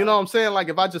 Yeah, you know what I'm saying? Like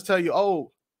if I just tell you,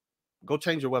 oh, go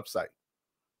change your website.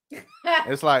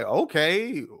 It's like,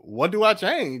 okay, what do I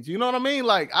change? You know what I mean?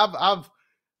 Like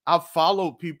I've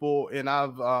followed people and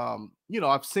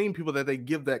I've seen people that they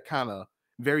give that kind of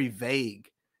very vague.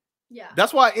 Yeah.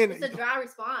 That's why it's a dry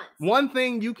response. One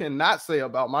thing you cannot say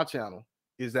about my channel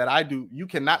is that you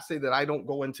cannot say that I don't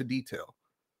go into detail.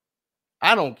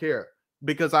 I don't care,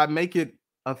 because I make it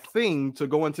a thing to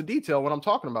go into detail when I'm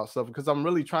talking about stuff, because I'm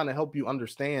really trying to help you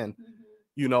understand,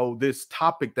 this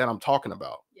topic that I'm talking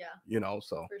about. Yeah.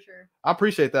 So for sure. I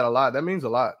appreciate that a lot. That means a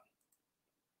lot.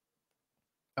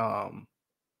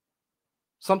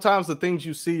 sometimes the things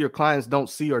you see your clients don't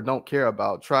see or don't care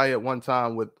about. Try it one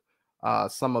time with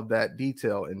some of that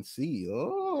detail and see.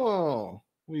 Oh,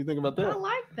 what do you think about that? I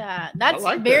like that. That's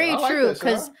like very that. I like true that,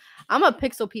 because Shara. I'm a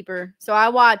pixel peeper, so I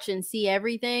watch and see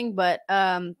everything. But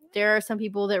there are some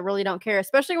people that really don't care,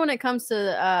 especially when it comes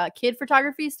to kid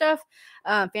photography stuff,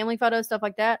 family photos, stuff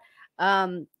like that.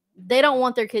 They don't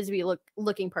want their kids to be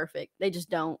looking perfect. They just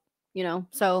don't, you know.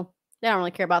 So they don't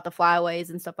really care about the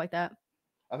flyaways and stuff like that.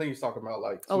 I think he's talking about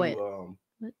like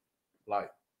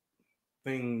like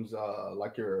things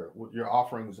like your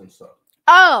offerings and stuff.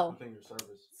 Oh, Your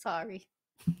service. Sorry.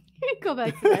 Go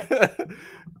back to that.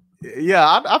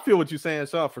 Yeah, I feel what you're saying,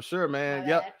 Sean, for sure, man. My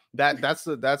Yep. bad.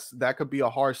 That could be a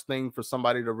harsh thing for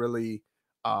somebody to really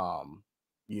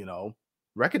you know,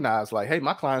 recognize like, hey,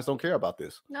 my clients don't care about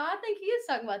this. No, I think he is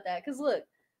talking about that because look,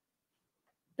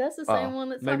 that's the same one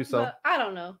that's maybe talking so. about. I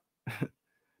don't know.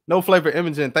 No Flavor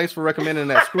Imaging. Thanks for recommending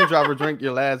that screwdriver drink.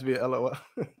 Your last via LOL.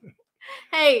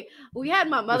 Hey, we had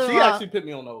my mother-in-law. She actually put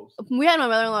me on those. We had my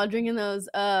mother-in-law drinking those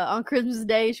on Christmas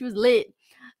Day. She was lit.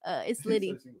 It's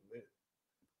litty. Lit.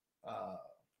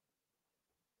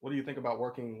 What do you think about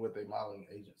working with a modeling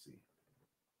agency?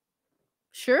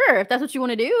 Sure, if that's what you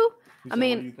want to do. I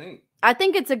mean, what do you think? I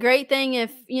think it's a great thing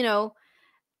if, you know,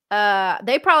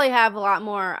 they probably have a lot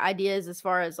more ideas as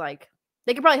far as like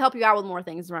they could probably help you out with more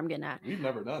things is where I'm getting at. We've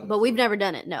never done it. But we've never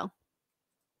done it, no.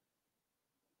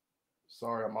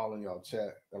 Sorry, I'm all in y'all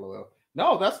chat. LOL.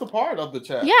 No, that's the part of the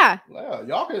chat. Yeah.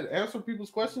 Y'all can answer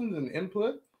people's questions and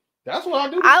input. That's what I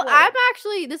do. I'm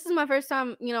actually, this is my first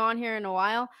time, you know, on here in a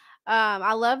while.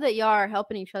 I love that y'all are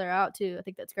helping each other out too. I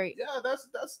think that's great. Yeah, that's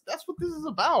what this is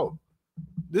about.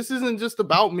 This isn't just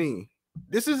about me.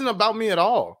 This isn't about me at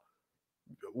all.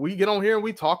 We get on here and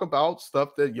we talk about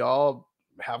stuff that y'all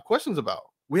have questions about.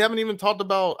 We haven't even talked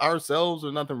about ourselves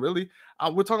or nothing really.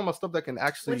 We're talking about stuff that can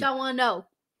actually. Which I want to know.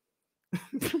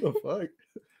 The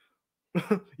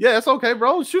fuck? Yeah, it's okay,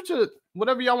 bro. Shoot your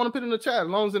whatever y'all want to put in the chat, as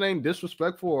long as it ain't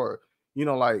disrespectful or, you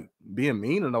know, like being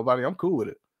mean to nobody. I'm cool with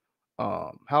it.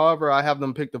 However, I have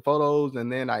them pick the photos and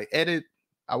then I edit.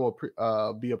 I will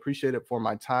be appreciated for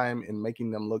my time in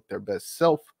making them look their best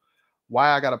self.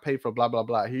 Why I gotta pay for blah blah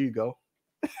blah? Here you go.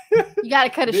 You gotta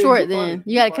cut it short then.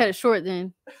 You gotta cut it short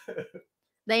then.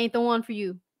 They ain't the one for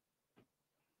you.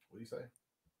 What do you say?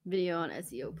 Video on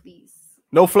SEO, please.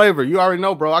 No Flavor. You already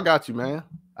know, bro. I got you, man.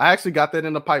 I actually got that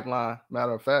in the pipeline.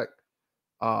 Matter of fact.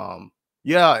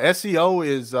 Yeah, SEO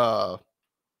is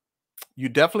you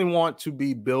definitely want to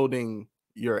be building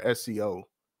your SEO,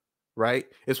 right?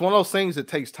 It's one of those things that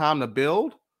takes time to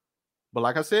build. But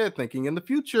like I said, thinking in the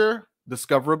future,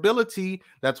 discoverability,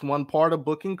 that's one part of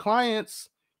booking clients.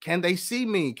 Can they see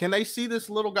me? Can they see this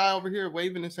little guy over here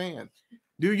waving his hand?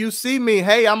 Do you see me?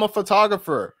 Hey, I'm a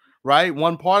photographer, right?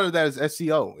 One part of that is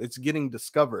SEO. It's getting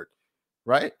discovered,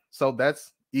 right? So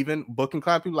that's even booking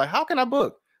client people like, how can I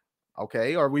book?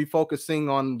 Okay, are we focusing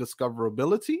on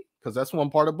discoverability? Because that's one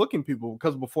part of booking people.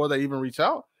 Because before they even reach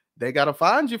out, they got to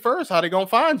find you first. How they going to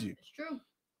find you? It's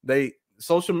true.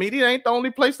 Social media ain't the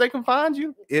only place they can find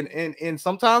you. And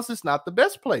sometimes it's not the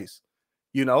best place.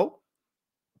 You know,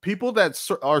 people that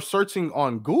are searching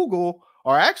on Google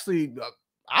are actually,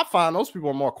 I find those people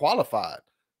are more qualified.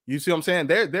 You see what I'm saying?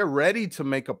 They're ready to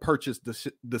make a purchase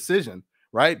decision,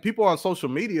 right? People on social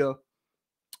media,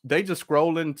 they just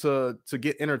scrolling to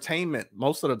get entertainment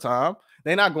most of the time.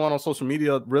 They're not going on social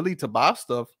media really to buy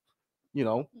stuff, you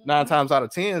know, 9 times out of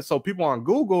 10. So people on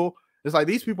Google, it's like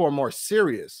these people are more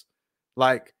serious.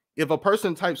 Like if a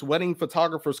person types wedding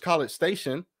photographers College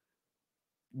Station,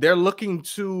 they're looking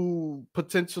to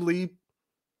potentially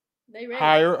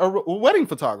hire a wedding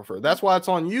photographer. That's why it's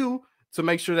on you to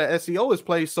make sure that SEO is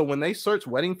placed. So when they search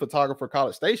wedding photographer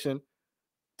College Station,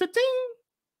 ta-ting,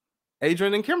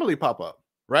 Adrian and Kimberly pop up,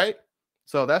 right?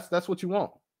 So that's what you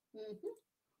want.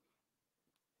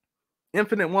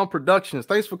 Infinite One Productions,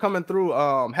 thanks for coming through.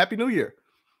 Happy New Year.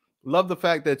 Love the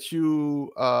fact that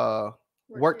you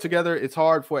work together. It's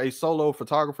hard for a solo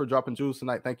photographer. Dropping jewels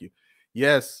tonight. Thank you.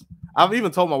 Yes, I've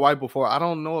even told my wife before, I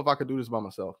don't know if I could do this by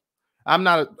myself. I'm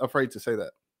not afraid to say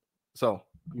that. So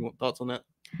you want thoughts on that?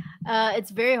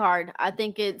 It's very hard. I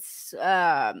think it's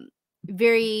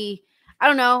very, I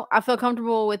don't know. I feel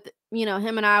comfortable with, you know,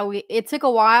 him and I. It took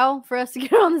a while for us to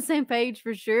get on the same page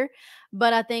for sure.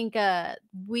 But I think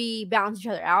we balance each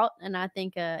other out. And I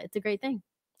think it's a great thing.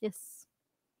 Yes.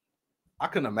 I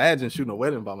couldn't imagine shooting a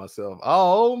wedding by myself.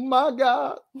 Oh my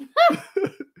God.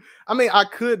 I mean, I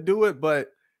could do it, but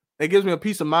it gives me a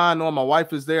peace of mind knowing my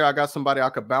wife is there. I got somebody I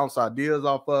could bounce ideas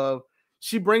off of.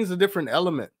 She brings a different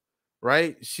element,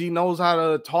 right? She knows how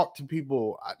to talk to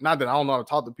people. Not that I don't know how to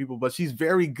talk to people, but she's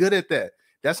very good at that.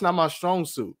 That's not my strong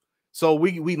suit. So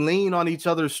we lean on each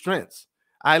other's strengths.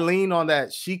 I lean on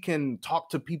that she can talk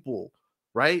to people,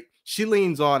 right? She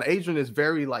leans on Adrian is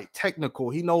very like technical.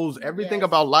 He knows everything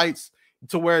about lights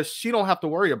to where she don't have to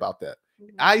worry about that.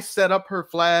 I set up her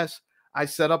flash. I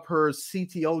set up her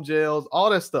CTO gels, all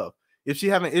that stuff. If she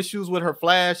having issues with her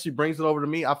flash, she brings it over to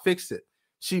me. I fix it.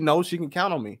 She knows she can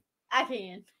count on me. I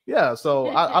can. Yeah, so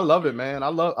I love it, man. I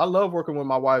love working with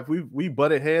my wife. We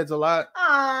butted heads a lot.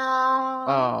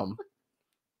 Aww.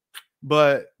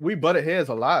 But we butted heads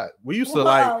a lot. We used to a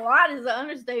lot is an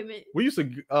understatement. We used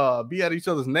to be at each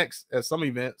other's necks at some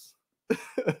events.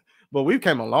 But we've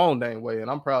came a long dang way, and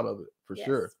I'm proud of it for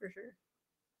sure. For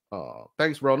sure.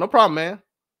 Thanks, bro. No problem, man.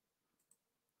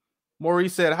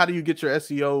 Maurice said, how do you get your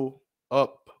SEO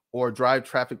up or drive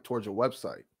traffic towards your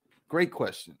website? Great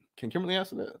question. Can Kimberly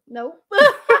answer that? Nope.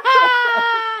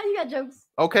 You got jokes.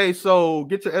 Okay, so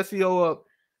get your SEO up.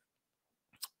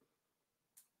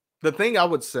 The thing I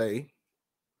would say,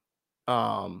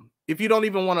 if you don't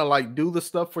even want to like do the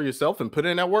stuff for yourself and put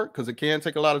in that work, because it can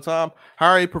take a lot of time,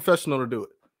 hire a professional to do it.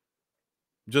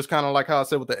 Just kind of like how I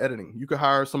said with the editing. You could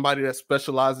hire somebody that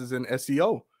specializes in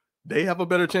SEO. They have a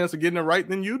better chance of getting it right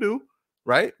than you do,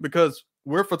 right? Because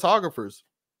we're photographers.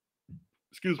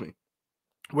 Excuse me.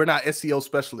 We're not SEO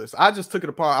specialists. I just took it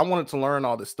upon. I wanted to learn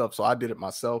all this stuff, so I did it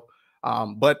myself.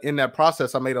 But in that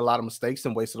process, I made a lot of mistakes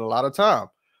and wasted a lot of time.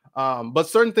 But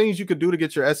certain things you could do to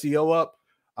get your SEO up.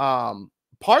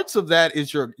 Parts of that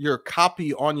is your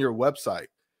copy on your website.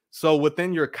 So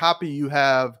within your copy, you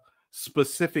have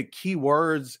specific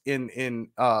keywords in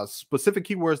specific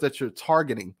keywords that you're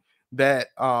targeting that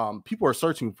people are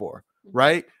searching for,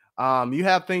 right? You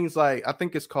have things like, I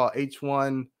think it's called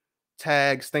H1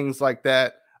 tags, things like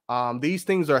that. These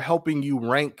things are helping you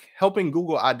rank, helping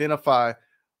Google identify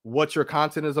what your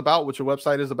content is about, what your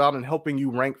website is about, and helping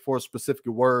you rank for specific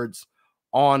words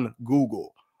on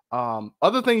Google.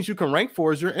 Other things you can rank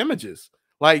for is your images.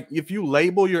 Like if you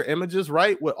label your images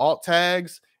right with alt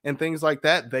tags and things like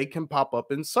that, they can pop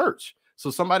up in search.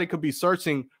 So somebody could be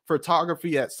searching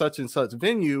photography at such and such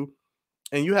venue,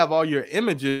 and you have all your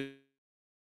images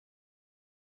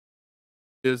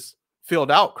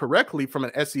filled out correctly from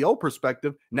an SEO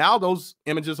perspective. Now those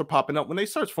images are popping up when they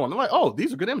search for them. They're like, oh,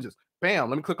 these are good images. Bam,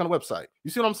 let me click on the website.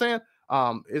 You see what I'm saying?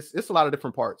 It's a lot of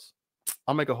different parts.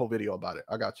 I'll make a whole video about it.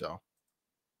 I got y'all.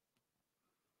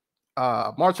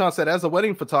 Marchon said, as a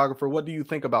wedding photographer, what do you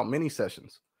think about mini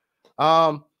sessions?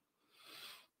 I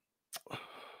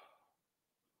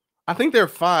think they're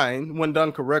fine when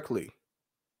done correctly.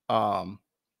 I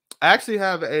actually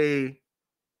have a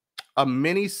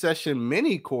mini session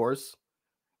mini course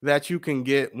that you can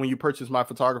get when you purchase my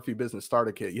photography business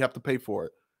starter kit. You have to pay for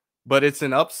it, but it's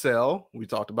an upsell. We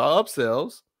talked about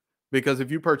upsells because if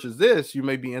you purchase this, you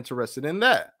may be interested in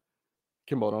that.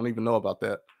 Kimbo don't even know about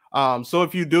that. So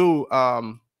if you do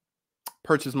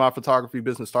purchase my photography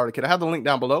business starter kit, I have the link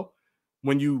down below.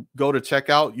 When you go to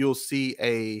checkout, you'll see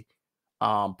a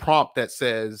prompt that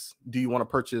says, do you want to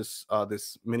purchase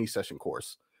this mini session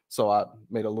course? So I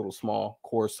made a little small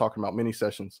course talking about mini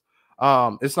sessions.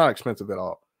 It's not expensive at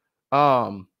all.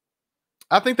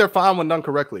 I think they're fine when done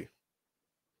correctly.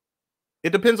 It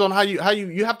depends on how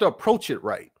you have to approach it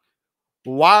right.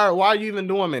 Why are you even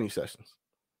doing mini sessions?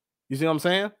 You see what I'm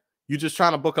saying? You're just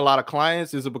trying to book a lot of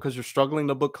clients. Is it because you're struggling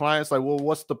to book clients? Like, well,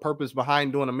 what's the purpose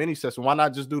behind doing a mini session? Why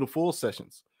not just do the full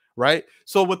sessions, right?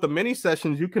 So with the mini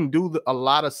sessions, you can do a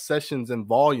lot of sessions in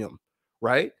volume,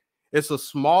 right? It's a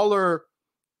smaller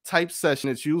type session.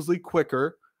 It's usually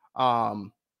quicker.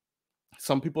 Some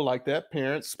people like that,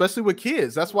 parents, especially with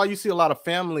kids. That's why you see a lot of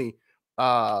family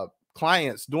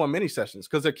clients doing mini sessions,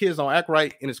 because their kids don't act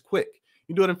right and it's quick.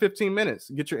 You do it in 15 minutes.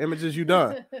 Get your images, you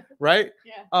done, right?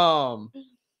 Yeah.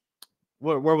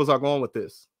 Where was I going with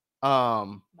this?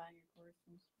 Dang,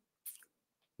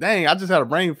 I just had a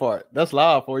brain fart. That's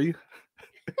loud for you.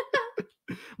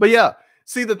 But yeah,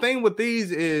 see, the thing with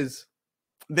these is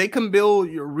they can build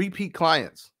your repeat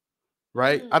clients,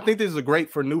 right? I think this is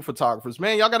great for new photographers.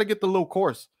 Man, y'all got to get the little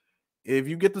course. If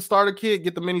you get the starter kit,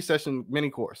 get the mini session mini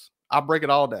course. I'll break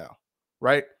it all down,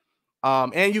 right?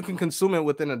 And you can consume it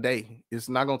within a day. It's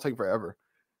not going to take forever.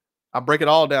 I'll break it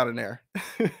all down in there.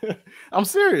 I'm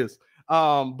serious.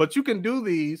 But you can do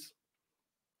these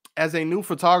as a new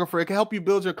photographer. It can help you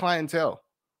build your clientele,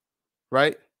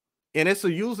 right? And it's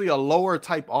usually a lower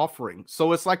type offering.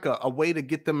 So it's like a way to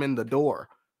get them in the door,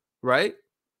 right?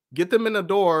 Get them in the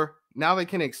door. Now they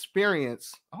can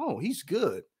experience, oh, he's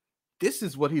good. This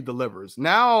is what he delivers.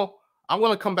 Now I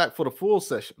want to come back for the full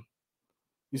session.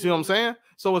 You see what I'm saying?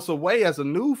 So it's a way as a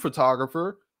new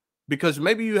photographer because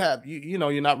maybe you have you know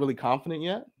you're not really confident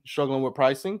yet, struggling with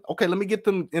pricing. Okay, let me get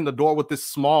them in the door with this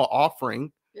small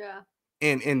offering. Yeah.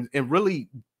 And really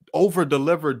over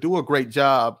deliver, do a great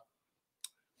job.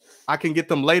 I can get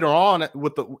them later on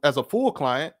with the as a full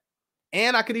client,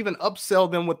 and I could even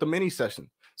upsell them with the mini session.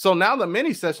 So now the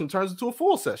mini session turns into a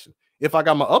full session if I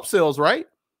got my upsells right.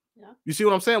 Yeah. You see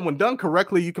what I'm saying? When done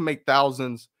correctly, you can make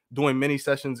thousands doing mini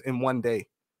sessions in one day.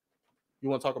 You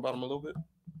want to talk about them a little bit?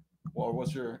 Or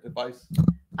what's your advice?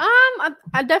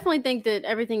 I definitely think that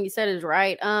everything you said is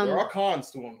right. There are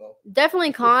cons to them though.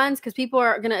 Definitely cons, because people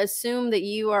are gonna assume that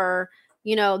you are,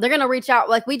 you know, they're gonna reach out.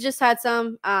 Like we just had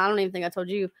some. I don't even think I told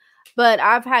you, but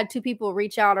I've had 2 people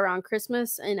reach out around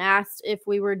Christmas and asked if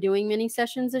we were doing mini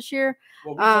sessions this year.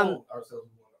 Well, we told ourselves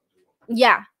we wanted to do them.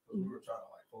 Yeah. We were trying to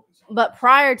like focus on But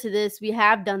prior to this, we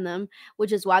have done them,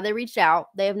 which is why they reached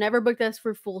out. They have never booked us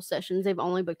for full sessions. They've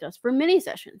only booked us for mini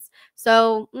sessions.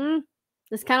 So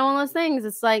it's kind of one of those things.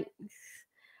 It's like,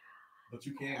 but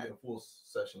you can get a full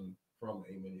session from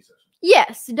a mini session.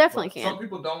 Yes, you definitely But can. Some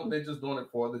people don't. They're just doing it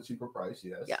for the cheaper price.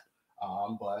 Yes. Yeah.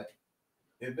 But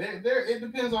it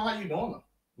depends on how you're doing them.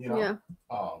 You know. Yeah.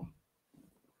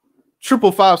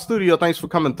 555 Studio, thanks for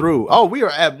coming through. Oh, we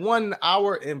are at 1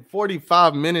 hour and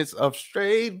 45 minutes of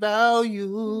straight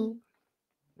value.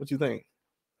 What you think?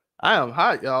 I am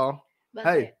hot, y'all.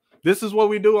 Hey, this is what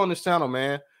we do on this channel,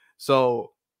 man.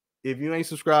 So if you ain't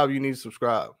subscribed, you need to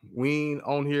subscribe. We ain't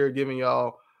on here giving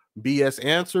y'all BS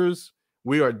answers.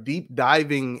 We are deep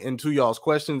diving into y'all's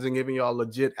questions and giving y'all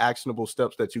legit actionable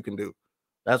steps that you can do.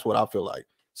 That's what I feel like.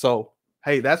 So,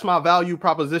 hey, that's my value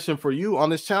proposition for you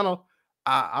on this channel.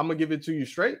 I'm gonna give it to you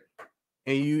straight,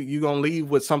 and you're gonna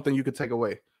leave with something you could take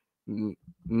away,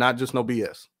 not just no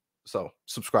BS. So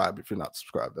subscribe if you're not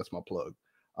subscribed. That's my plug.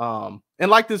 And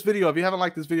like this video. If you haven't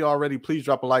liked this video already, please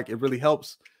drop a like. It really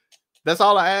helps. That's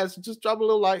all I ask. Just drop a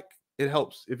little like. It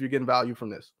helps if you're getting value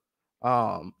from this.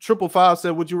 555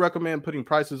 said, would you recommend putting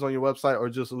prices on your website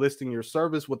or just listing your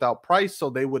service without price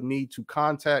so they would need to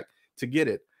contact to get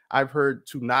it? I've heard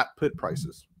to not put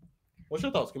prices. What's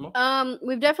your thoughts, Kimo?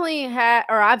 We've definitely had,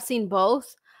 or I've seen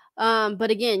both. But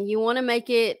again, you want to make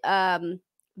it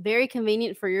very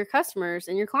convenient for your customers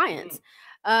and your clients.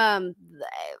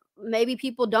 Maybe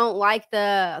people don't like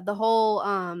the whole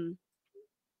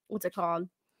what's it called?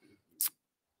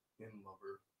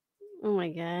 Oh my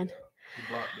god.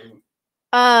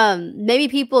 Maybe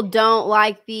people don't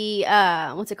like the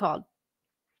what's it called?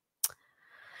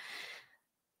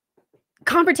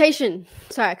 Confrontation.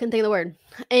 Sorry, I couldn't think of the word.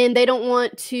 And they don't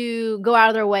want to go out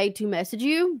of their way to message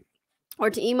you or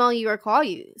to email you or call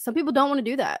you. Some people don't want to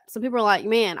do that. Some people are like,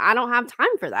 man, I don't have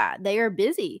time for that. They are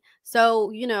busy. So,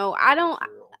 you know,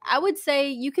 I would say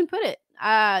you can put it.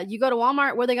 You go to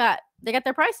Walmart where they got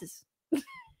their prices.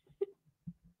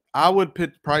 I would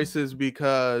put prices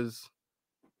because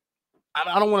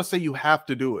I don't want to say you have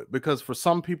to do it, because for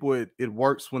some people it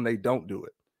works when they don't do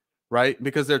it. Right?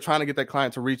 Because they're trying to get that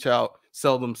client to reach out,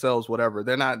 sell themselves, whatever.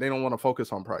 They don't want to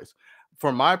focus on price.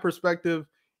 From my perspective,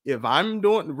 if I'm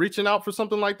reaching out for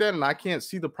something like that and I can't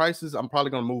see the prices, I'm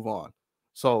probably going to move on.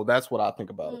 So that's what I think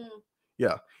about it.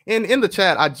 Yeah. And in the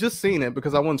chat, I just seen it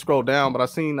because I wouldn't scroll down, but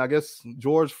I guess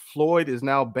George Floyd is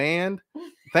now banned.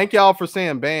 Thank y'all for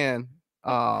saying banned.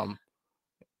 And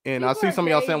people I see some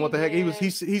of y'all saying what the heck. Man.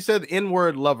 He said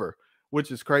N-word lover,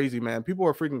 which is crazy, man. People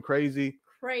are freaking crazy.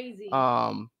 Crazy.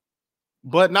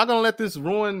 But not gonna let this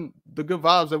ruin the good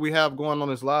vibes that we have going on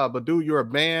this live. But dude, you're a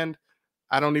band.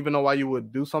 I don't even know why you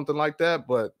would do something like that,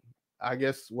 but I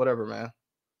guess whatever, man.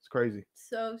 It's crazy.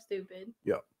 So stupid.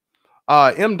 Yep.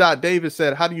 M. Davis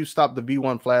said, how do you stop the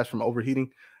V1 flash from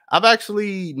overheating? I've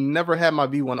actually never had my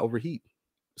V1 overheat.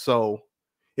 So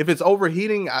if it's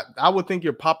overheating, I would think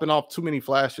you're popping off too many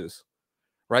flashes.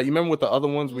 Right? You remember with the other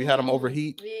ones we had them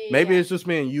overheat? Yeah. Maybe it's just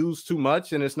being used too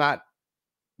much and it's not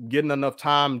getting enough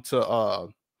time to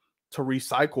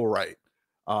recycle right.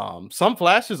 Some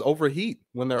flashes overheat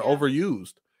when they're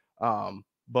overused.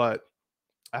 But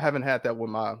I haven't had that with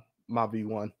my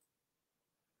V1.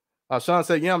 Sean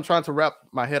said, yeah, I'm trying to wrap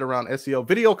my head around SEO.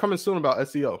 Video coming soon about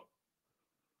SEO.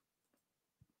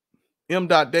 M.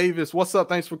 Davis, what's up?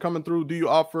 Thanks for coming through. Do you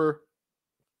offer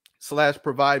 /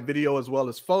 provide video as well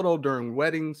as photo during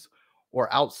weddings or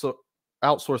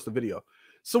outsource the video?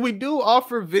 So we do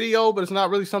offer video, but it's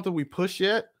not really something we push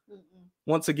yet.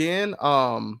 Once again,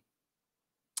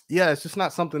 yeah, it's just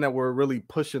not something that we're really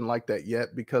pushing like that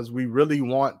yet, because we really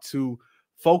want to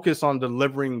focus on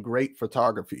delivering great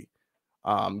photography.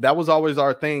 That was always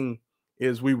our thing,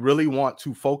 is we really want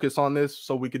to focus on this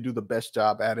so we could do the best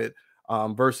job at it.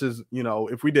 Versus, you know,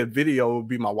 if we did video, it would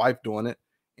be my wife doing it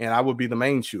and I would be the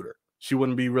main shooter. she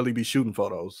wouldn't really be shooting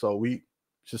photos. So it's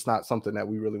just not something that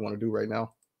we really want to do right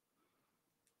now.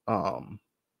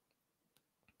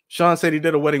 Sean said he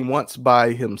did a wedding once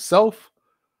by himself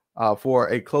for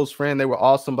a close friend. They were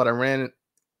awesome, but I ran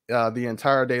the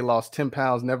entire day, lost 10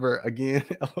 pounds, never again.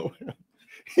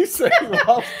 He said he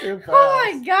lost 10 pounds. Oh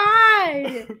my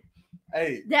God.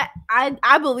 Hey, that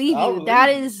I believe you. That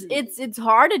is, it's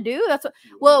hard to do. That's what,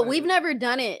 well, we've never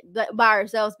done it by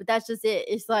ourselves, but that's just it.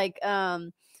 It's like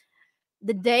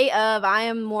the day of, I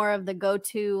am more of the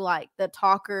go-to, like the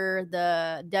talker,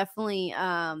 the definitely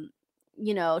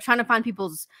you know, trying to find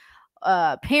people's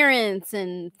parents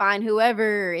and find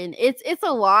whoever, and it's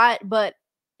a lot, but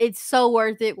it's so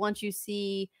worth it once you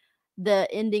see the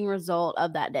ending result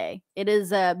of that day. It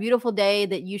is a beautiful day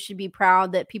that you should be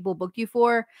proud that people booked you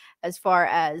for, as far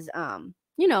as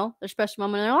you know, their special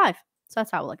moment in their life. So that's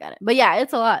how I look at it. But yeah,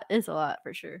 it's a lot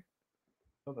for sure.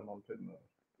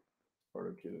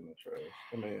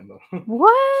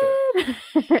 What?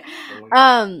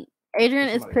 Adrian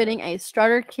is putting a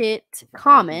starter kit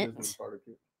comment,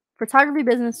 photography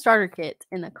business starter kit,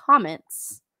 in the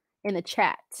comments in the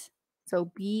chat.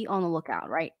 So be on the lookout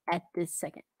right at this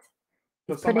second.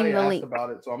 Somebody asked about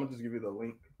it, so I'm gonna just give you the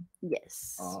link.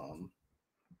 Yes.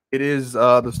 It is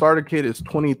the starter kit is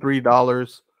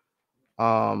 $23.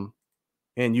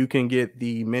 And you can get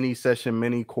the mini session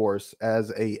mini course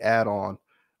as a add-on.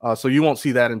 So you won't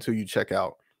see that until you check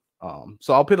out.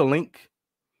 So I'll put a link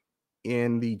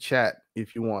in the chat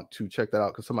if you want to check that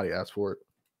out, because somebody asked for it.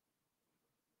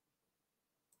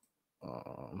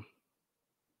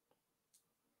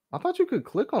 I thought you could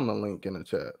click on the link in the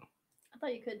chat. I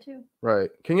thought you could too. Right.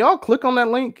 Can y'all click on that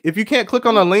link? If you can't click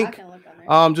on the link,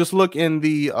 just look in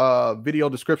the video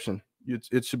description.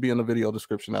 It should be in the video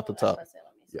description at the top.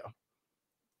 Yeah.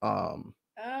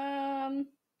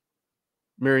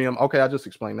 Miriam. Okay, I just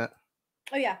explained that.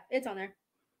 Oh yeah, it's on there.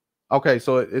 Okay,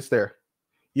 so it's there.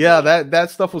 Yeah,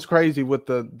 that stuff was crazy with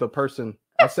the person.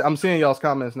 I'm seeing y'all's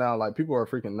comments now. Like, people are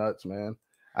freaking nuts, man.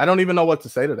 I don't even know what to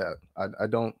say to that.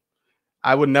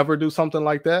 I would never do something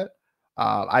like that.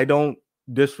 I don't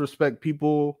disrespect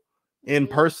people in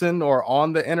person or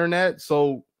on the internet.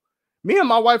 So me and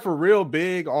my wife are real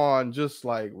big on just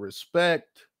like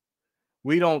respect.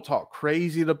 We don't talk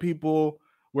crazy to people.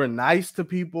 We're nice to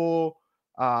people.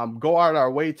 Go out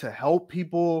our way to help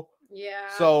people. Yeah.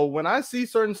 So when I see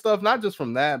certain stuff, not just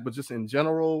from that, but just in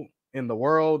general in the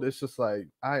world, it's just like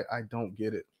I don't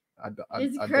get it.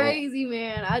 It's crazy,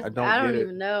 man. I don't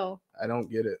even know. I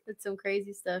don't get it. It's some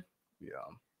crazy stuff. Yeah.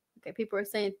 Okay, people are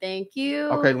saying thank you.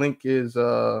 Okay, link is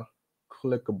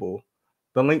clickable.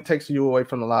 The link takes you away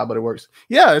from the live, but it works.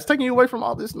 Yeah, it's taking you away from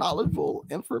all this knowledgeable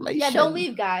information. Yeah, don't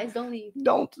leave, guys. Don't leave.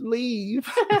 Don't leave.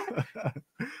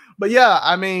 But yeah,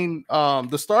 I mean,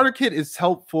 the starter kit is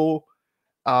helpful.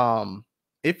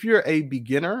 If you're a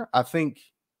beginner, I think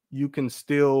you can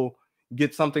still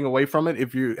get something away from it.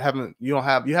 If you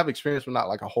have experience, but not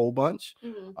like a whole bunch.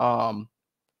 Mm-hmm.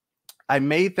 I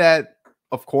made that,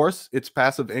 of course, it's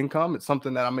passive income. It's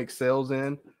something that I make sales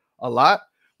in a lot,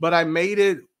 but I made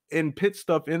it and put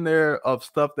stuff in there of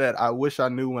stuff that I wish I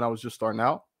knew when I was just starting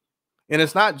out. And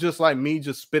it's not just like me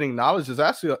just spitting knowledge.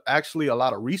 There's actually a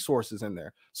lot of resources in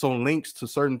there. So links to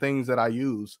certain things that I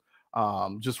use,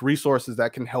 just resources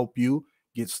that can help you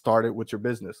get started with your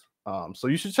business. So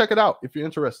you should check it out if you're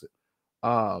interested.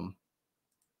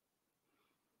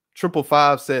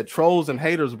 555 said, trolls and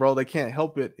haters, bro, they can't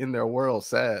help it in their world.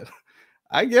 Sad.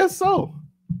 I guess so.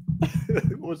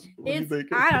 What do you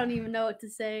think? I don't even know what to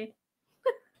say.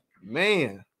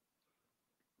 Man.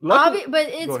 But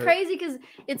it's crazy because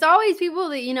it's always people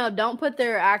that, you know, don't put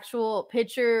their actual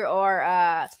picture or,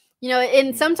 you know,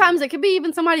 and sometimes it could be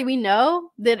even somebody we know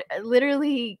that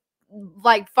literally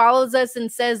like follows us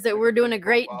and says that we're doing a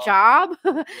great job.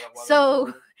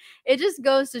 So it just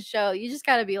goes to show, you just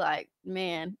got to be like,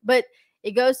 man, but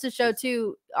it goes to show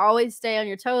too, always stay on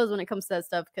your toes when it comes to that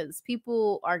stuff, because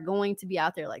people are going to be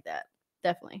out there like that.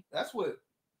 Definitely. That's what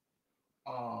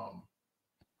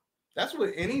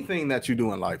anything that you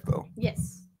do in life, though.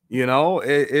 Yes. You know,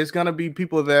 it's going to be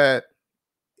people that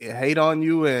hate on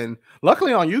you. And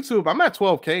luckily on YouTube, I'm at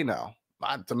 12K now.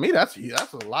 To me, that's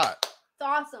a lot. It's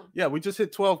awesome. Yeah, we just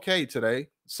hit 12K today.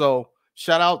 So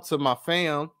shout out to my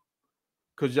fam,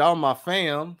 because y'all my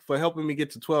fam, for helping me get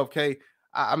to 12K.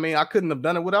 I mean, I couldn't have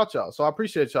done it without y'all. So I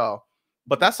appreciate y'all.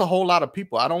 But that's a whole lot of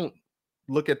people. I don't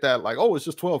look at that like, oh, it's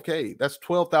just 12K. That's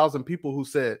 12,000 people who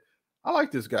said, I like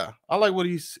this guy. I like what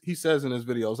he says in his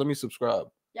videos. Let me subscribe.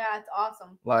 Yeah, it's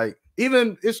awesome. Like,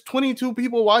 even it's 22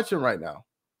 people watching right now.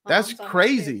 That's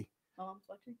crazy. My mom's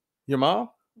watching. Your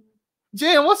mom? Mm-hmm.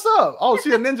 Jen, what's up? Oh,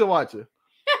 she a ninja watcher.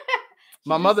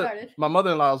 my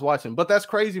mother-in-law is watching. But that's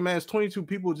crazy, man. It's 22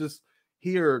 people just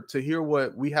here to hear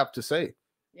what we have to say.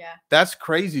 Yeah, that's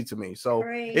crazy to me. So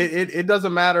it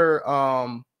doesn't matter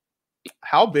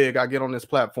how big I get on this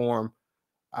platform.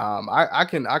 I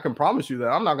can promise you that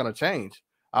I'm not going to change.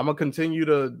 I'm gonna continue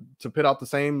to put out the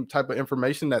same type of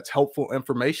information that's helpful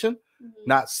information,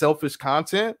 not selfish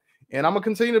content, and I'm gonna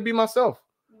continue to be myself.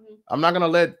 I'm not gonna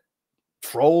let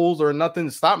trolls or nothing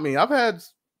stop me. I've had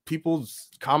people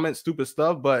comment stupid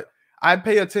stuff, but I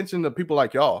pay attention to people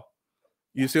like y'all.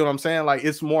 You see what I'm saying? Like,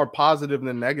 it's more positive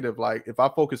than negative. Like, if I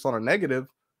focus on a negative,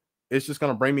 it's just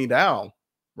gonna bring me down,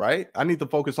 right? I need to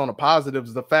focus on the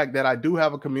positives. The fact that I do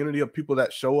have a community of people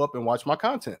that show up and watch my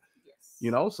content.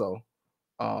 You know, so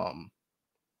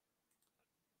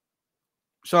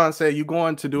Sean said, you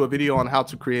going to do a video on how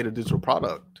to create a digital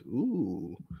product.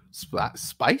 Ooh,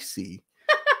 spicy.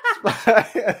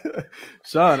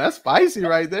 Sean, that's spicy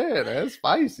right there. That's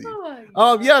spicy.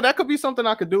 Yeah, that could be something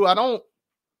I could do. I don't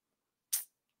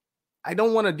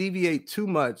want to deviate too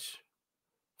much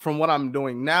from what I'm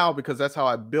doing now, because that's how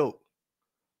I built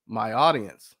my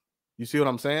audience. You see what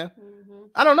I'm saying?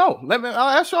 I don't know.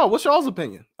 I'll ask y'all, what's y'all's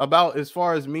opinion about, as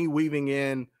far as me weaving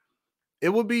in? It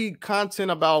would be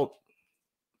content about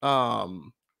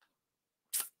other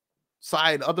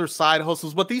side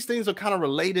hustles, but these things are kind of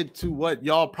related to what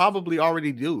y'all probably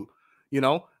already do. You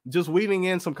know, just weaving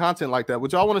in some content like that.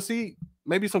 Would y'all want to see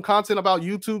maybe some content about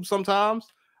YouTube sometimes?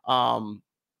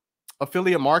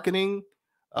 Affiliate marketing,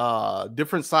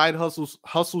 different side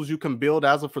hustles you can build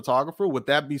as a photographer. Would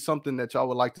that be something that y'all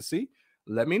would like to see?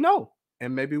 Let me know,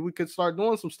 and maybe we could start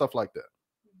doing some stuff like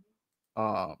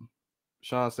that.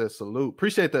 Sean says salute.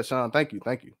 Appreciate that, Sean. Thank you.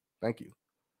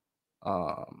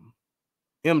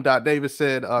 M. Davis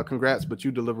said, congrats, but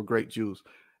you deliver great juice.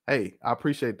 Hey, I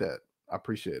appreciate that. I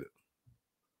appreciate it.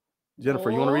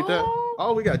 Jennifer, you want to read that?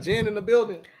 Oh, we got Jen in the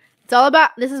building. It's all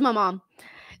about, this is my mom.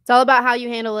 It's all about how you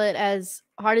handle it. As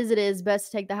hard as it is, best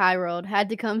to take the high road. Had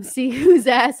to come see whose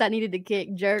ass I needed to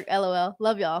kick. Jerk. LOL.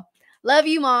 Love y'all. Love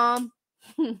you, Mom.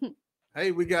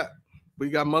 Hey, we got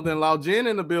mother-in-law Jen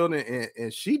in the building,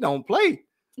 and she don't play.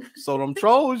 So them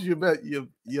trolls, you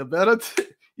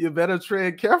better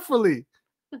tread carefully,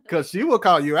 because she will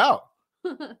call you out.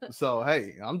 So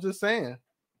hey, I'm just saying.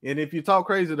 And if you talk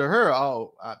crazy to her,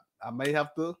 I may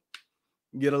have to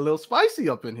get a little spicy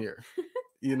up in here.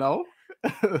 You know.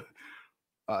 You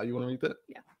want to read that?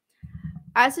 Yeah.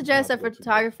 I suggest a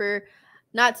photographer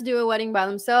not to do a wedding by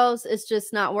themselves. It's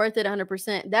just not worth it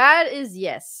 100%. That is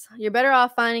yes. You're better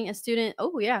off finding a student.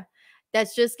 Oh yeah.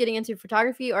 That's just getting into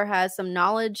photography or has some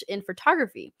knowledge in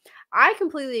photography. I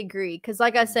completely agree. Because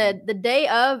like I said, the day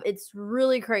of, it's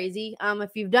really crazy.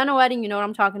 If you've done a wedding, you know what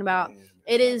I'm talking about.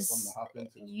 It is,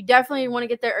 you definitely want to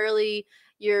get there early.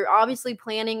 You're obviously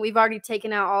planning. We've already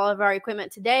taken out all of our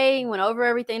equipment today, went over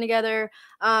everything together.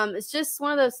 It's just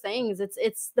one of those things.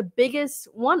 It's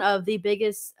one of the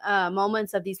biggest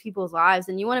moments of these people's lives.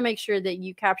 And you want to make sure that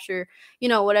you capture,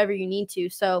 whatever you need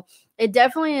to. So it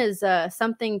definitely is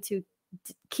something to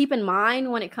keep in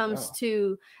mind when it comes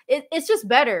to it. It's just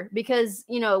better because,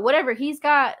 whatever he's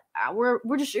got,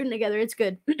 we're just shooting together. It's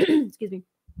good. Excuse me.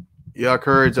 Yeah,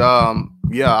 Courage.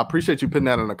 Yeah, I appreciate you putting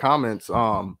that in the comments.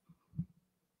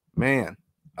 Man,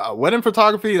 wedding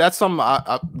photography, that's something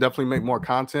I definitely make more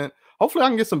content. Hopefully I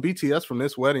can get some BTS from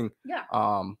this wedding.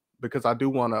 Yeah. Because I do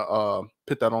want to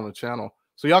put that on the channel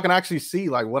so y'all can actually see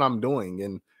like what I'm doing,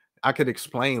 and I could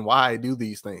explain why I do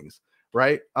these things,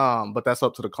 right? But that's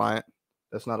up to the client.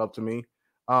 That's not up to me.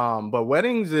 But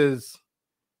weddings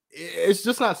it's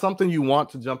just not something you want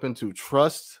to jump into.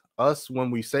 Trust us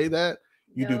when we say that.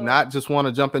 You do not just want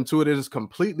to jump into it. It is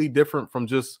completely different from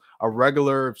just a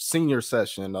regular senior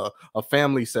session, a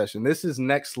family session. This is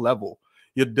next level.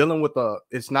 You're dealing with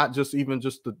it's not just even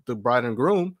just the bride and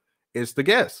groom. It's the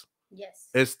guests. Yes.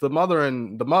 It's the mother,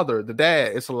 the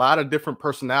dad. It's a lot of different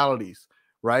personalities,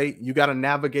 right? You got to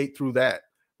navigate through that,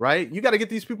 right? You got to get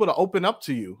these people to open up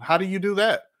to you. How do you do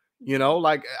that?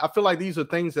 Like, I feel like these are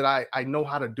things that I know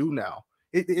how to do now.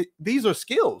 These are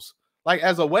skills. Like,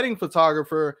 as a wedding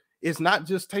photographer, it's not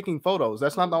just taking photos.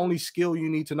 That's not the only skill you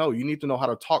need to know. You need to know how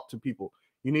to talk to people.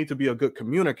 You need to be a good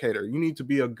communicator. You need to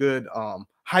be a good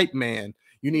hype man.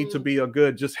 You need to be a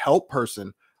good just help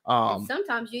person.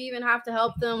 Sometimes you even have to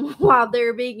help them while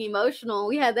they're being emotional.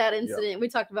 We had that incident we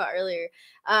talked about earlier.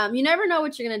 You never know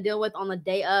what you're going to deal with on the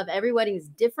day of. Every wedding is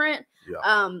different.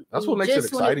 Yeah. That's what makes it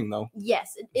exciting, though.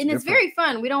 Yes. It's very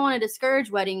fun. We don't want to discourage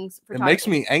weddings. It makes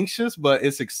me anxious, but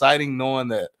it's exciting knowing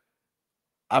that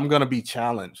I'm going to be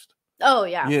challenged. Oh,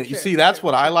 yeah. Yeah. You see, that's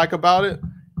what I like about it.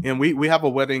 And we have a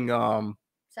wedding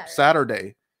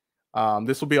Saturday.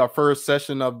 This will be our first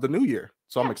session of the new year.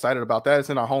 So I'm excited about that. It's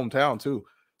in our hometown too.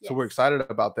 So we're excited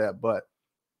about that. But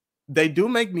they do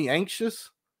make me anxious.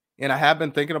 And I have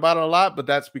been thinking about it a lot, but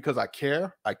that's because I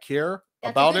care. I care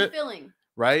about it. Feeling.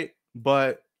 Right.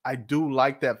 But I do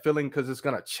like that feeling because it's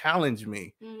going to challenge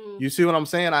me. Mm-hmm. You see what I'm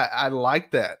saying? I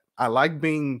like that. I like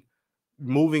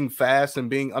moving fast and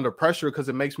being under pressure because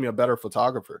it makes me a better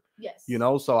photographer. Yes. You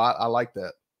know, so I like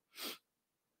that.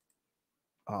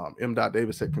 M.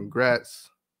 Davis said,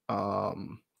 congrats.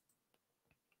 Sean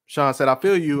said, I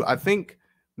feel you. I think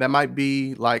that might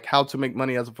be like how to make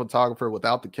money as a photographer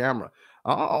without the camera.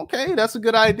 Okay, that's a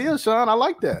good idea, Sean. I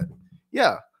like that.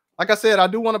 Yeah. Like I said, I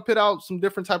do want to put out some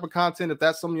different type of content. If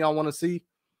that's something y'all want to see,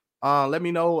 let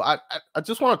me know. I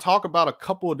just want to talk about a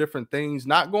couple of different things,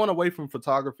 not going away from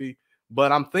photography,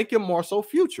 but I'm thinking more so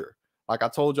future. Like I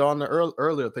told y'all in the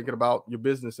earlier, thinking about your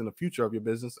business and the future of your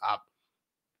business.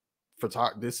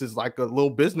 This is like a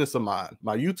little business of mine,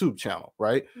 my YouTube channel,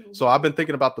 right? Mm-hmm. So I've been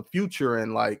thinking about the future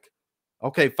and like,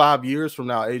 okay, 5 years from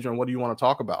now, Adrian, what do you want to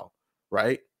talk about,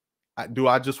 right? Do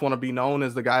I just want to be known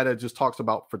as the guy that just talks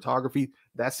about photography?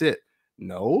 That's it.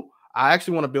 No, I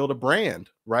actually want to build a brand,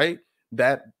 right?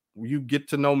 That you get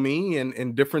to know me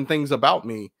and different things about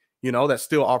me, you know, that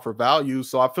still offer value.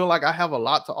 So I feel like I have a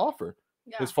lot to offer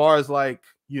as far as like,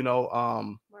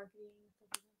 marketing.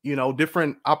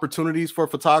 Different opportunities for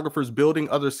photographers, building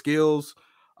other skills,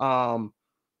 and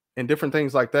different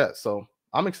things like that. So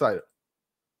I'm excited.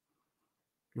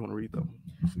 You want to read them?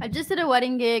 I just did a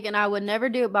wedding gig and I would never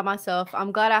do it by myself.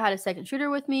 I'm glad I had a second shooter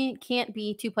with me. Can't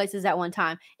be two places at one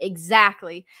time.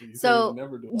 Exactly. So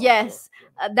yes,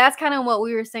 that's kind of what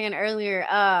we were saying earlier.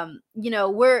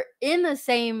 We're in the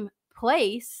same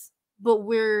place, but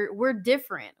we're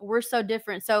different. We're so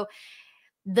different. So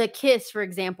the kiss, for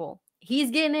example,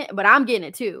 he's getting it, but I'm getting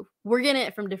it too. We're getting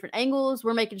it from different angles.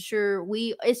 We're making sure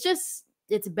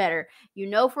it's better.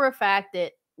 For a fact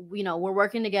that, we're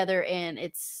working together and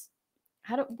it's,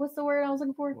 what's the word I was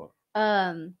looking for? What?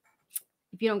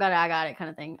 If you don't got it, I got it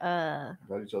kind of thing.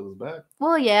 Got each other's back.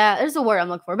 Well, yeah, there's a word I'm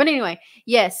looking for. But anyway,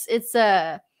 yes, it's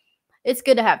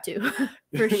good to have two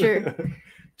for sure.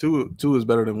 Two is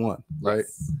better than one, right?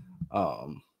 Yes.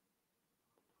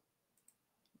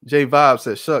 Jay Vibe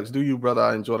says, shucks, do you, brother?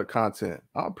 I enjoy the content.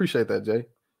 I appreciate that, Jay.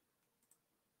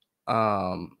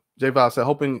 Jay Vibe said,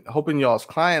 hoping y'all's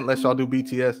client lets y'all do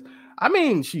BTS. I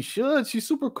mean, she should. She's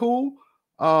super cool.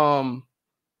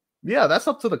 Yeah, that's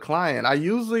up to the client. I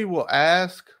usually will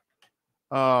ask.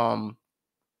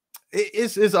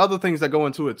 It's other things that go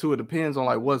into it too. It depends on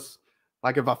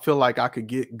like if I feel like I could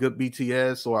get good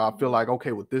BTS, or I feel like,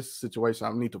 okay, with this situation,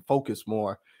 I need to focus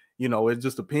more. It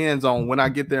just depends on when I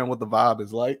get there and what the vibe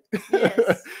is like.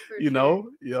 Yes,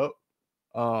 Yep.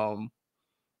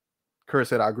 Kurt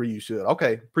said, I agree, you should.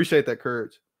 Okay, appreciate that,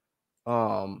 Courage.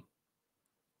 M.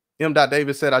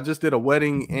 Davis said, I just did a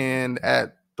wedding, and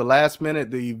at the last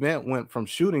minute, the event went from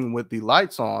shooting with the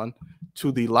lights on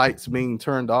to the lights being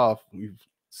turned off.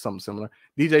 Something similar.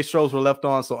 DJ strobes were left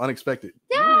on, so unexpected.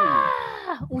 Yeah,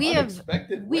 we have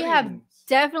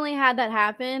definitely had that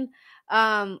happen.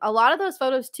 A lot of those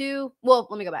photos too. Well,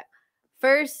 let me go back.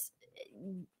 First,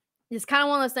 it's kind of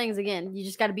one of those things. Again, you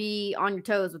just got to be on your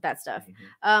toes with that stuff.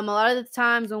 Mm-hmm. A lot of the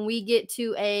times when we get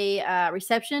to a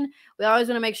reception, we always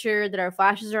want to make sure that our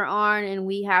flashes are on and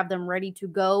we have them ready to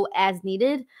go as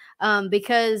needed.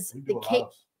 Because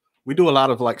we do a lot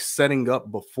of like setting up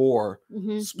before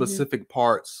specific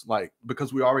parts, like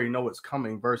because we already know it's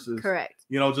coming versus correct.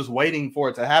 Just waiting for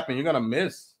it to happen. You're gonna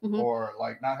miss or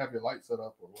like not have your light set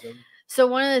up or whatever. So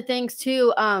one of the things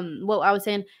too, what I was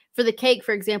saying for the cake,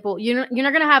 for example, you're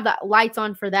not gonna have the lights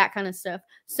on for that kind of stuff.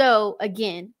 So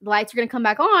again, the lights are gonna come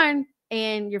back on,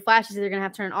 and your flashes are gonna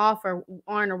have to turn off or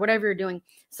on or whatever you're doing.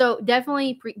 So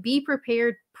definitely be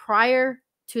prepared prior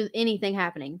to anything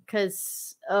happening,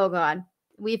 because oh god,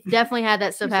 we've definitely had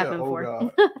that stuff happen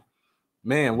before.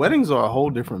 Man, weddings are a whole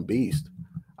different beast.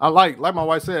 I like my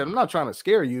wife said, I'm not trying to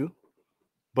scare you,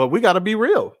 but we got to be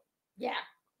real. Yeah.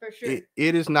 For sure.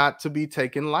 It is not to be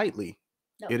taken lightly.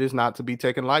 No. It is not to be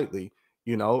taken lightly.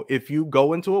 If you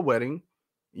go into a wedding,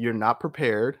 you're not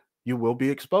prepared, you will be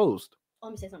exposed.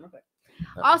 Let me say something real quick.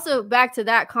 Also, back to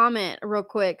that comment real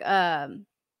quick, M.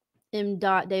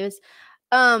 Davis.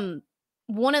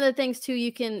 One of the things too,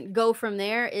 you can go from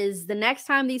there is the next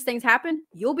time these things happen,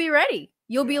 you'll be ready.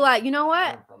 You'll be like, you know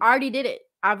what? I already did it.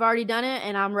 I've already done it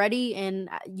and I'm ready, and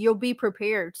you'll be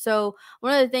prepared. So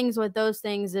one of the things with those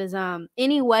things is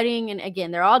any wedding, and again,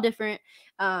 they're all different.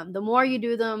 The more you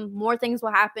do them, more things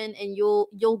will happen, and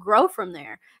you'll grow from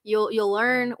there. You'll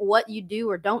learn what you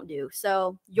do or don't do.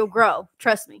 So you'll grow.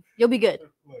 Trust me, you'll be good.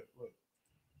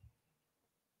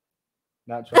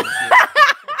 Not trying to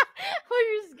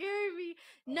Oh, you're scaring me.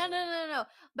 No.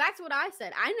 Back to what I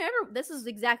said. This is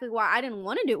exactly why I didn't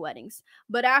want to do weddings.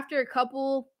 But after a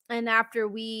couple and after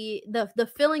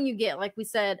the feeling you get, like we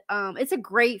said, it's a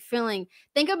great feeling.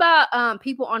 Think about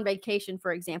people on vacation,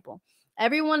 for example.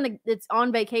 Everyone that's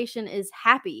on vacation is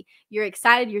happy. You're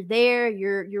excited. You're there.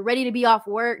 You're ready to be off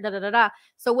work. Da da da da.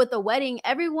 So with the wedding,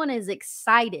 everyone is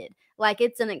excited. Like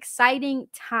it's an exciting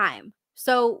time.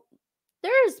 So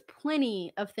there's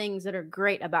plenty of things that are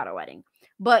great about a wedding,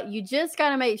 but you just got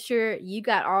to make sure you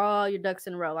got all your ducks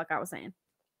in a row, like I was saying.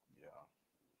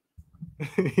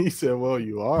 Yeah. He said, well,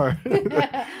 you are.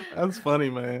 That's funny,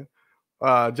 man.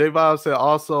 J Bob said,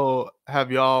 also,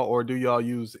 have y'all or do y'all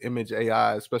use image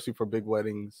AI, especially for big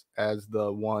weddings, as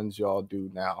the ones y'all do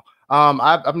now?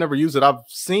 I've never used it. I've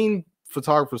seen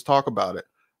photographers talk about it,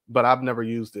 but I've never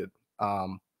used it.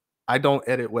 I don't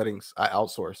edit weddings. I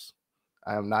outsource.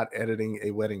 I am not editing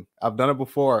a wedding. I've done it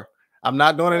before. I'm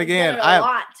not doing it again.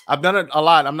 I've done it a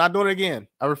lot. I'm not doing it again.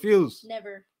 I refuse.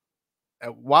 Never.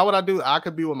 Why would I do it? I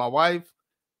could be with my wife.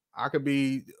 I could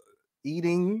be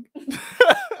eating.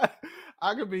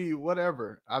 I could be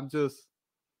whatever. I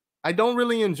don't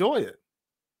really enjoy it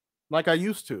like I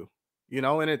used to,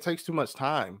 and it takes too much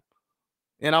time.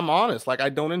 And I'm honest, like I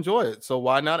don't enjoy it. So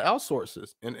why not outsource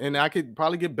this? And I could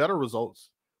probably get better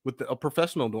results with a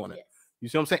professional doing it. Yes. You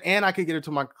see what I'm saying? And I could get it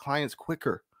to my clients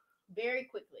quicker. Very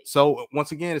quickly. So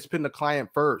once again, it's putting the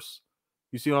client first.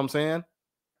 You see what I'm saying?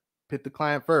 Put the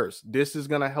client first. This is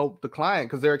going to help the client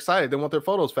because they're excited. They want their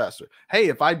photos faster. Hey,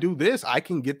 if I do this, I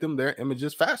can get them their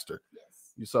images faster.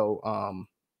 Yes. So, you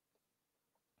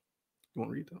want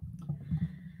to read that?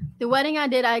 The wedding I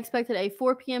did, I expected a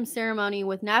 4 p.m. ceremony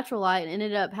with natural light and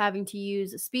ended up having to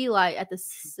use a speed light. At the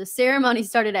ceremony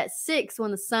started at 6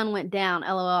 when the sun went down.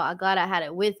 LOL. I'm glad I had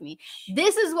it with me.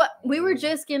 This is what we were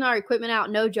just getting our equipment out.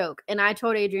 No joke. And I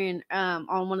told Adrian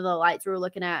on one of the lights we were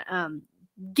looking at,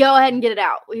 go ahead and get it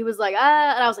out. He was like,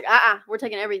 and I was like, we're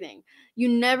taking everything. You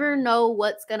never know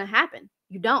what's going to happen.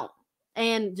 You don't.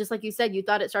 And just like you said, you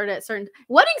thought it started at certain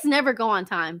weddings never go on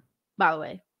time, by the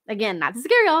way. Again, not to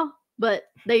scare y'all, but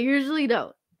they usually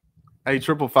don't. Hey,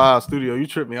 555 Studio, you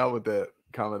tripped me out with that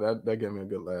comment. That gave me a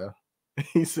good laugh.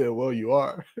 He said, well, you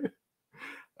are.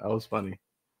 That was funny.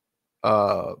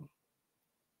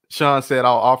 Sean said,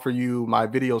 I'll offer you my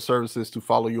video services to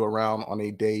follow you around on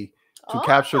a day to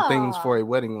capture things for a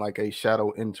wedding, like a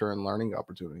shadow intern learning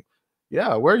opportunity.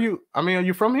 Yeah. Where are you? I mean, are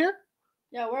you from here?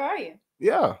 Yeah. Where are you?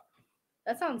 Yeah.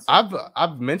 That sounds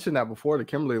I've mentioned that before to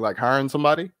Kimberly, like hiring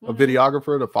somebody, a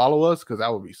videographer to follow us, because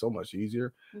that would be so much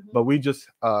easier. But we just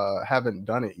haven't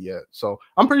done it yet. So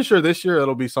I'm pretty sure this year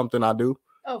it'll be something I do.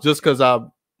 Just because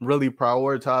I'm really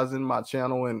prioritizing my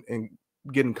channel and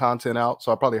getting content out.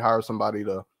 So I'll probably hire somebody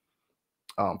to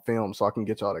film so I can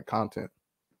get y'all that content.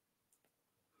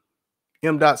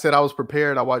 M. Dot said, I was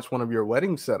prepared. I watched one of your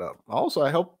wedding setup. Also,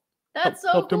 I helped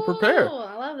him prepare.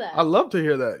 I love that. I love to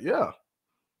hear that. Yeah.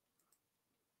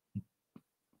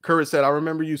 Kurt said, I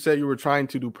remember you said you were trying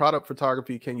to do product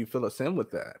photography. Can you fill us in with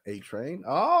that? A-Train?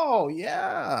 Oh,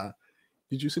 yeah.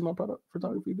 Did you see my product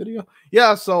photography video?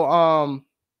 Yeah, so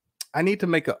I need to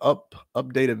make an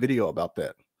updated video about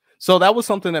that. So that was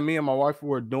something that me and my wife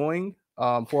were doing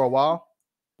for a while.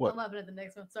 What? I'm laughing at the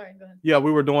next one. Sorry, go ahead. Yeah,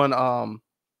 we were doing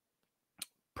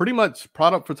pretty much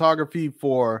product photography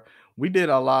we did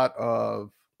a lot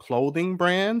of clothing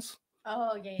brands.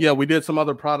 Oh, yeah. Yeah, we did some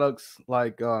other products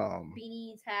like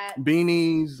beanies, hats,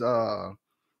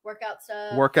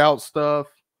 workout stuff,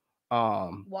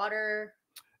 water.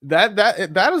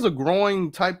 That is a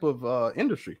growing type of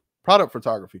industry. Product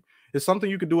photography. It's something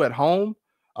you could do at home.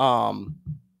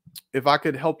 If I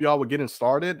could help y'all with getting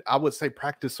started, I would say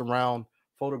practice around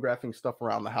photographing stuff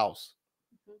around the house.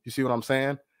 You see what I'm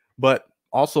saying? But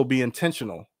also be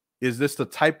intentional. Is this the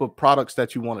type of products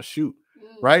that you want to shoot?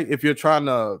 Right? If you're trying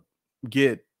to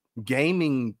get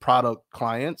gaming product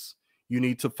clients, you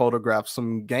need to photograph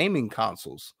some gaming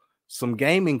consoles, some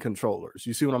gaming controllers.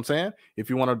 You see what I'm saying? If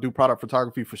you want to do product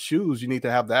photography for shoes, you need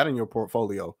to have that in your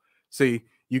portfolio. See,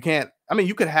 you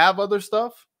could have other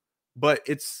stuff, but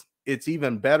it's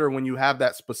even better when you have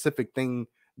that specific thing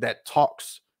that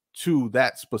talks to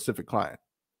that specific client,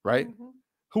 right?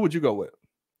 Who would you go with?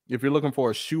 If you're looking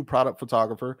for a shoe product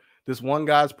photographer, this one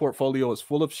guy's portfolio is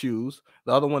full of shoes.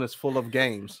 The other one is full of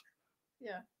games.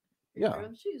 Yeah.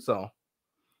 So,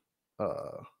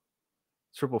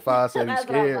 555 said he's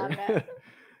scared.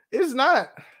 It's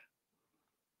not.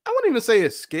 I wouldn't even say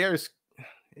it's scary.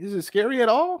 Is it scary at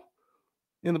all?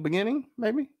 In the beginning,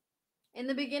 maybe? In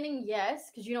the beginning,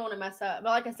 yes, because you don't want to mess up.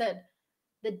 But like I said,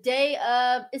 the day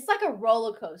of, it's like a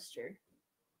roller coaster.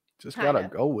 Just gotta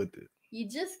go with it. You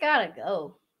just gotta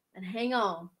go and hang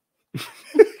on.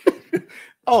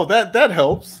 Oh, that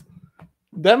helps.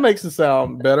 That makes it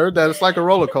sound better. That it's like a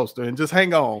roller coaster and just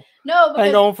hang on. No, because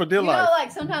Hang on for dear you life. know,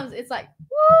 like sometimes it's like, woo,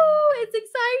 it's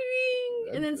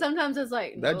exciting, and then sometimes it's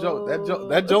like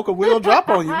that joker will drop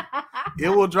on you. It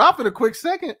will drop in a quick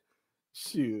second.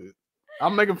 Shoot,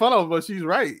 I'm making fun of her, but she's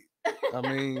right. I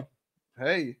mean,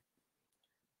 hey,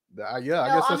 I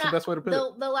guess that's the best way to put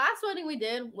it. The last wedding we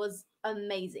did was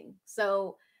amazing.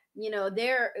 So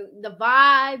there the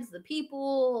vibes, the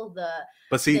people, the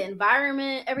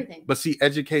environment, everything. But see,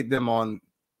 educate them on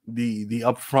the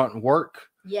upfront work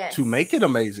to make it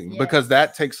amazing, because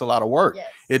that takes a lot of work.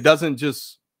 It doesn't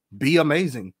just be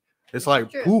amazing. It's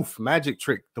like poof, magic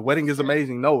trick. The wedding is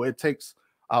amazing. No, it takes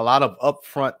a lot of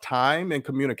upfront time and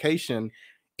communication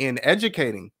in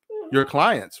educating your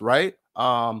clients, right?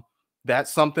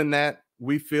 That's something that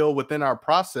we feel within our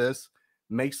process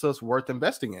makes us worth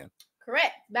investing in.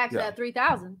 Correct. Back to that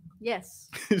 3,000. Yes.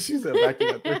 She said back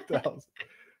to that 3,000.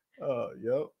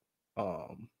 Yep.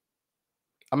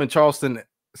 I'm in Charleston,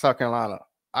 South Carolina.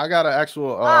 I got an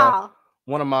actual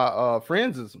one of my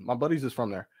friends my buddies is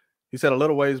from there. He said a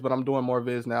little ways, but I'm doing more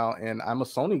viz now, and I'm a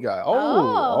Sony guy.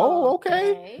 Oh,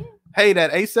 okay. Hey,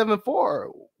 that A7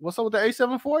 IV. What's up with the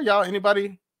A7 IV? Y'all,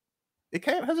 anybody?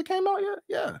 Has it came out yet?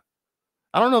 Yeah.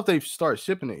 I don't know if they've started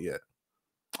shipping it yet.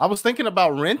 I was thinking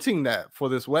about renting that for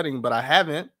this wedding, but I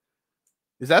haven't.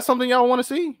 Is that something y'all want to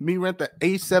see? Me rent the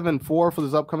A7 IV for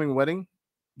this upcoming wedding?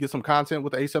 Get some content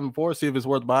with the A7 IV, see if it's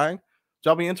worth buying.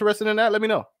 Y'all be interested in that? Let me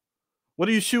know. What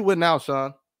do you shoot with now,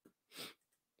 Sean?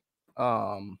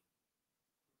 M.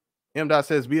 Dot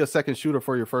says, be a second shooter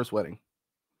for your first wedding.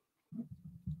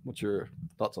 What's your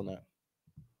thoughts on that?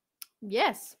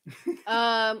 Yes.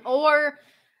 Or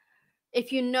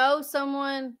if you know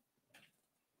someone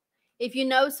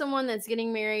that's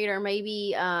getting married, or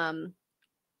maybe I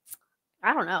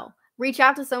don't know, reach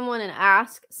out to someone and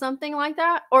ask something like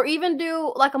that, or even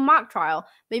do like a mock trial.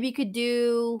 Maybe you could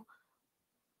do,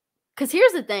 because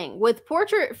here's the thing with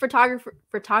portrait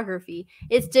photography,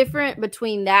 it's different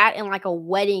between that and like a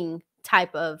wedding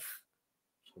type of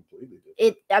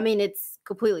it's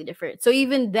completely different. So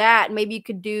even that, maybe you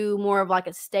could do more of like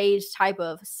a stage type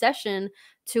of session,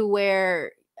 to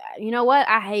where, you know what,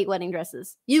 I hate wedding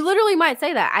dresses. You literally might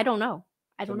say that. I don't know.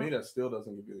 To me, that still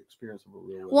doesn't give you the experience of a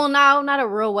real wedding. Well, no, not a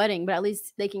real wedding, but at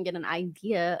least they can get an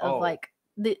idea of like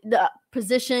the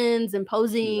positions and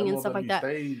posing and stuff like that.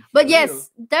 But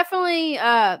yes, definitely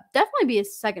be a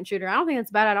second shooter. I don't think that's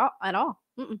bad at all.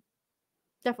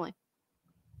 Definitely.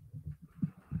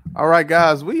 All right,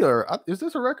 guys, we are. Is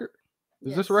this a record?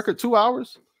 Is this a record? 2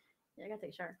 hours? Yeah, I gotta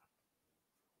take a shower.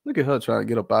 Look at her trying to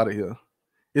get up out of here.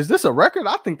 Is this a record?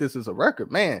 I think this is a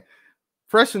record, man.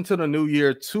 Fresh into the new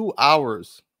year, 2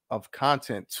 hours of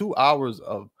content, 2 hours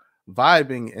of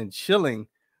vibing and chilling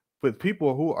with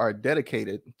people who are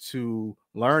dedicated to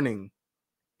learning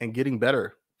and getting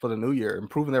better for the new year,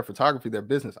 improving their photography, their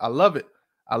business. I love it.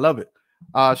 I love it.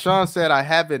 Sean said, I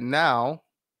have it now.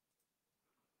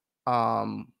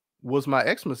 Was my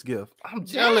Xmas gift. I'm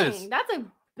jealous. Dang, that's a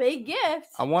big gift.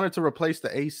 I wanted to replace the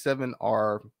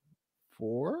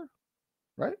A7R4,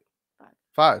 right?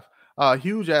 5.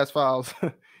 Huge ass files,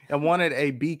 and wanted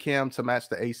a B cam to match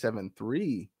the A7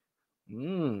 III.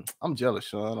 I'm jealous,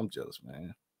 Sean. I'm jealous,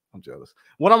 man. I'm jealous.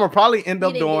 What I'm gonna probably end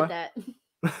up doing.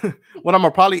 What I'm gonna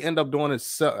probably end up doing is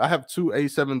sell. I have 2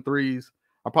 A7 IIIs.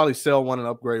 I'll probably sell one and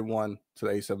upgrade one to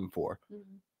the A7 IV.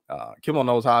 Kimmel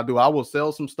knows how I do. I will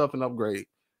sell some stuff and upgrade.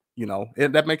 You know,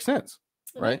 that makes sense,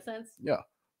 right? Makes sense. Yeah.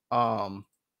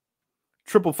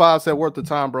 555 said, worth the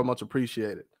time, bro. Much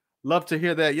appreciated. Love to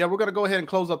hear that. Yeah, we're gonna go ahead and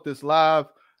close up this live.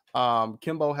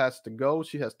 Kimbo has to go.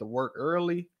 She has to work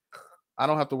early. I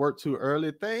don't have to work too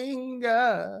early. Thank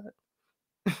God.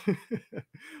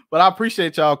 But I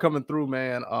appreciate y'all coming through,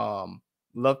 man.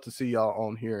 Love to see y'all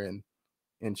on here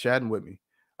and chatting with me.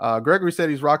 Gregory said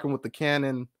he's rocking with the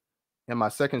Canon, and my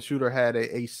second shooter had a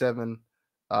A7.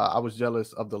 I was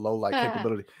jealous of the low light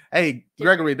capability. Hey,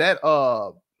 Gregory, that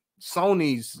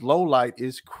Sony's low light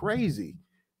is crazy.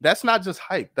 That's not just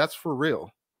hype. That's for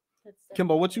real.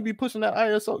 Kimbo, what you be pushing that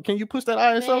ISO? Can you push that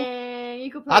ISO? Man, you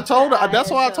can push I told her.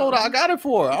 That's why I told her I got it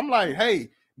for her. I'm like,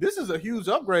 hey, this is a huge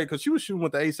upgrade, because she was shooting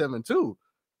with the A7 too.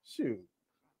 Shoot.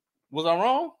 Was I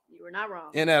wrong? You were not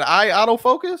wrong. And that eye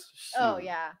autofocus? Oh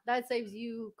yeah, that saves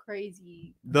you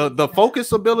crazy. The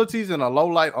focus abilities and a low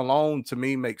light alone, to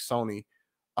me, makes Sony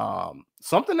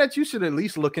something that you should at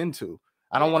least look into.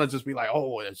 I don't want to just be like,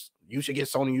 oh, you should get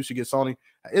Sony. You should get Sony.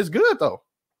 It's good though.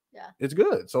 Yeah, it's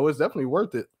good. So it's definitely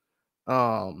worth it.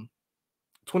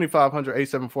 2500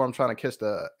 A7 IV. I'm trying to catch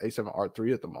the A7R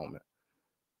III at the moment.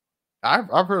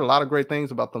 I've heard a lot of great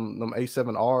things about them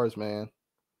A7Rs, man.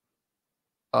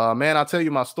 Man, I'll tell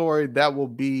you my story. That will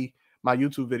be my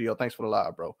YouTube video. Thanks for the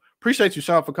live, bro. Appreciate you,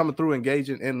 Sean, for coming through,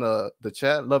 engaging in the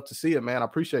chat. Love to see it, man. I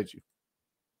appreciate you.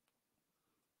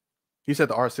 He said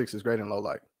the R6 is great in low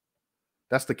light.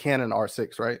 That's the Canon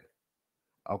R6, right?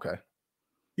 Okay.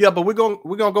 Yeah, but we're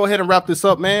gonna go ahead and wrap this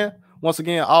up, man. Once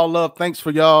again, all love. Thanks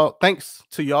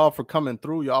to y'all for coming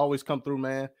through. Y'all always come through,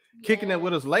 man. Kicking it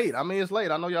with us late. I mean, it's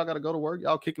late. I know y'all got to go to work.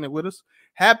 Y'all kicking it with us.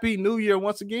 Happy New Year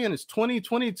once again. It's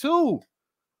 2022.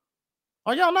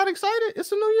 Are y'all not excited?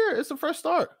 It's a new year. It's a fresh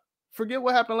start. Forget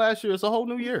what happened last year. It's a whole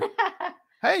new year.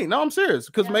 Hey, no, I'm serious,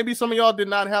 because maybe some of y'all did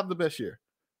not have the best year.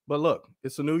 But look,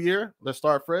 it's a new year. Let's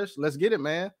start fresh. Let's get it,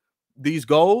 man. These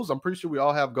goals, I'm pretty sure we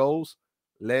all have goals.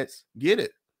 Let's get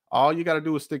it. All you got to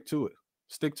do is stick to it.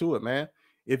 Stick to it, man.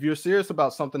 If you're serious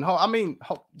about something,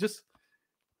 just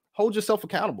hold yourself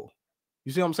accountable.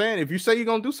 You see what I'm saying? If you say you're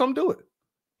going to do something, do it.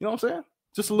 You know what I'm saying?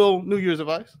 Just a little New Year's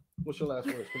advice. What's your last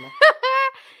words? Come on.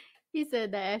 He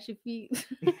said that ashy feet.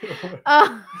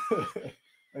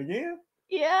 Again?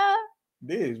 Yeah.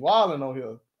 Diggs wilding on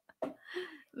here.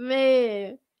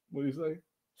 Man. What do you say?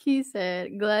 He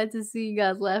said, glad to see you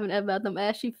guys laughing about them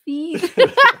ashy feet.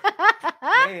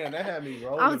 Man, that had me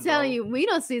rolling. I'm telling you, we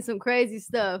don't see some crazy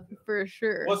stuff for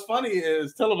sure. What's funny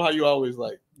is, tell them how you always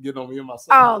like get on me and my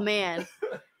son. Oh, man.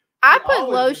 I put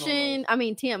lotion,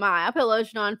 TMI. I put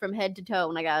lotion on from head to toe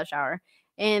when I got out of the shower.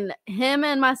 And him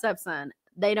and my stepson,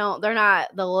 they're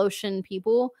not the lotion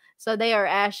people. So they are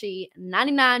ashy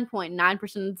 99.9%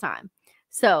 of the time.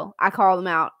 So I call them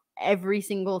out every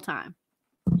single time.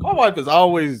 My wife is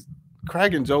always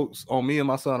cracking jokes on me and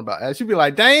my son about ashy. She'd be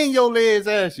like, dang, your legs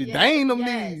ashy. Yes, dang, them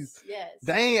knees. Yes.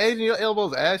 Dang, Adrian, your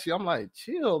elbows ashy. I'm like,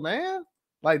 chill, man.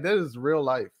 Like, that is real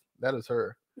life. That is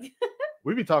her.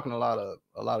 We be talking a lot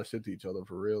of shit to each other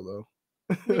for real, though.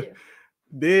 We do.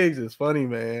 Diggs is funny,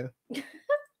 man.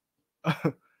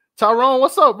 Tyrone,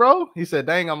 what's up, bro? He said,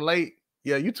 dang, I'm late.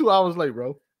 Yeah, you 2 hours late,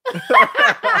 bro.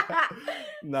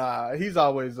 Nah, he's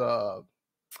always I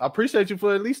appreciate you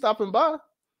for at least stopping by.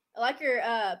 I like your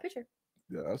picture.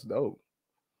 Yeah, that's dope.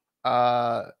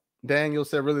 Daniel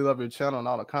said, really love your channel and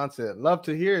all the content. Love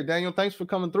to hear it. Daniel, thanks for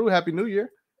coming through. Happy New Year.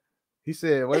 He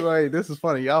said, wait, this is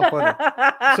funny. Y'all funny.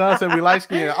 Sean said we light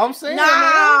skinned. I'm saying,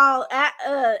 no,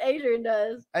 Adrian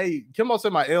does. Hey, Kimbo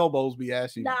said my elbows be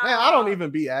ashy. No. Man, I don't even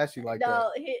be ashy like that.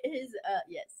 No, his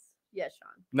yes,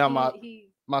 Sean. Now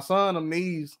my son, them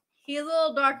knees. He's a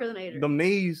little darker than Adrian. Them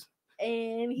knees.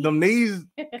 And them knees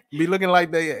be looking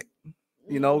like they,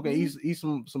 you know, can eat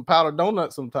some powdered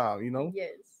donuts sometime, you know?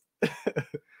 Yes.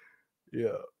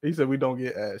 Yeah. He said we don't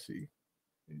get ashy.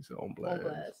 He said on blast.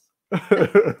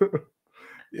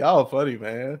 Y'all funny,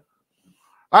 man.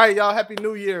 All right, y'all. Happy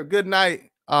New Year. Good night.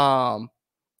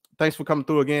 Thanks for coming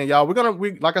through again, y'all.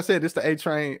 We like I said, this the A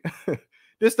Train.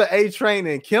 This the A Train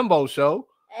and Kimbo show.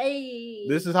 Hey.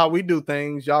 This is how we do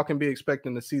things. Y'all can be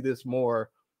expecting to see this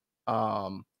more.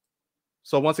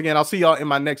 So once again, I'll see y'all in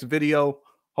my next video.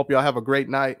 Hope y'all have a great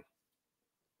night.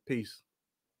 Peace.